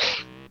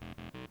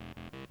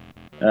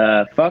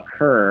 fuck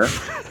her.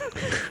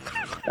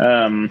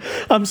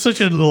 I'm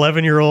such an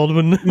 11-year-old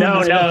when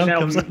no.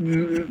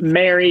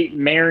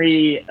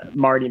 Marry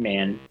Marty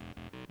Mann.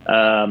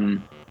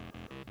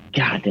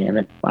 God damn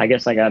it! I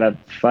guess I gotta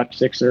fuck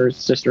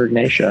Sister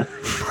Ignatia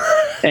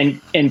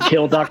and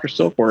kill Dr.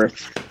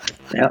 Silkworth.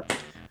 Yep.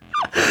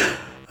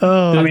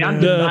 Oh, I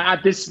mean,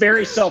 this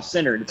very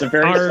self-centered. It's a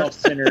very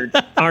self-centered.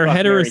 Our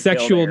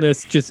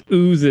heterosexualness just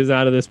oozes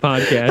out of this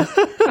podcast.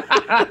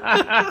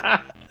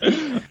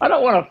 I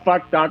don't want to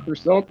fuck Dr.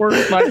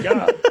 Silkworth. My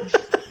God.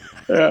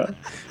 Yeah.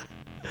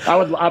 I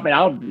would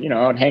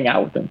hang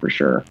out with him for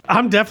sure.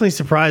 I'm definitely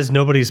surprised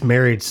nobody's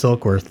married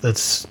Silkworth.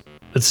 It's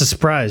a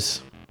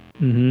surprise.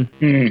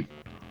 Mm-hmm.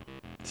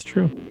 It's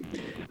true.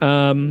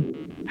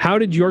 How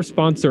did your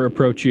sponsor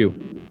approach you?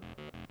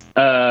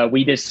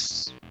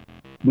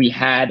 We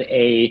had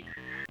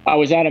I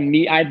was at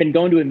I'd been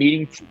going to a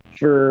meeting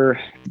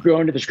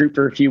going to this group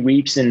for a few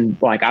weeks, and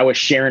like I was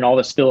sharing all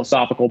this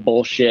philosophical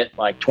bullshit,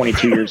 like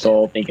 22 years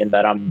old, thinking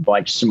that I'm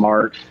like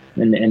smart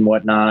and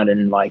whatnot,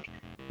 and like,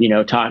 you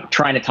know,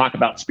 trying to talk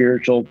about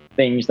spiritual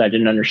things that I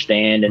didn't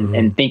understand,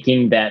 and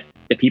thinking that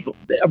the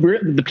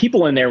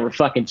people in there were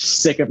fucking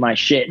sick of my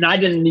shit, and I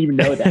didn't even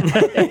know that.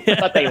 I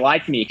thought they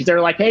liked me because they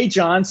were like, "Hey,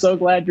 John, so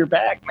glad you're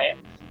back, man.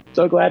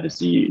 So glad to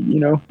see you. You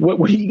know,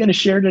 what are you going to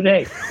share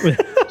today?"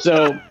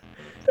 So.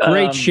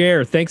 Great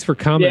share. Thanks for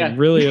coming. Yeah.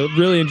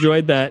 Really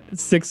enjoyed that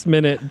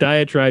 6-minute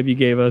diatribe you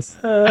gave us.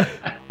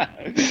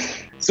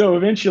 So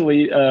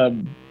eventually,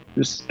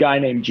 this guy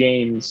named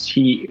James,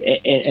 he,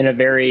 in a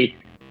very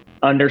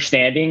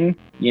understanding,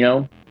 you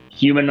know,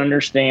 human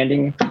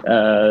understanding,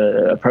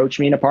 approached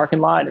me in a parking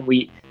lot, and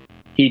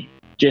he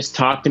just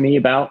talked to me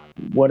about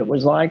what it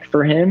was like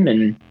for him,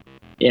 and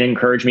it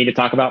encouraged me to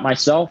talk about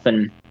myself,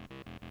 and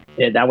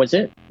that was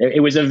it.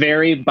 It was a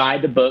very by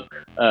the book,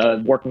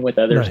 working with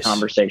others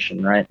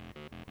conversation, right?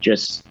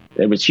 Just,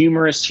 it was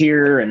humorous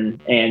here,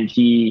 and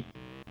he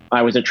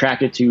I was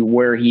attracted to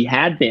where he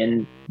had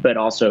been, but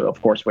also,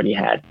 of course, what he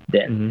had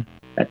been,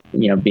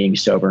 being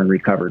sober and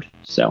recovered.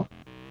 So,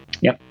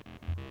 yep.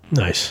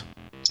 Nice.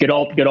 Good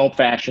old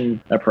fashioned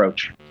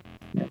approach.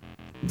 Yeah.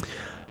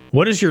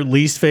 What is your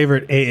least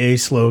favorite AA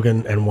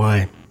slogan and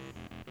why?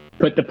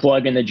 Put the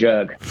plug in the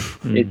jug.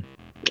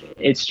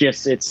 It's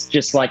just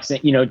like,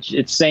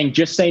 it's saying,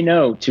 just say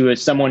no to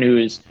someone who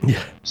is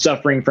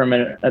suffering from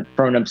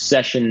an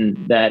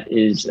obsession that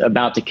is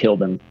about to kill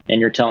them. And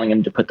you're telling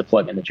them to put the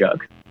plug in the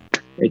jug.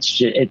 It's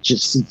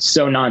just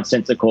so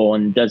nonsensical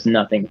and does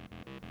nothing.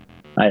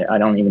 I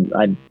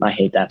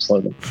hate that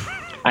slogan.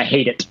 I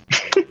hate it.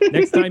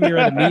 Next time you're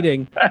at a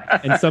meeting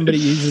and somebody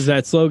uses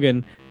that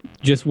slogan,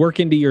 just work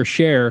into your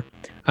share.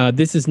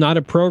 This is not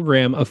a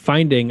program of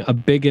finding a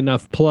big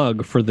enough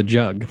plug for the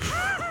jug.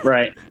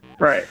 Right.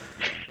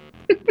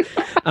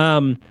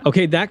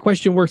 Okay, that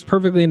question works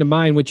perfectly into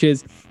mine, which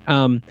is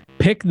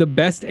pick the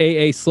best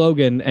AA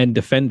slogan and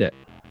defend it.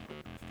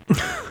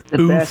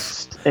 The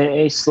best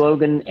AA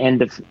slogan,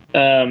 and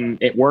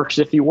it works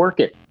if you work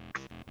it.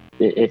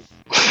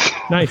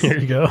 Nice. There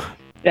you go.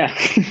 Yeah.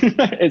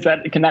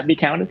 Can that be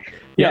counted?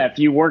 Yeah. If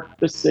you work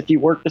the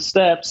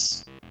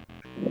steps,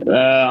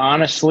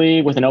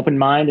 honestly, with an open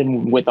mind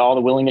and with all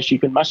the willingness you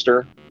can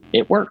muster,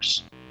 it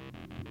works.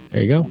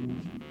 There you go.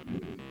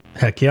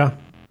 Heck yeah.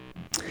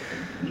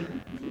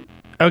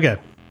 Okay.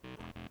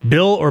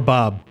 Bill or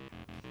Bob?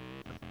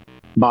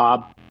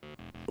 Bob.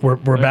 We're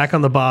back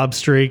on the Bob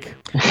streak.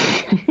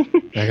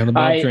 Back on the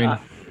Bob train.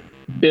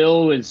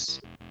 Bill was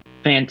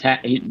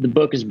fantastic. The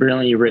book is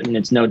brilliantly written.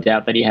 It's no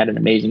doubt that he had an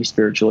amazing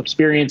spiritual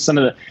experience. Some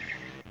of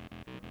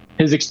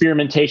his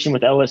experimentation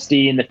with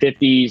LSD in the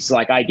 50s,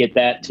 like I get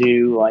that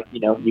too. Like,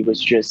 he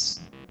was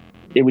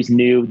it was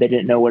new. They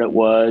didn't know what it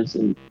was.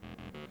 And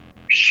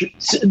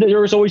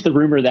there was always the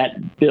rumor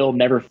that Bill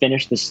never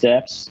finished the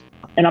steps.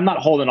 And I'm not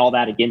holding all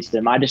that against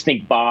him. I just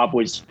think Bob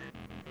was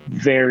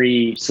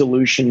very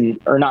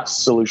not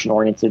solution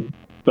oriented,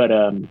 but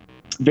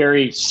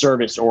very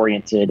service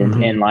oriented.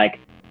 And like,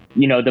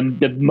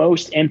 the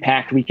most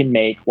impact we can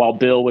make, while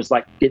Bill was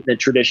like getting the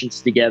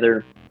traditions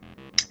together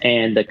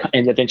and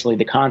eventually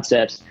the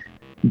concepts,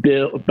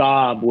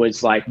 Bob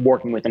was like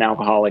working with an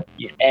alcoholic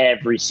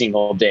every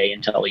single day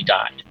until he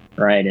died.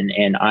 Right.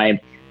 And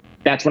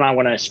that's what I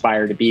want to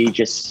aspire to be.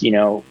 Just,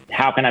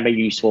 how can I be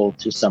useful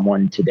to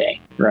someone today?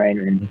 Right.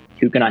 And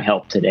who can I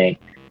help today?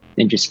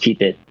 And just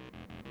keep it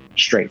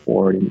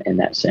straightforward in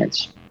that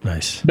sense.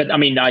 Nice. But I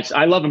mean,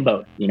 I love them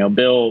both.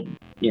 Bill,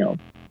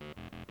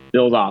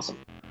 Bill's awesome.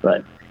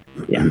 But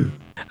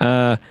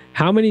yeah.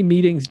 How many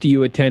meetings do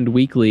you attend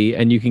weekly?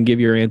 And you can give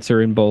your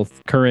answer in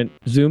both current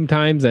Zoom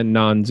times and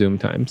non-Zoom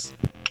times.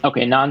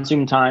 Okay.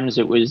 Non-Zoom times,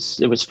 it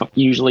was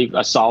usually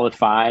a solid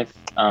 5,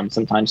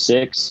 sometimes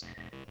 6.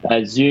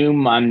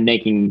 Zoom, I'm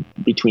making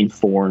between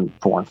 4 and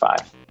 5.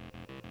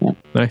 Yeah.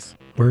 Nice.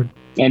 Word.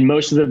 And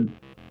most of the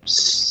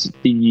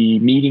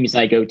meetings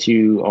I go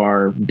to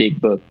are big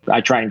book.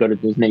 I try and go to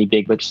as many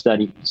big book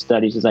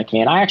studies as I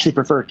can. I actually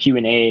prefer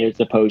Q&A as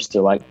opposed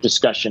to like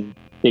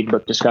big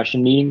book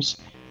discussion meetings.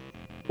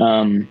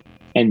 And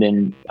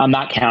then I'm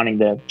not counting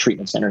the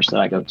treatment centers that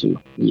I go to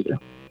either.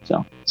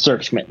 So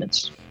service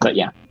commitments, but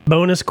yeah.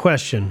 Bonus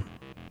question.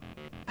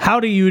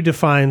 How do you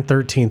define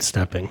 13th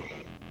stepping?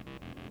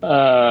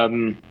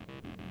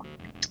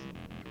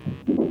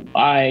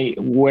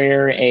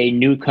 Where a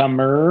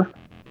newcomer,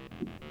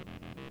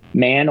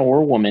 man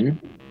or woman,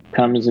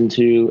 comes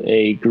into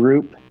a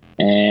group,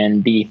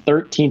 and the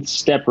 13th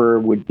stepper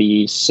would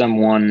be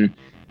someone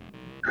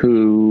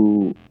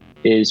who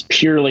is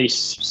purely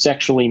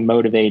sexually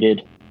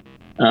motivated,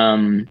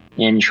 and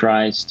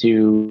tries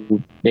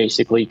to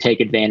basically take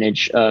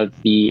advantage of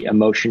the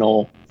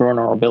emotional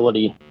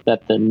vulnerability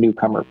that the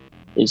newcomer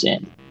is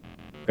in.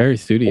 Very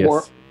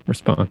studious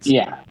response.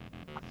 Yeah.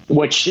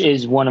 Which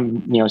is one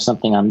of,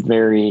 something I'm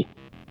very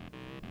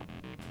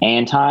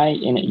anti.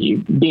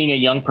 And being a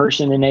young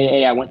person in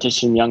AA, I went to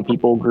some young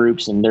people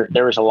groups, and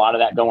there was a lot of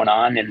that going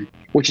on, and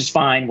which is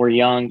fine. We're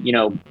young,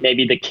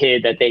 maybe the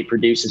kid that they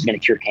produce is going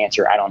to cure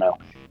cancer. I don't know.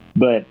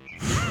 But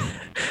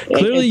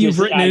clearly you've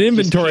written an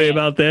inventory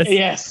about this.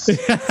 Yes.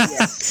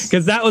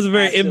 Because that was a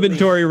very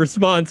inventory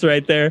response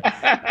right there.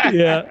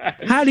 Yeah.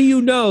 How do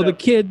you know the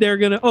kid they're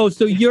going to,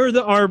 so you're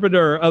the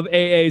arbiter of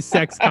AA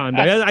sex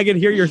conduct. I can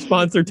hear your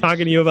sponsor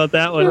talking to you about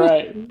that one.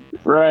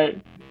 Right.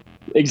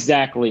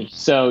 Exactly.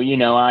 So,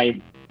 it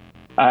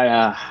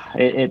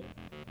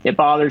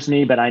bothers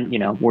me, but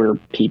we're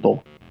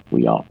people.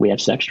 We have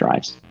sex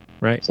drives.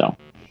 Right. So,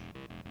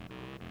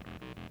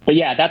 but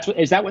yeah,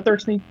 is that what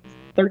 13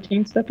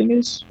 stepping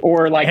is?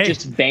 Or like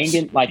just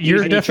banging, like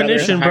your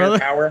definition, brother.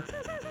 Power?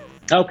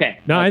 Okay.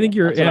 No, I think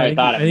you're, I think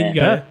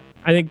you got it.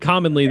 I think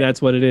commonly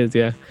that's what it is.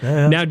 Yeah.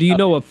 Now, do you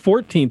know what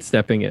 14th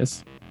stepping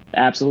is?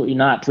 Absolutely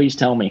not. Please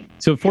tell me.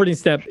 So 14th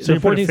step. So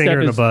 14th step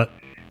in the butt.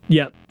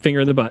 Yeah.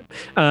 Finger in the butt.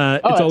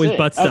 It's always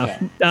butt stuff.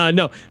 Okay.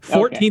 No,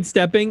 14th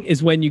stepping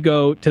is when you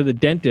go to the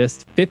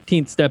dentist.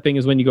 15th stepping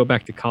is when you go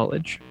back to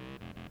college.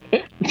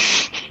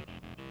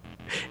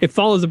 It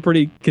follows a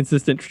pretty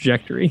consistent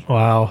trajectory.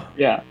 Wow.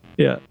 Yeah.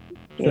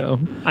 So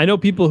I know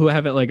people who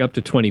have it like up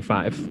to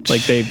 25.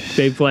 Like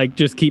they've like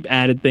just keep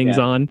added things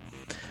on.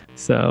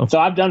 So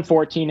I've done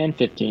 14 and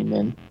 15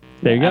 then.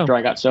 There you go. After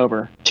I got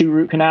sober. 2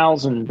 root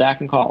canals and back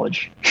in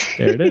college.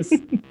 There it is.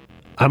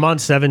 I'm on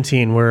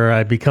 17 where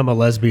I become a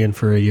lesbian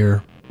for a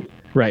year.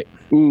 Right.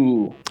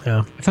 Ooh.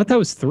 Yeah. I thought that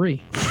was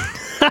 3.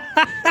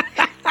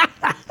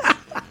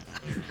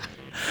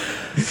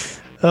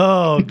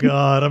 Oh,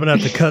 God. I'm going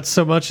to have to cut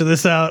so much of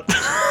this out.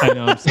 I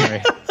know. I'm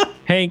sorry.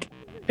 Hank,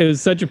 it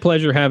was such a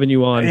pleasure having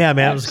you on. Yeah,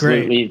 man. It was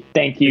great. Absolutely.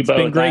 Thank you both.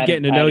 It's been great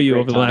getting to know you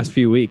over the last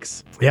few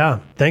weeks. Yeah.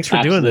 Thanks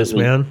for doing this,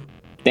 man.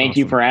 Thank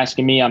you for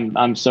asking me.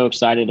 I'm so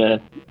excited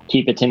to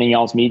keep attending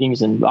y'all's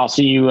meetings, and I'll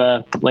see you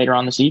later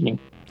on this evening.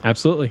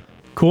 Absolutely.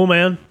 Cool,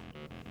 man.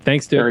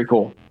 Thanks, dude. Very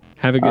cool.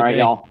 Have a good All right, day.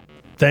 y'all.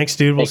 Thanks,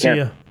 dude. We'll Take see care.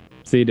 you.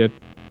 See you, dude.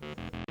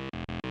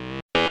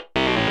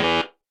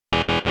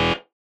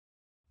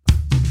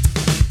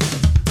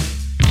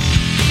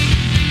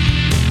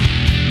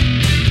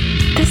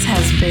 This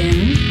has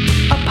been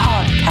a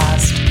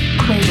podcast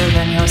greater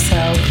than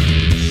yourself.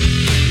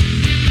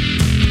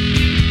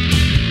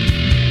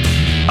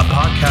 A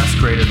Podcast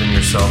Greater Than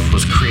Yourself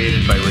was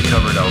created by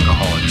recovered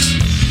alcoholics.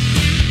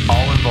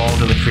 All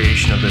involved in the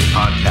creation of this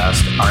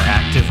podcast are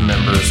active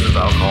members of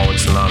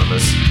Alcoholics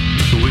Anonymous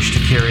who wish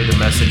to carry the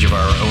message of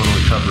our own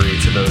recovery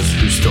to those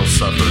who still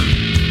suffer.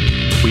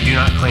 We do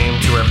not claim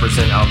to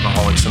represent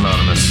Alcoholics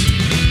Anonymous.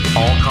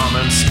 All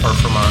comments are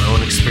from our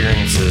own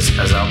experiences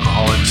as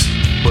alcoholics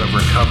who have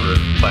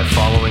recovered by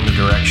following the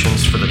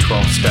directions for the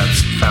 12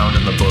 steps found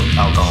in the book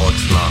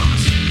Alcoholics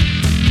Anonymous.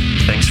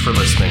 Thanks for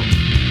listening.